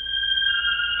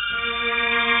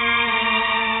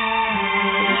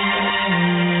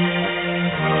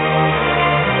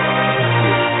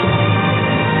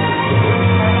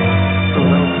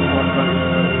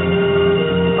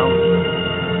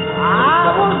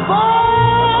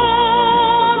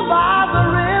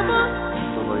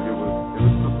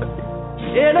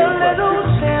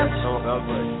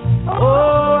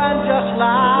 Oh, and just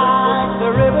like the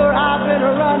river, I've been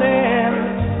running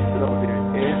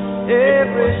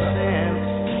ever since.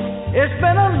 It's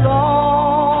been a long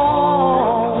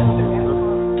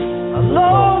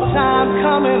time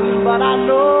coming, but I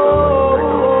know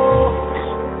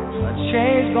a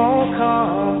change gonna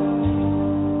come.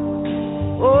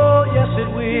 Oh, yes, it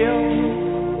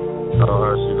will. Oh,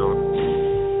 how's she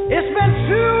doing? It's been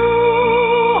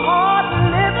too hard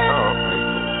living,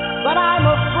 but I'm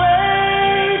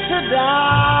afraid to die.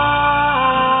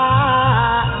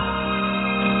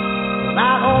 And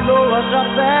I don't know what's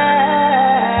up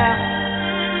there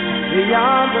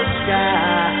beyond the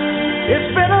sky.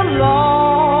 It's been a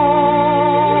long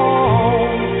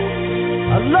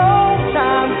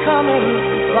time coming,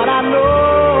 but I know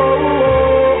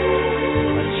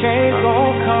a change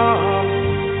gonna come.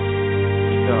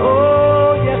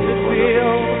 Oh, yes it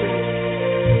will.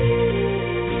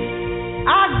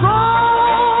 I go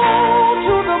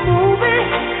to the movie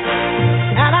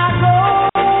and I go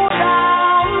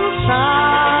downtown.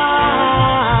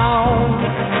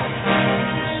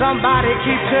 Somebody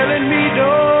keep telling me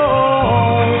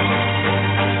don't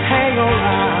hang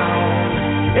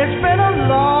around. It's been a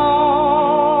long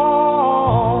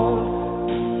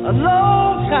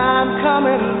time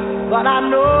coming, but I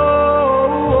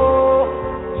know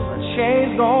a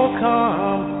change gonna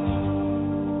come.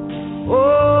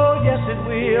 Oh, yes it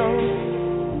will.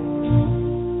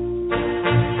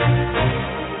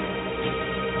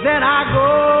 Then I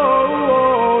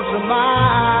go to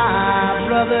my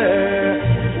brother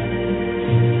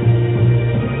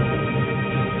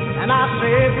and I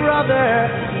say, brother,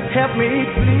 help me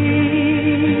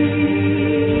please.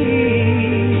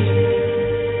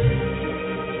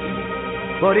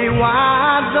 But he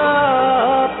winds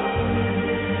up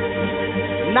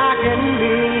knocking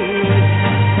me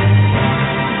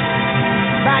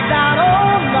back down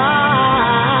on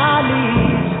my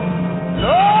knees.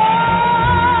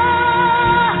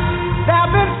 Lord, there've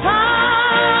been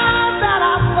times that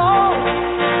I thought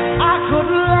I could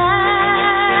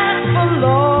last for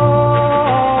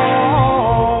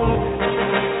long,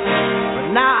 but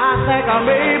now I think I'm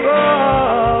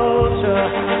able to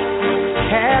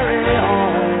carry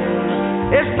on.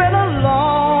 It's been a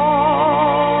long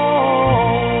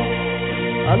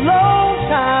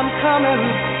time coming,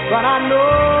 but I know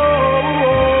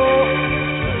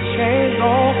change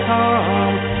gonna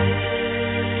come.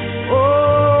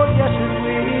 Oh, yes it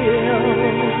will.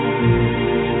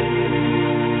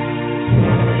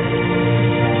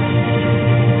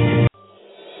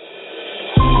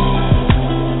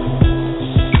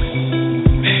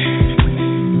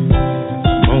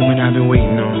 Moment I've been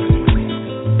waiting on,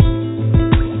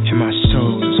 and my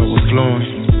soul is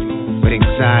overflowing with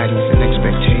anxieties and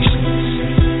expectations,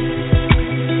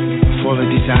 full of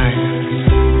desire.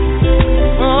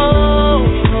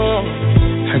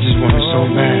 I just want it so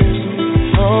bad,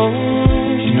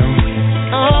 you know,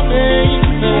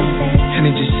 and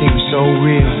it just seems so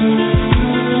real.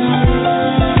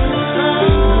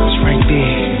 It's right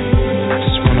there. I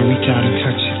just want to reach out and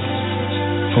touch it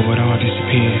before it all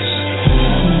disappears.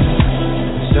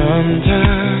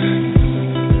 Sometimes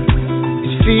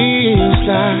it feels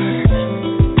like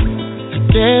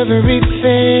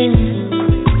everything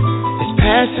is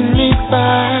passing me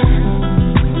by.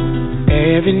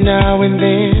 Every now and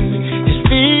then it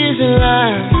feels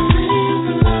alive.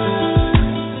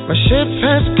 My ship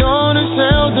has gone and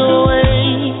sailed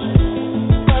away,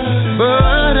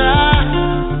 but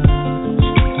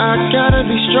I gotta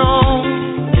be strong,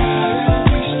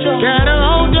 gotta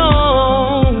hold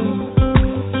on.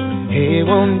 It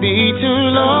won't be too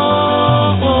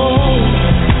long.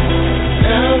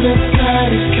 Now the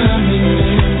tide is coming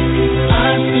in,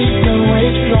 I see the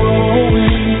waves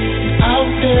flowing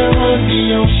out there on the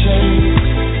ocean.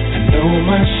 I know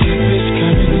my ship is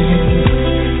coming in,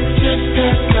 just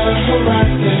past the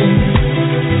horizon,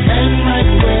 and right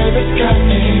where the sky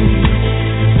ends.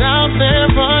 Out there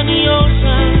on the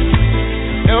ocean,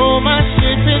 know my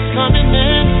ship is coming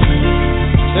in,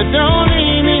 so don't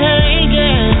leave me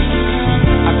hanging.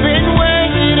 I've been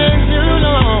waiting too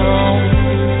long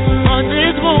for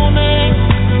this moment.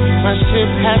 My ship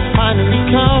has finally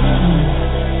come.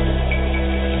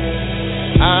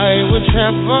 I will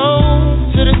travel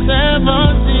to the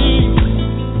seven seas.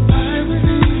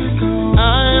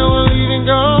 I will even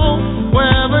go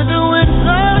wherever the wind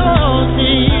blows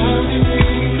me.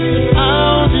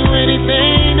 I'll do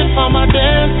anything to find my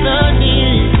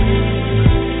destiny.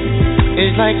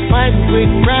 It's like fighting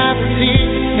with gravity,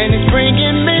 and it's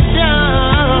bringing me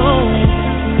down.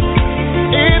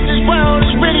 If this world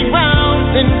is really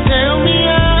round, then tell me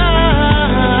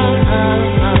how.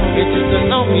 It's just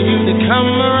enough for you to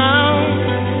come around.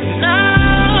 Now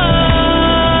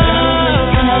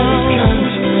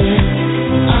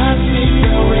I see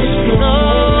the waves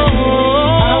flow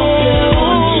out there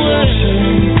on the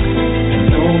ocean.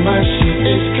 I know my ship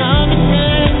is coming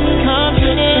in,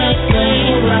 coming in,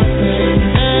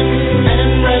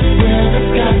 and right where the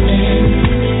sky ends.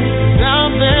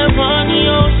 Out there on the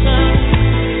ocean,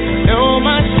 I know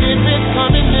my ship is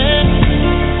coming in,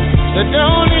 so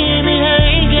don't leave me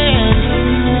hanging.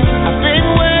 I've been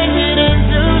waiting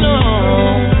too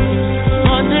long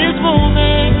for this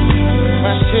moment.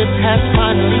 My ship has